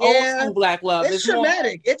 especially that old school black love. It's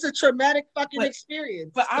traumatic. It's a traumatic fucking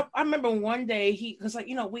experience. But I remember one day because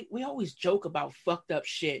we always joke about fucked up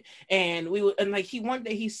shit. And one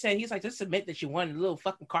day he said, he's like, just admit that you wanted a little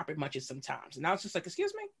fucking carpet munches sometimes. And I was just like,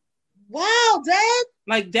 excuse me? Wow, Dad.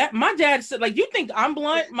 Like that, my dad said, like, you think I'm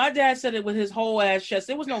blunt? My dad said it with his whole ass chest.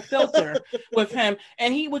 There was no filter with him.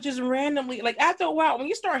 And he would just randomly, like, after a while, when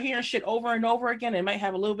you start hearing shit over and over again, it might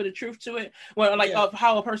have a little bit of truth to it, of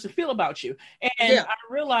how a person feel about you. And I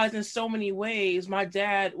realized in so many ways, my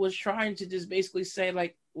dad was trying to just basically say,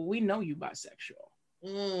 like, we know you bisexual.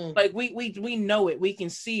 Like we know it. We can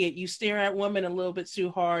see it. You stare at women a little bit too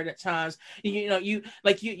hard at times. You know,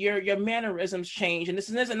 your mannerisms change, and this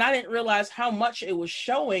and this. And I didn't realize how much it was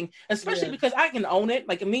showing, especially because I can own it.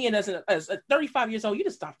 Like me, and as a 35 years old, you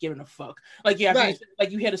just stop giving a fuck. Like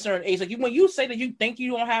you hit a certain age. Like when you say that you think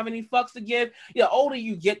you don't have any fucks to give, the older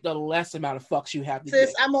you get, the less amount of fucks you have to give.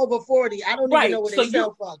 I'm over 40. I don't even know where they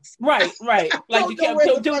sell fucks. Right. Like you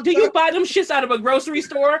can't. Do you buy them shits out of a grocery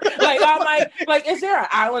store? Like I'm like, is there an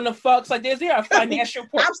island of fucks? Like, is there a financial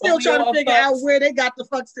portfolio? I'm still trying to figure out where they got the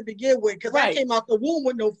fucks to begin with, because I came out the womb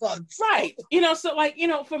with no fucks. Right. So like,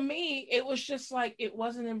 for me, it was just like, it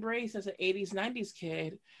wasn't embraced as an 80s, 90s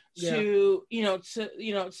kid to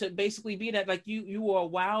basically be that, like, you were a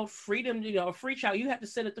wild freedom, a free child. You had to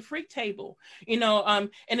sit at the freak table, and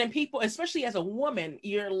then people, especially as a woman,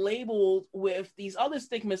 you're labeled with these other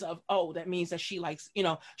stigmas of, oh, that means that she likes,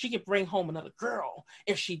 she could bring home another girl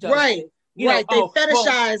if she does. Right. They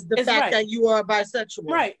fetishize the fact that you are bisexual.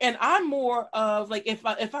 Right. And I'm more of like, if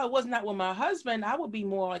I was not with my husband, I would be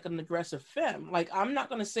more like an aggressive femme. Like, I'm not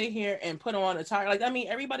going to sit here and put on a tie. Like, I mean,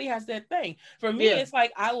 everybody has their thing. For me, it's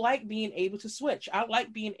like, I like being able to switch. I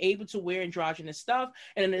like being able to wear androgynous stuff.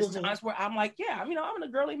 And then there's times where I'm like, I'm in a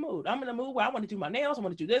girly mood. I'm in a mood where I want to do my nails. I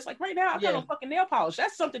want to do this. Like right now, I've got no fucking nail polish.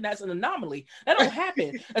 That's something that's an anomaly. That don't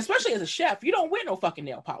happen. Especially as a chef. You don't wear no fucking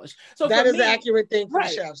nail polish. So that is an accurate thing for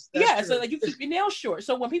chefs. That's true. So like, you keep your nails short.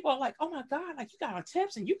 So when people are like, oh my God, like you got on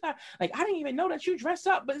tips and you got, like, I didn't even know that you dress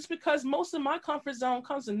up, but it's because most of my comfort zone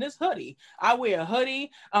comes in this hoodie. I wear a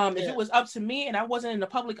hoodie. If it was up to me and I wasn't in the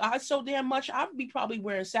public eye so damn much, I'd be probably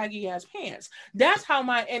wearing saggy ass pants. That's how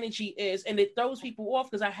my energy is. And it throws people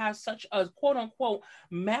off because I have such a quote unquote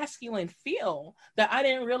masculine feel that I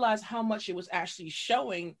didn't realize how much it was actually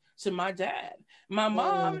showing to my dad. My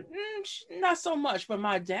mom, not so much, but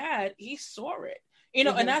my dad, he saw it.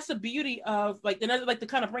 And that's the beauty of like, and I'd like to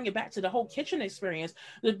kind of bring it back to the whole kitchen experience.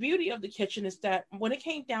 The beauty of the kitchen is that when it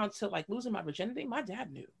came down to like losing my virginity, my dad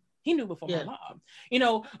knew. He knew before my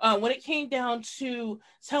mom. When it came down to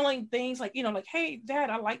telling things like, like, hey, Dad,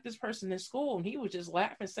 I like this person in school, and he would just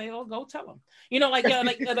laugh and say, "Oh, go tell him."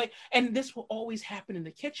 Like, and this will always happen in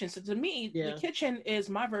the kitchen. So to me, the kitchen is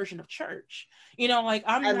my version of church.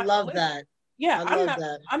 I love that. Yeah,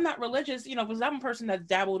 I'm not religious, because I'm a person that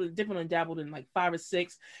dabbled in like 5 or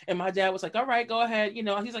 6. And my dad was like, all right, go ahead.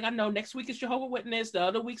 He's like, I know next week is Jehovah's Witness. The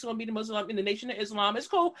other week's going to be the Muslim in the Nation of Islam. It's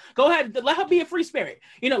cool. Go ahead. Let her be a free spirit.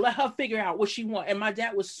 Let her figure out what she wants. And my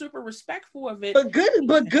dad was super respectful of it. But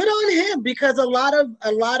good on him, because a lot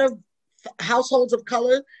of households of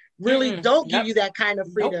color really don't give you that kind of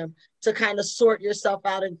freedom to kind of sort yourself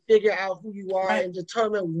out and figure out who you are and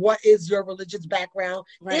determine what is your religious background,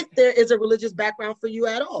 if there is a religious background for you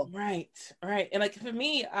at all. Right. And like for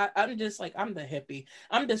me, I'm just like, I'm the hippie.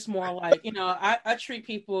 I'm just more like, I treat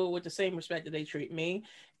people with the same respect that they treat me.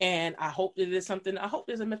 And I hope that there's something, I hope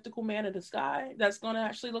there's a mythical man in the sky that's going to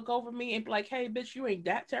actually look over me and be like, hey, bitch, you ain't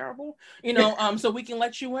that terrible, so we can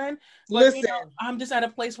let you in. But, listen, I'm just at a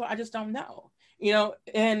place where I just don't know.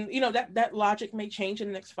 That logic may change in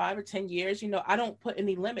the next 5 or 10 years. I don't put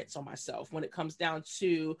any limits on myself when it comes down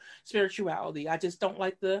to spirituality. I just don't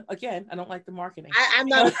like I don't like the marketing. I'm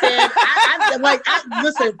not a fan.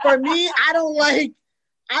 Listen, for me, I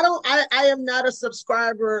am not a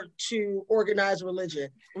subscriber to organized religion.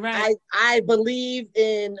 Right. I believe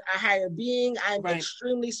in a higher being. I'm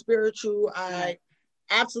extremely spiritual. I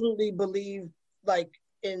absolutely believe like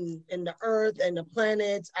in the earth and the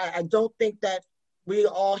planets. I don't think that we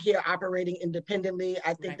all here operating independently.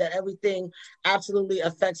 I think that everything absolutely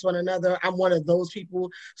affects one another. I'm one of those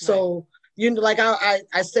people. So, like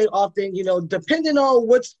I say often, depending on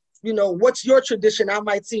what's your tradition, I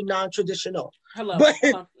might seem non-traditional. But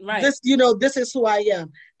this, this is who I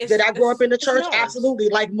am. Did I grow up in the church? Absolutely.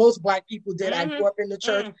 Like most Black people did. I grew up in the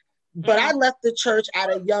church. But I left the church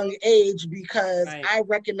at a young age because I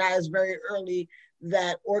recognized very early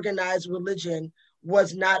that organized religion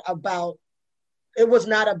was not about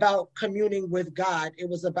communing with God. It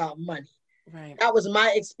was about money. Right. That was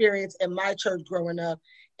my experience in my church growing up.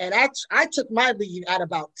 And I took my leave at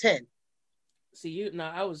about 10. See,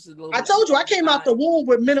 I was a little I told you, I came out the womb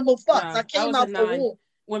with minimal fucks. I came out the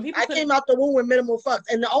womb. Came out the womb with minimal fucks.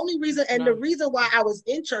 And the only reason, the reason why I was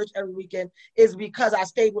in church every weekend is because I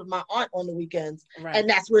stayed with my aunt on the weekends. Right. And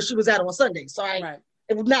that's where she was at on Sunday. So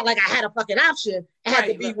it was not like I had a fucking option. I had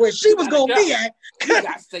to be where she was going to be at.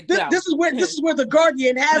 This is where the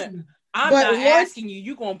guardian has me. I'm not asking you.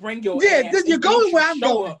 You're going to bring your ass. You're going where I'm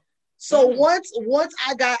going. So once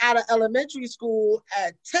I got out of elementary school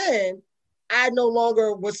at 10, I no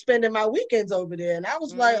longer was spending my weekends over there. And I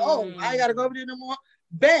was like, oh, I got to go over there no more.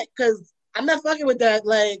 Bet, because I'm not fucking with that.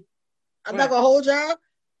 Like, I'm not gonna hold y'all,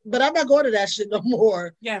 but I'm not going to that shit no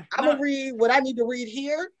more. Yeah, I'm gonna read what I need to read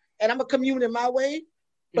here, and I'm gonna commune in my way.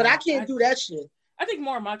 But I can't do that shit. I think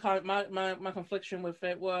more of my confliction with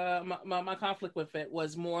it was my conflict with it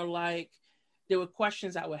was more like there were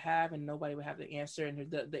questions I would have and nobody would have the answer, and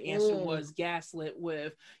the answer was gaslit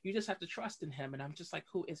with you just have to trust in him, and I'm just like,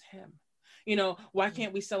 who is him? You know, why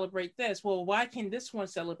can't we celebrate this? Well, why can this one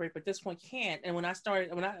celebrate, but this one can't? And when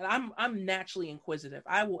I'm naturally inquisitive.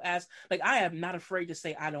 I will ask, like, I am not afraid to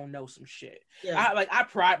say I don't know some shit. Yeah. I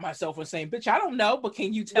pride myself on saying, bitch, I don't know, but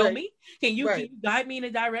can you tell me? Can you guide me in a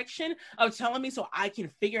direction of telling me so I can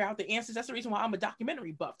figure out the answers? That's the reason why I'm a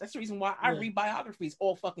documentary buff. That's the reason why I read biographies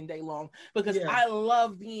all fucking day long, because I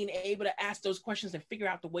love being able to ask those questions and figure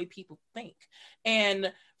out the way people think.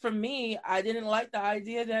 And for me, I didn't like the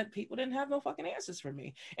idea that people didn't have no fucking answers for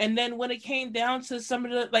me. And then when it came down to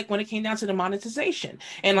when it came down to the monetization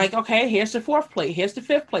and like, okay, here's the 4th plate, here's the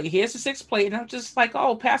 5th plate, here's the 6th plate. And I'm just like,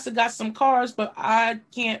 oh, Pastor got some cars, but I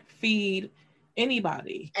can't feed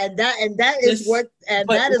anybody. And that is what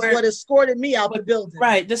escorted me out the building.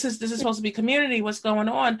 Right. This is supposed to be community. What's going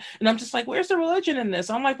on? And I'm just like, where's the religion in this?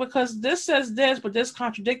 I'm like, because this says this, but this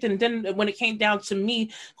contradicted. And then when it came down to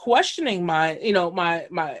me questioning my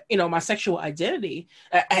sexual identity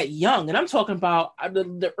at young, and I'm talking about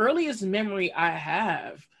the earliest memory I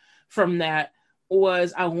have from that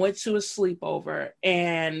was I went to a sleepover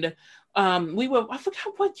and I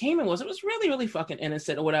forgot what game it was. It was really, really fucking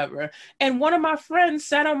innocent or whatever. And one of my friends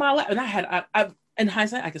sat on my lap, and I in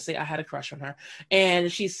hindsight, I could say I had a crush on her.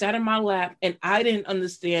 And she sat in my lap, and I didn't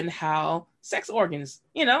understand how sex organs,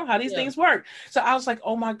 how these things work. So I was like,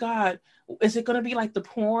 oh my God, is it going to be like the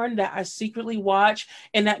porn that I secretly watch?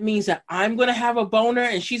 And that means that I'm going to have a boner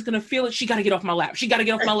and she's going to feel it. She got to get off my lap. She got to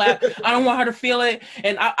get off my lap. I don't want her to feel it.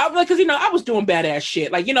 And I'm like, because, I was doing badass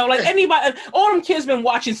shit. Like, like anybody, all them kids been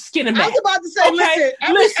watching Skin and Matt. I was about to say, okay?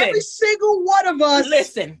 Every single one of us.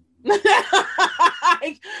 Listen.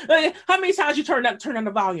 How many times you turn on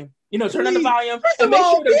the volume? Turn on the volume and make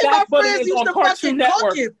sure the back button is on Cartoon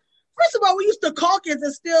Network. First of all, we used to caucus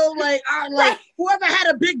and still whoever had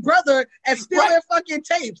a big brother and steal their fucking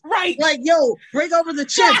tapes. Right. Like, yo, bring over the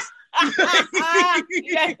chips.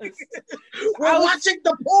 Yes. We're watching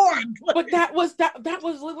the porn. But that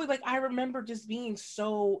was literally like, I remember just being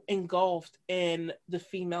so engulfed in the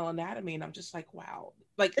female anatomy, and I'm just like, wow.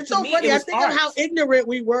 Like, it's so funny. I think of how ignorant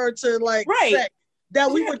we were to sex. That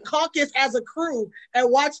we would caucus as a crew and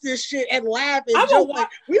watch this shit and laugh and joke.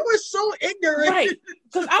 We were so ignorant. Right.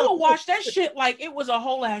 Because I would watch that shit like it was a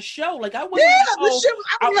whole ass show. Like I wasn't. Yeah, this shit.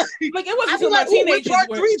 It wasn't until my teenage years.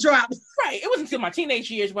 Three drops. Right. It wasn't until my teenage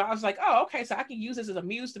years where I was like, oh, okay, so I can use this as a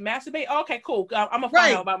muse to masturbate. Oh, okay, cool. I'm gonna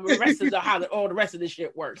find out about the rest of how all the rest of this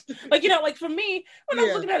shit works. Like like for me, when I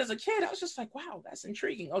was looking at it as a kid, I was just like, wow, that's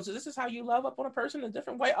intriguing. Oh, so this is how you love up on a person in a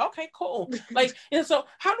different way. Okay, cool. Like, so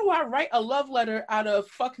how do I write a love letter out of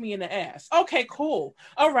fuck me in the ass? Okay, cool.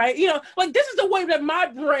 All right. Like this is the way that my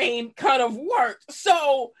brain kind of works.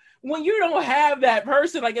 So when you don't have that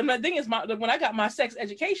person, like, and the thing is, when I got my sex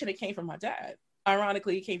education, it came from my dad.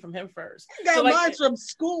 Ironically, it came from him first. I got mine from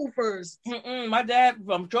school first. My dad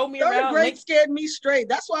drove me around. Third grade scared me straight.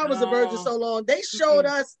 That's why I was a virgin so long. They showed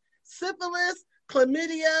us syphilis,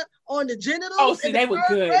 chlamydia on the genitals. Oh, see, they were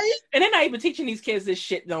good. Grade. And they're not even teaching these kids this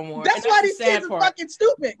shit no more. That's why these kids are fucking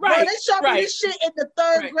stupid. Right. Bro, they showed me this shit in the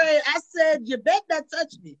third grade. I said, you bet not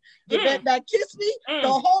touch me. You bet not kiss me.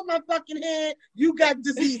 Don't hold my fucking hand. You got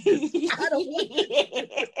diseases. I don't want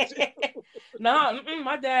it. No,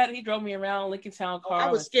 my dad, he drove me around Lincoln Town car.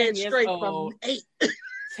 I was scared straight from 8.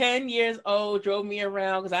 10 years old, drove me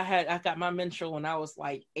around because I got my menstrual when I was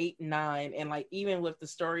like 8, 9, and like even with the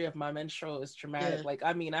story of my menstrual is traumatic. Yeah. Like,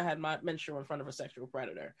 I mean, I had my menstrual in front of a sexual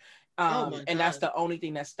predator, and that's the only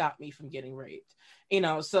thing that stopped me from getting raped.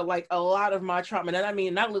 So like a lot of my trauma, and I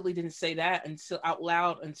mean, I literally didn't say that until out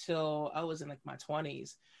loud until I was in like my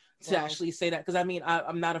 20s to actually say that, because I mean,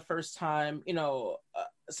 I'm not a first time,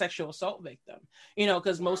 sexual assault victim,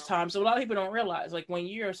 because most times, so a lot of people don't realize, like when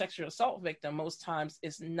you're a sexual assault victim, most times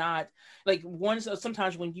it's not like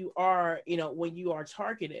sometimes when you are, when you are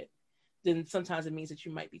targeted, then sometimes it means that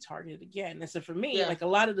you might be targeted again. And so for me, like a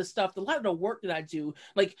lot of the work that I do,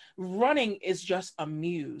 like running is just a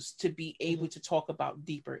muse to be able to talk about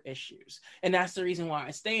deeper issues. And that's the reason why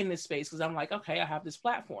I stay in this space, because I'm like, okay, I have this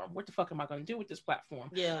platform. What the fuck am I going to do with this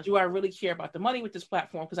platform? Yeah. Do I really care about the money with this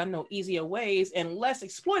platform? Because I know easier ways and less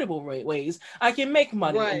exploitable ways I can make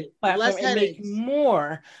money in platform and make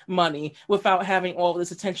more money without having all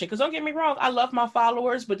this attention. Because don't get me wrong, I love my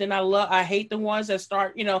followers, but then I hate the ones that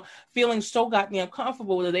start, feeling feeling so goddamn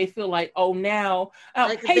comfortable that they feel like, oh, now,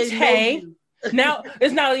 hey, Tay. Now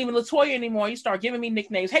it's not even Latoya anymore. You start giving me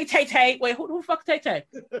nicknames. Hey, Tay Tay. Wait, who the fuck Tay Tay?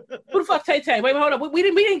 Who the fuck Tay Tay? Wait, hold up. We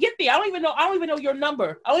didn't get there. I don't even know your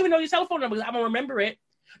number. I don't even know your telephone number because I don't remember it.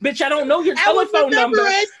 Bitch, I don't know your telephone number.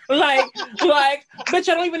 Like, bitch,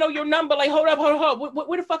 I don't even know your number. Like, hold up.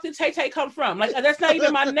 Where the fuck did Tay Tay come from? Like, that's not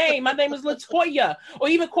even my name. My name is Latoya. Or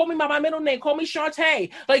even call me by my middle name. Call me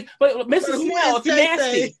Shantae. Like, but Mrs. Snell, if you're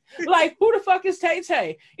nasty. Like, who the fuck is Tay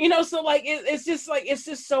Tay? You know, so like, it's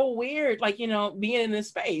just so weird. Like, you know, being in this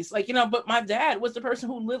space. Like, you know, but my dad was the person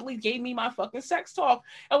who literally gave me my fucking sex talk.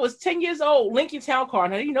 I was 10 years old. Lincoln Town Car.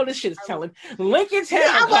 Now, you know this shit is telling. Lincoln Town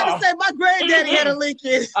Car. I'm about to say my granddaddy had a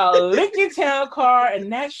Lincoln. A Lincoln Town Car,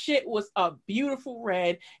 and that shit was a beautiful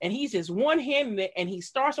red, and he's just one-handed it, and he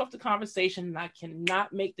starts off the conversation, and I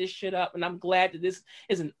cannot make this shit up, and I'm glad that this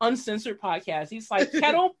is an uncensored podcast. He's like,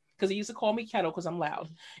 Kettle, because he used to call me Kettle because I'm loud,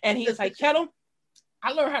 and he's like, Kettle,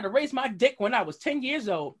 I learned how to raise my dick when I was 10 years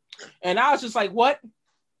old, and I was just like, what?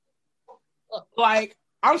 Like,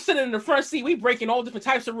 I'm sitting in the front seat. We breaking all different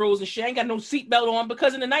types of rules and shit. I ain't got no seatbelt on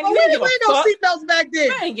because in the 90s, we didn't no seatbelts back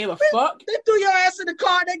then. I ain't give a fuck. They threw your ass in the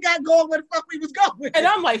car. They got going where the fuck we was going. And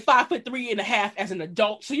I'm like 5'3.5" as an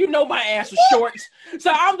adult, so you know my ass was short.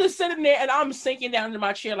 So I'm just sitting there and I'm sinking down into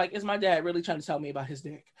my chair like, is my dad really trying to tell me about his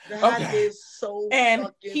dick? That is so. And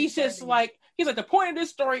he's just like. He's like, the point of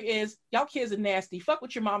this story is y'all kids are nasty. Fuck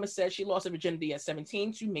what your mama said. She lost her virginity at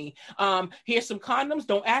 17 to me. Here's some condoms.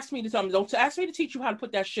 Don't ask me to teach you how to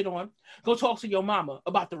put that shit on. Go talk to your mama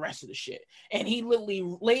about the rest of the shit. And he literally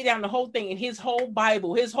laid down the whole thing, and his whole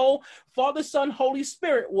Bible, his whole Father, Son, Holy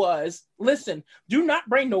Spirit was, listen, do not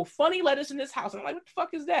bring no funny letters in this house. And I'm like, what the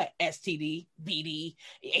fuck is that? STD, BD,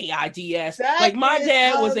 AIDS. Like my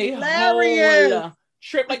dad was a whole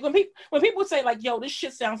trip. Like when people say like, yo, this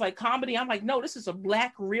shit sounds like comedy, I'm like, no, this is a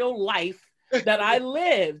Black real life that I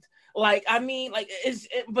lived. Like, I mean, like,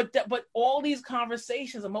 but all these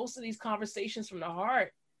conversations, and most of these conversations from the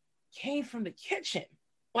heart came from the kitchen.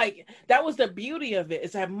 Like, that was the beauty of it,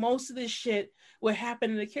 is that most of this shit would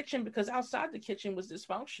happen in the kitchen because outside the kitchen was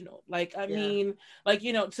dysfunctional. Like, I mean, like,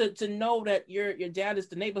 you know, to know that your dad is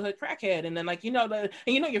the neighborhood crackhead, and then like, you know,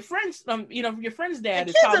 your friends, your friend's dad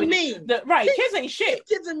is probably mean. Kids ain't shit.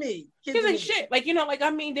 Kids are mean. Kids ain't shit. Like, you know, like, I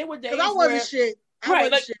mean, there were days I wasn't shit.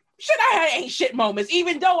 Shit, I had ain't shit moments,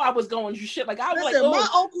 even though I was going through shit. Like, I was Listen, my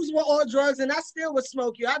uncles were on drugs, and I still would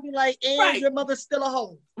smoke you. I'd be like, and your mother's still a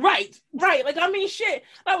hoe. Right. Like, I mean, shit.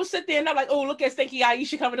 I would sit there and I'm like, oh, look at Stinky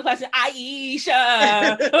Aisha coming to class, and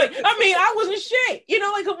Aisha. Like, I mean, I wasn't shit. You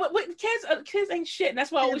know, like, what kids ain't shit. And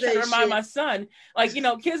that's why I always try to remind my son, like, you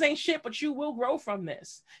know, kids ain't shit, but you will grow from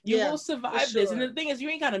this. You will survive this. And the thing is, you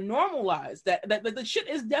ain't got to normalize that the shit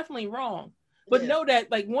is definitely wrong. But know that,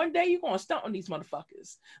 like, one day you're going to stunt on these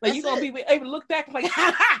motherfuckers. Like, you're going to be able to look back and like,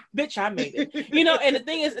 ha, ha, bitch, I made it. You know, and the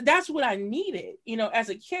thing is, that's what I needed. You know, as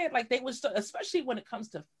a kid, like, they was, especially when it comes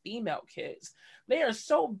to female kids, they are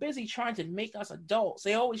so busy trying to make us adults.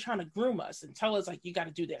 They always trying to groom us and tell us, like, you got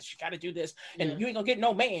to do this, you got to do this, and you ain't going to get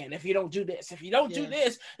no man if you don't do this. If you don't do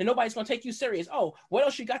this, then nobody's going to take you serious. Oh, what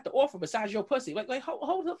else you got to offer besides your pussy? Like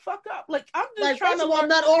hold the fuck up. Like, I'm just trying to learn. I'm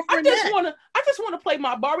not offering I just want to play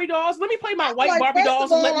my Barbie dolls. Let me play my white Barbie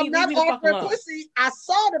dolls and let me leave me the fuck alone. Pussy. I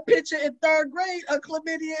saw the picture in 3rd grade of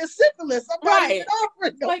chlamydia and syphilis. I'm not even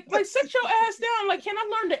offering them. Like sit your ass down. Like, can I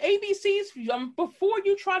learn the ABCs before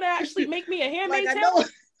you try to actually make me a handmaid's tale?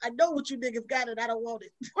 I know what you niggas got, and I don't want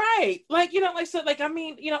it. Right. Like, you know, like, so, like, I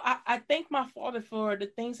mean, you know, I thank my father for the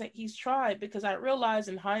things that he's tried, because I realized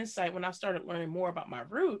in hindsight, when I started learning more about my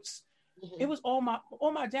roots, it was all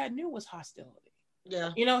my dad knew was hostility.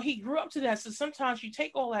 Yeah. You know, he grew up to that. So sometimes you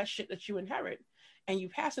take all that shit that you inherit and you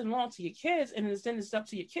pass it along to your kids, and then it's up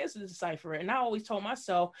to your kids to decipher it. And I always told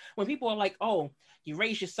myself, when people are like, oh, you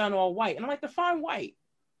raised your son all white, and I'm like, define white.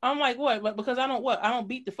 I'm like, what? But because I don't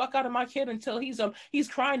beat the fuck out of my kid until he's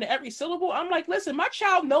crying to every syllable. I'm like, listen, my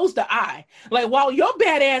child knows the I. Like, while your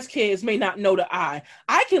badass kids may not know the I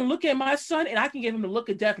can look at my son and I can give him the look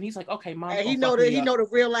of death, and he's like, okay, mom. And he know the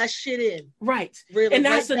real life shit in. Right. Really, and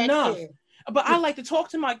that's enough. But I like to talk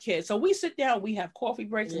to my kids. So we sit down, we have coffee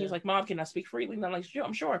breaks, and he's like, Mom, can I speak freely? And I'm like, sure,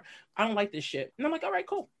 I'm sure. I don't like this shit. And I'm like, all right,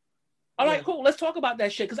 cool. All right, cool. Let's talk about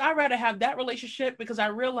that shit. Because I'd rather have that relationship, because I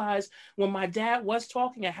realized when my dad was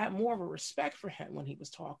talking, I had more of a respect for him when he was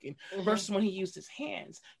talking versus when he used his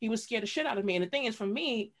hands. He was scared the shit out of me. And the thing is, for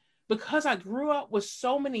me, because I grew up with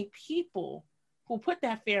so many people who put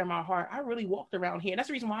that fear in my heart, I really walked around here. And that's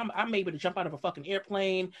the reason why I'm able to jump out of a fucking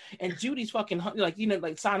airplane and do these fucking, like, you know,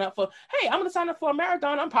 like sign up for, hey, I'm going to sign up for a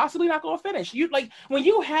marathon. I'm possibly not going to finish. You, like, when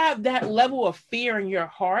you have that level of fear in your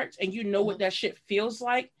heart and you know what that shit feels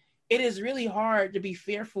like, it is really hard to be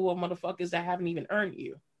fearful of motherfuckers that haven't even earned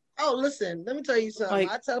you. Oh, listen, let me tell you something.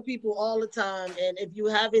 I tell people all the time, and if you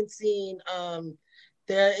haven't seen,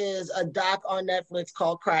 there is a doc on Netflix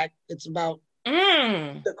called Crack. It's about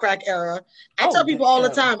the crack era. I tell people all the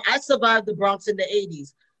time, I survived the Bronx in the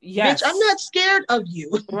 80s. Yes. Bitch, I'm not scared of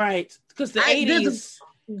you. Right. Because the 80s.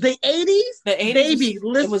 The 80s, baby,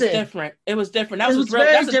 listen. It was different. It was different. That's a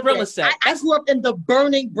thriller set. I grew up in the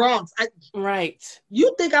burning Bronx. Right.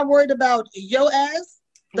 You think I'm worried about your ass?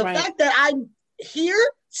 The fact that I'm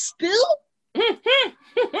here still?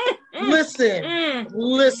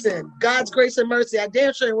 Listen. God's grace and mercy. I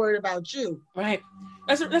damn sure ain't worried about you. Right.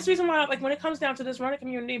 That's the reason why, like, when it comes down to this running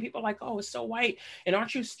community, people are like, oh, it's so white. And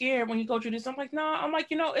aren't you scared when you go through this? I'm like, no. I'm like,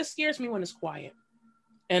 it scares me when it's quiet.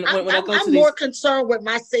 And when I'm more concerned with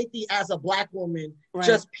my safety as a Black woman,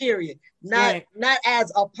 just period. Not as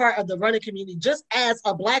a part of the running community, just as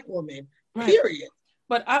a Black woman, period.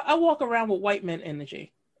 But I walk around with white men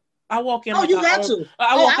energy. I walk in. Oh, you got to.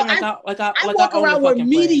 I walk around with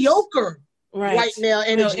mediocre white male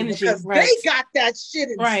energy because they got that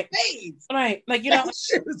shit in spades. Right, like that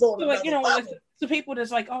shit is on like to people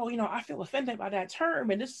that's like, oh, I feel offended by that term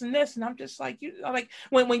and this, and I'm just like,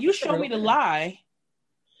 when you show me the lie.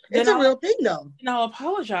 It's a real thing, though. And I'll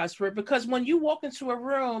apologize for it because when you walk into a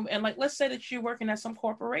room and, like, let's say that you're working at some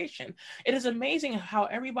corporation, it is amazing how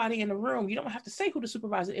everybody in the room, you don't have to say who the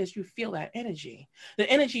supervisor is, you feel that energy. The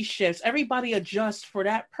energy shifts. Everybody adjusts for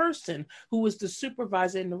that person who is the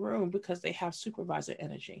supervisor in the room because they have supervisor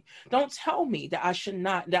energy. Don't tell me that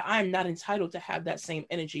I'm not entitled to have that same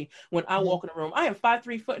energy when I walk in the room. I am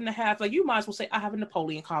 5'3" foot and a half. Like, you might as well say I have a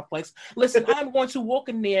Napoleon complex. Listen, I'm going to walk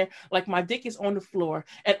in there like my dick is on the floor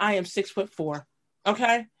and I am 6'4".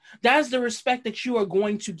 Okay, that's the respect that you are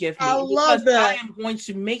going to give me. I love that. I am going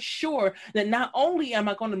to make sure that not only am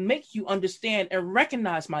I going to make you understand and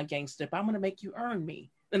recognize my gangster, but I'm going to make you earn me,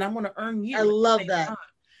 and I'm going to earn you. I love that. Time.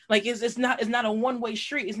 Like it's not a one-way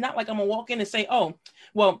street. It's not like I'm gonna walk in and say, oh,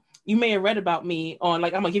 well, you may have read about me on,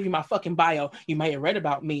 like, I'm gonna give you my fucking bio. You may have read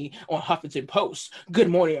about me on Huffington Post, Good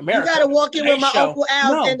Morning America. You gotta walk in with my Uncle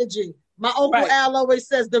Al's energy. My Uncle Al always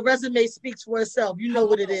says the resume speaks for itself. You know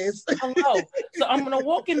what it is. I know. So I'm gonna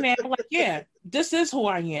walk in there like, yeah, this is who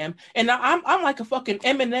I am, and I'm like a fucking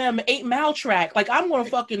Eminem 8 Mile track. Like I'm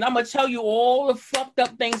gonna tell you all the fucked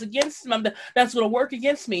up things against me that's gonna work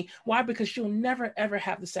against me. Why? Because you'll never ever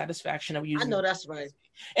have the satisfaction of using. I know that's right.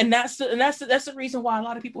 And that's the reason why a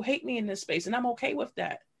lot of people hate me in this space, and I'm okay with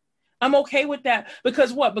that. I'm okay with that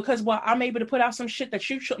because what? Because I'm able to put out some shit that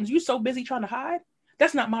you so busy trying to hide.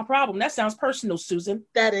 That's not my problem. That sounds personal, Susan.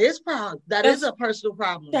 That is problem. That is a personal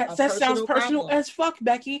problem. That sounds personal as fuck,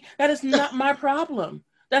 Becky. That is not my problem.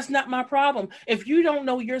 That's not my problem. If you don't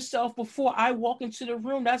know yourself before I walk into the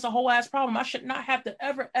room, that's a whole ass problem. I should not have to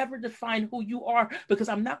ever define who you are because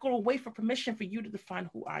I'm not going to wait for permission for you to define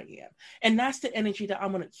who I am. And that's the energy that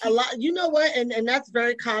I'm going to keep. A lot, you know what? And that's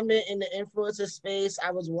very common in the influencer space. I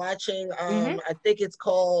was watching, I think it's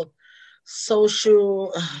called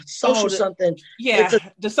social something. Yeah,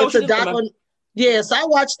 it's a doc on. Yeah, so I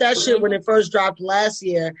watched that shit when it first dropped last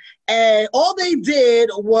year, and all they did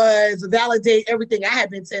was validate everything I had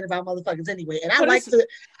been saying about motherfuckers anyway. And I like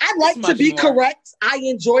to be correct. I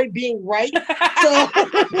enjoy being right, so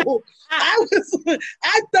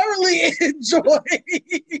I thoroughly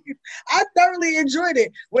enjoyed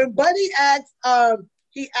it. When Buddy asked,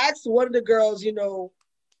 he asked one of the girls,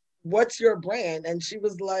 what's your brand, and she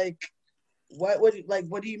was like, what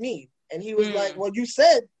do you mean? And he was like, well, you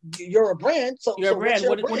said you're a brand, so you're a brand.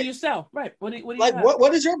 What do you sell? Right. What do you like? Have?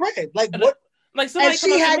 What is your brand? Like what? Like and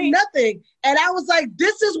she had nothing, and I was like,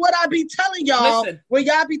 "This is what I be telling y'all when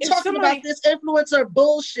y'all be talking about this influencer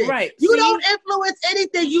bullshit. Right? You don't influence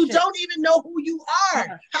anything. You don't even know who you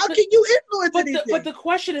are. How can you influence anything?" But the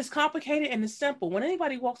question is complicated and it's simple. When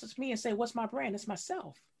anybody walks up to me and say, "What's my brand?" It's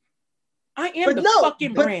myself. I am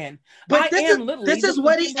fucking brand. But this is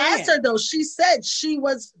what he asked her though. She said she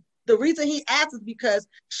was. The reason he asked is because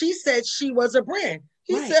she said she was a brand.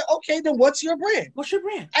 He said, "Okay, then what's your brand? What's your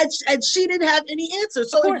brand?" And she didn't have any answer.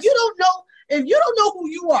 So if you don't know who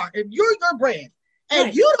you are, if you're your brand,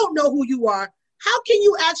 and you don't know who you are, how can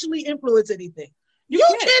you actually influence anything? You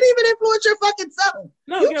can't even influence your fucking self.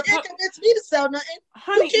 No, you can't convince me to sell nothing.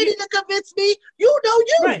 Honey, you can't even convince me. You know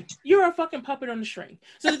you. Right. You're a fucking puppet on the string.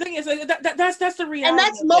 So the thing is, that's the reality. And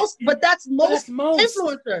that's most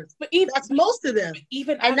influencers. But even that's most of them.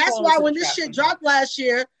 And that's why when this shit dropped last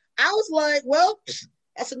year, I was like, well,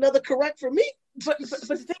 that's another correct for me. But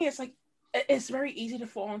the thing is, like, it's very easy to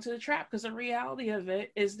fall into the trap because the reality of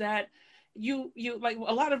it is that you like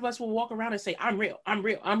a lot of us will walk around and say, I'm real.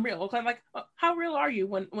 Okay, like how real are you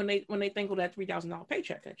when they think of that $3,000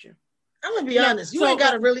 paycheck at you? I'm gonna be honest. You ain't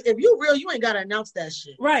gotta really. If you real, you ain't gotta announce that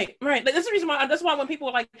shit. Right. Like, that's the reason why. That's why when people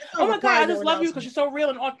are like, "Oh my god, I just love you because you're so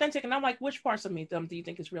real and authentic," and I'm like, "Which parts of me do you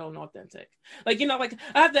think is real and authentic?" Like, like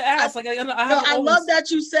I have to ask. I love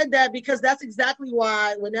that you said that because that's exactly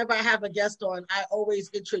why whenever I have a guest on, I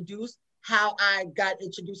always introduce how I got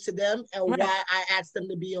introduced to them and why I asked them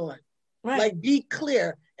to be on. Right. Like, be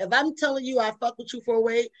clear. If I'm telling you I fuck with you for a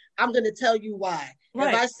way, I'm gonna tell you why.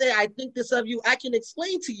 Right. If I say I think this of you, I can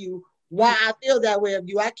explain to you why I feel that way of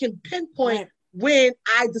you. I can pinpoint when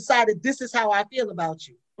I decided this is how I feel about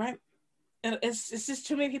you. Right. And it's just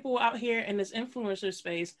too many people out here in this influencer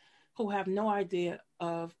space who have no idea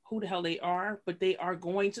of who the hell they are, but they are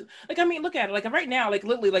going to, like, I mean, look at it. Like right now, like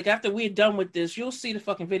literally, like after we're done with this, you'll see the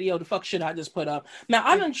fucking video, the fuck shit I just put up. Now,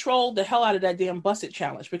 I done trolled the hell out of that damn Bust It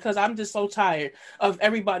challenge because I'm just so tired of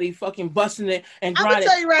everybody fucking busting it and grinding. I'm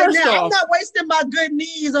gonna tell you right now, I'm not wasting my good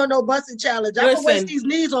knees on no Bust It challenge. I'm gonna waste these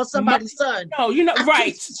knees on somebody's son. No, you know,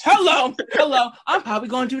 right. Hello. I'm probably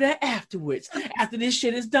gonna do that afterwards, after this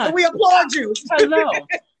shit is done. And we applaud you. Hello.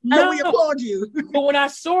 No, we applaud you. But when I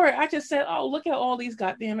saw it, I just said, oh, look at all these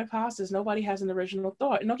goddamn imposters. Nobody has an original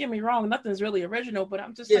thought. And don't get me wrong, nothing's really original, but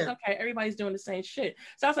I'm just like, okay, everybody's doing the same shit.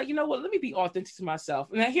 So I was like, you know what? Let me be authentic to myself.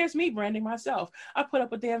 And here's me branding myself. I put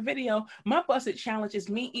up a damn video. My Bust It challenge is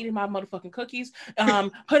me eating my motherfucking cookies,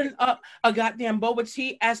 putting up a goddamn boba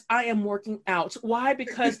tea as I am working out. Why?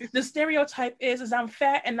 Because the stereotype is I'm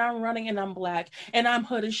fat and I'm running and I'm black and I'm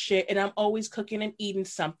hood as shit and I'm always cooking and eating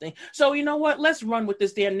something. So you know what? Let's run with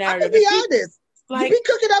this damn narrative. I'm gonna be honest. Like, you be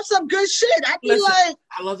cooking up some good shit. I be like,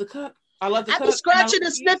 I love to cook. I be scratching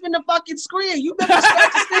and sniffing the fucking screen. You better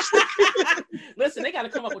scratch. Listen, they got to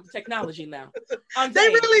come up with the technology now. They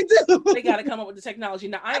really do. They got to come up with the technology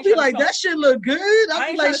now. I be like, that shit look good.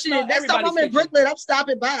 I be like, shit. Next time I'm in Brooklyn, I'm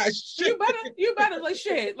stopping by. Shit. You better like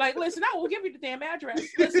shit. Like, listen, I will give you the damn address.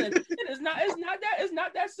 Listen, it's not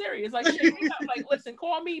that serious. Like, shit. Like, listen,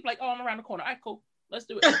 call me. Like, oh, I'm around the corner. All right, cool. Let's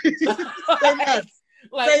do it.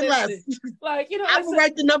 Say less. Like, you know, I will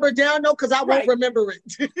write the number down though, because I won't remember it.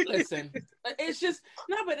 Listen, it's just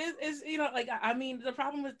no, but it's you know, like I mean, the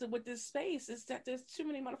problem with this space is that there's too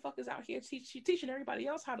many motherfuckers out here teaching everybody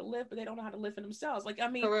else how to live, but they don't know how to live for themselves. Like, I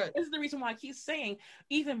mean, this is the reason why I keep saying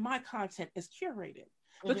even my content is curated,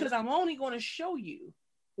 because I'm only going to show you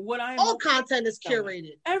what I am. All content is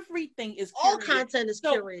curated. Everything is curated. All content is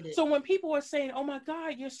curated. So when people are saying, "Oh my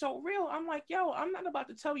God, you're so real," I'm like, "Yo, I'm not about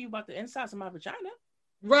to tell you about the insides of my vagina."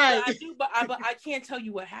 Right. I do, but I can't tell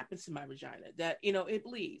you what happens to my vagina. That, you know, it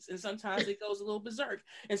bleeds, and sometimes it goes a little berserk,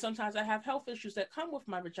 and sometimes I have health issues that come with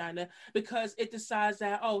my vagina because it decides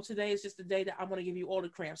that, oh, today is just the day that I'm going to give you all the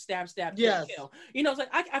cramps, stab, kill. You know, it's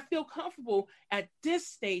like I feel comfortable at this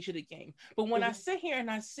stage of the game, but when I sit here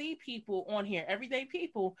and I see people on here, everyday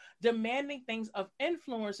people demanding things of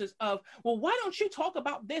influencers of, well, why don't you talk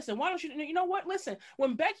about this, and why don't you know what? Listen,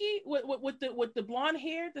 when Becky with the blonde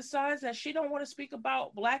hair decides that she don't want to speak about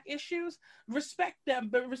Black issues, respect them,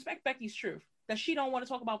 but respect Becky's truth that she don't want to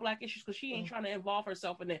talk about Black issues because she ain't trying to involve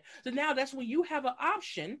herself in it. So now that's when you have an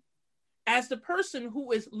option as the person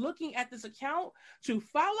who is looking at this account to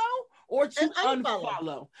follow or to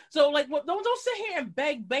unfollow. So like, don't sit here and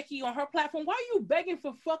beg Becky on her platform. Why are you begging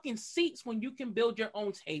for fucking seats when you can build your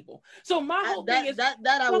own table? So my whole thing is that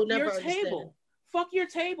I will never understand. Fuck your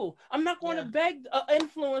table. I'm not going to beg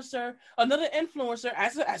another influencer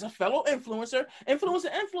as a fellow influencer,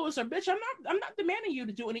 bitch. I'm not demanding you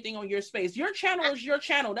to do anything on your space. Your channel is your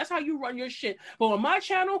channel. That's how you run your shit. But on my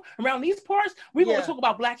channel, around these parts, we're going to talk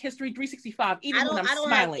about Black History 365, even when I'm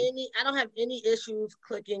smiling. I don't have any issues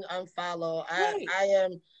clicking unfollow.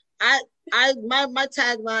 My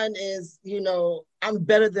tagline is, you know, I'm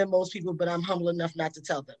better than most people, but I'm humble enough not to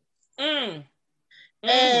tell them.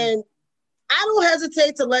 And I don't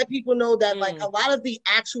hesitate to let people know that like a lot of the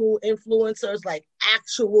actual influencers that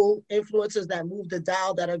move the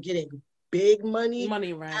dial, that are getting big money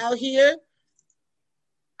out here,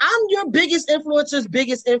 I'm your biggest influencer's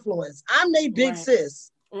biggest influence. I'm their big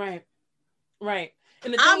sis. Right.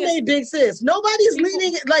 And I'm their big sis. Nobody's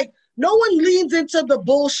leaning, like no one leans into the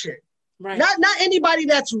bullshit. Right. Not anybody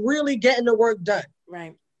that's really getting the work done.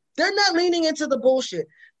 Right. They're not leaning into the bullshit.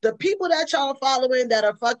 The people that y'all following that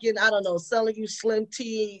are fucking, I don't know, selling you Slim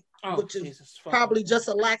Tea, which is probably just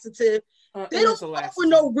a laxative. They don't fuck with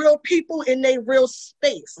no real people in their real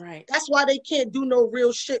space. Right. That's why they can't do no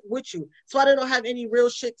real shit with you. That's why they don't have any real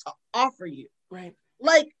shit to offer you. Right.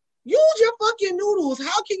 Like, use your fucking noodles.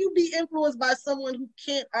 How can you be influenced by someone who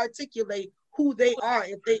can't articulate who they are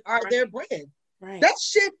if they are their brand? Right. That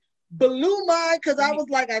shit blew mine because I was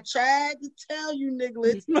like, I tried to tell you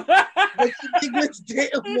nigglets, but you nigglets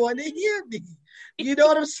didn't want to hear me. You know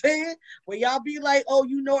what I'm saying? When y'all be like, oh,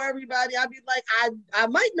 you know everybody, I be like, I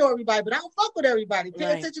might know everybody, but I don't fuck with everybody.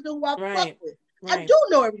 Pay attention to who I fuck with. I do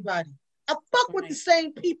know everybody. I fuck with the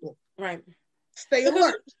same people. Right. Stay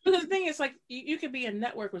alert. Because the thing is, like, you could be a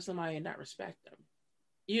network with somebody and not respect them.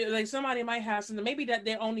 You like somebody might have something, maybe that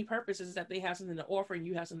their only purpose is that they have something to offer and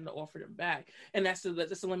you have something to offer them back, and that's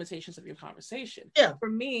the limitations of your conversation. Yeah. For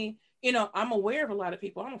me, you know, I'm aware of a lot of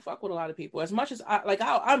people. I don't fuck with a lot of people as much as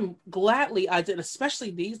I'm gladly I did,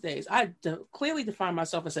 especially these days. I clearly define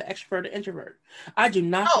myself as an extrovert or introvert. I do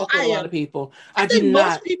not fuck with a lot of people. I think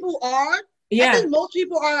most people are. Yeah. I think most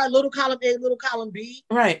people are little column A, little column B.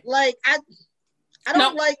 Right. Like I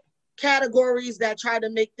don't like categories that try to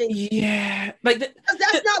make things. Yeah, like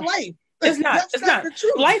that's not life. It's not. It's not. The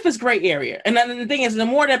truth. Life is gray area, and then the thing is, the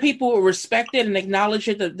more that people respect it and acknowledge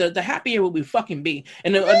it, the happier we fucking be,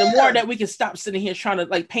 and the more that we can stop sitting here trying to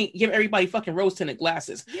like give everybody fucking rose tinted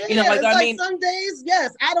glasses. Yeah, you know, like I mean, some days,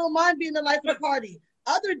 yes, I don't mind being the life of the party.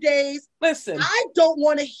 Other days, listen, I don't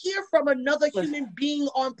want to hear from another human being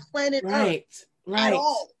on planet Earth at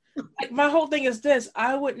all. Like my whole thing is this: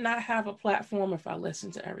 I would not have a platform if I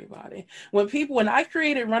listened to everybody. When I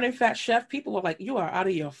created Running Fat Chef, people were like, "You are out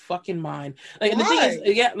of your fucking mind." Like, and the thing is,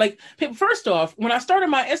 yeah, like first off, when I started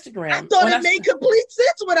my Instagram, I thought it made complete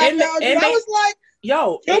sense when I found you. I was like,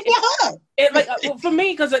 "Yo, for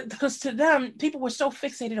me, because to them, people were so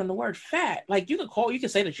fixated on the word fat. Like you can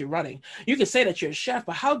say that you're running, you can say that you're a chef,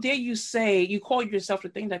 but how dare you say you call yourself the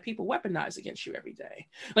thing that people weaponize against you every day?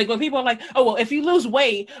 Like when people are like, oh well, if you lose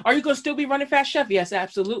weight, are you gonna still be Running Fat Chef? Yes,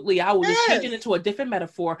 absolutely. I will just change it into a different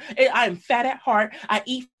metaphor. I am fat at heart. I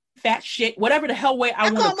eat fat shit, whatever the hell way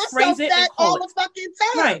I want to phrase it and call all the fucking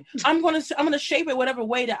time. Right. I'm gonna shape it whatever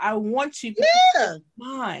way that I want to. Yeah.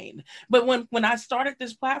 Mine. But when I started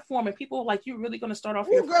this platform and people were like, "You really gonna start off?"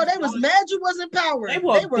 Oh, girl, they was mad you wasn't powered. They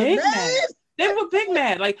were big mad. They were big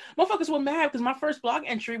mad. Like motherfuckers were mad because my first blog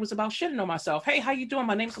entry was about shitting on myself. Hey, how you doing?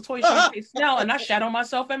 My name's Latoya Snell, and I shat on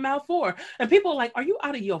myself at Mouth 4. And people are like, "Are you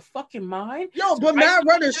out of your fucking mind?" Yo, but mad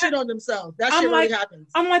runners shit on themselves. That shit really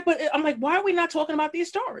happens. I'm like, why are we not talking about these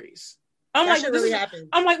stories? I'm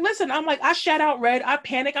like, listen, I shat out red. I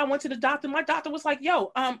panicked. I went to the doctor. My doctor was like,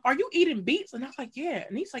 yo, are you eating beets? And I was like, yeah.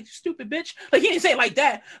 And he's like, you stupid bitch. Like, he didn't say it like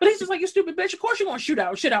that, but he's just like, you stupid bitch. Of course you're going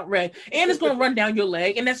to shit out red. And it's going to run down your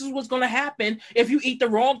leg. And this is what's going to happen if you eat the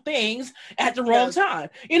wrong things at the wrong time.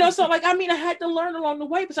 You know, so like, I mean, I had to learn along the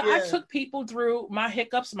way. But so I took people through my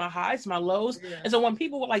hiccups, my highs, my lows. Yeah. And so when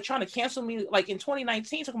people were like trying to cancel me, like in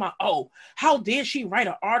 2019, talking about, oh, how dare she write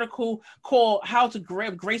an article called How to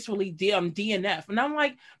Gracefully DNF? And I'm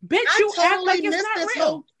like, bitch, you act like it's not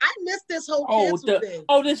real. I missed this whole cancel thing.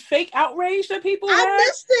 This fake outrage that people had. I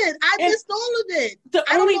missed it. I missed all of it.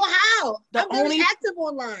 I don't know how. I'm very active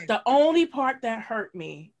online. The only part that hurt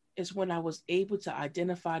me is when I was able to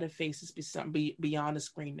identify the faces beyond the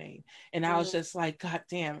screen name. And I was just like, God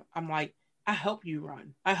damn. I'm like, I help you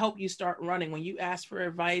run. I help you start running. When you ask for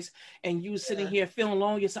advice and you sitting here feeling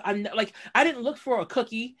lonely, I didn't look for a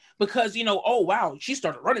cookie because, you know, oh, wow, she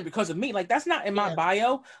started running because of me. Like, that's not in my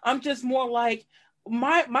bio. I'm just more like,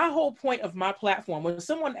 my whole point of my platform, when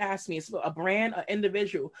someone asks me, it's a brand, an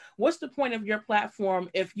individual, what's the point of your platform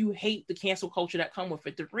if you hate the cancel culture that come with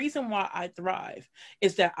it? The reason why I thrive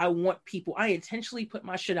is that I intentionally put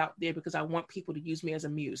my shit out there because I want people to use me as a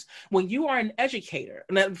muse. When you are an educator,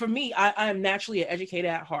 and for me, I am naturally an educator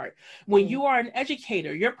at heart. When you are an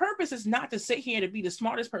educator, your purpose is not to sit here to be the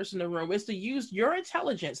smartest person in the room. It's to use your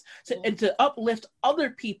intelligence to uplift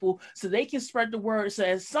other people so they can spread the word. So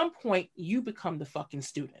at some point you become the fucking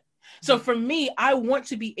student. So for me, I want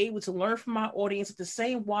to be able to learn from my audience at the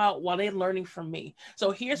same while they're learning from me.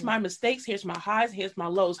 So here's my mistakes, here's my highs, here's my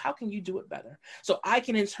lows. How can you do it better? So I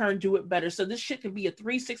can in turn do it better. So this shit can be a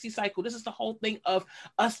 360 cycle. This is the whole thing of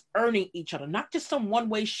us earning each other, not just some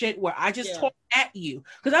one-way shit where I just talk at you.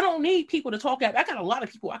 Because I don't need people to talk at. I got a lot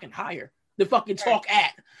of people I can hire to fucking talk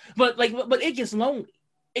at. But it gets lonely.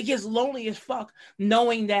 It gets lonely as fuck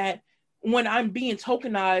knowing that when I'm being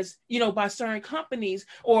tokenized, you know, by certain companies,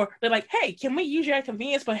 or they're like, hey, can we use your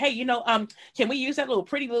convenience? But hey, you know, can we use that little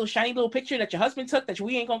pretty little shiny little picture that your husband took that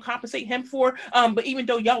we ain't gonna compensate him for? But even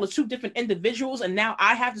though y'all are two different individuals, and now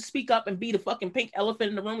I have to speak up and be the fucking pink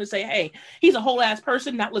elephant in the room and say, hey, he's a whole ass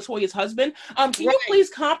person, not Latoya's husband. Can you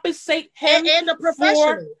please compensate him and the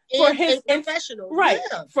professional? for his professional, right?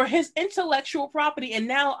 Yeah. For his intellectual property, and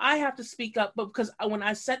now I have to speak up, but because when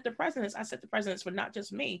I set the precedents for not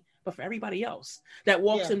just me, but for everybody else that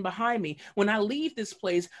walks in behind me. When I leave this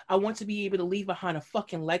place, I want to be able to leave behind a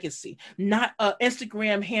fucking legacy, not an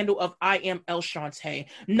Instagram handle of I am El Shante,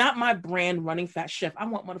 not my brand Running Fat Chef. I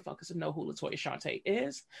want motherfuckers to know who LaToya Shante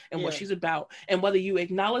is and what she's about, and whether you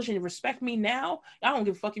acknowledge and respect me now, I don't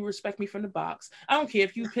give a fuck. You respect me from the box. I don't care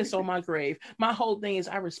if you piss on my grave. My whole thing is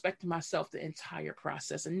I respect myself the entire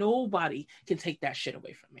process, and nobody can take that shit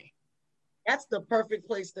away from me. That's the perfect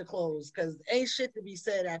place to close, because ain't shit to be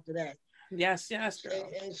said after that. Yes, girl.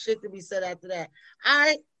 Ain't shit to be said after that.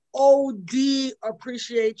 I OD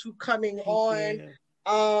appreciate you coming on.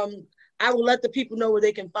 I will let the people know where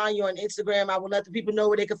they can find you on Instagram. I will let the people know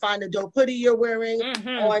where they can find the dope hoodie you're wearing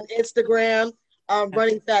on Instagram.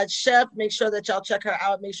 Running Fat Chef. Make sure that y'all check her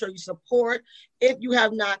out. Make sure you support. If you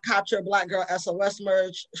have not copped your Black Girl SOS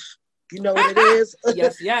merch, you know what it is.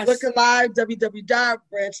 Yes. Look alive,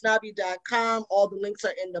 www.brandsnobby.com. All the links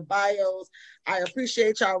are in the bios. I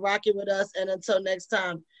appreciate y'all rocking with us. And until next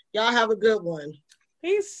time, y'all have a good one.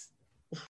 Peace.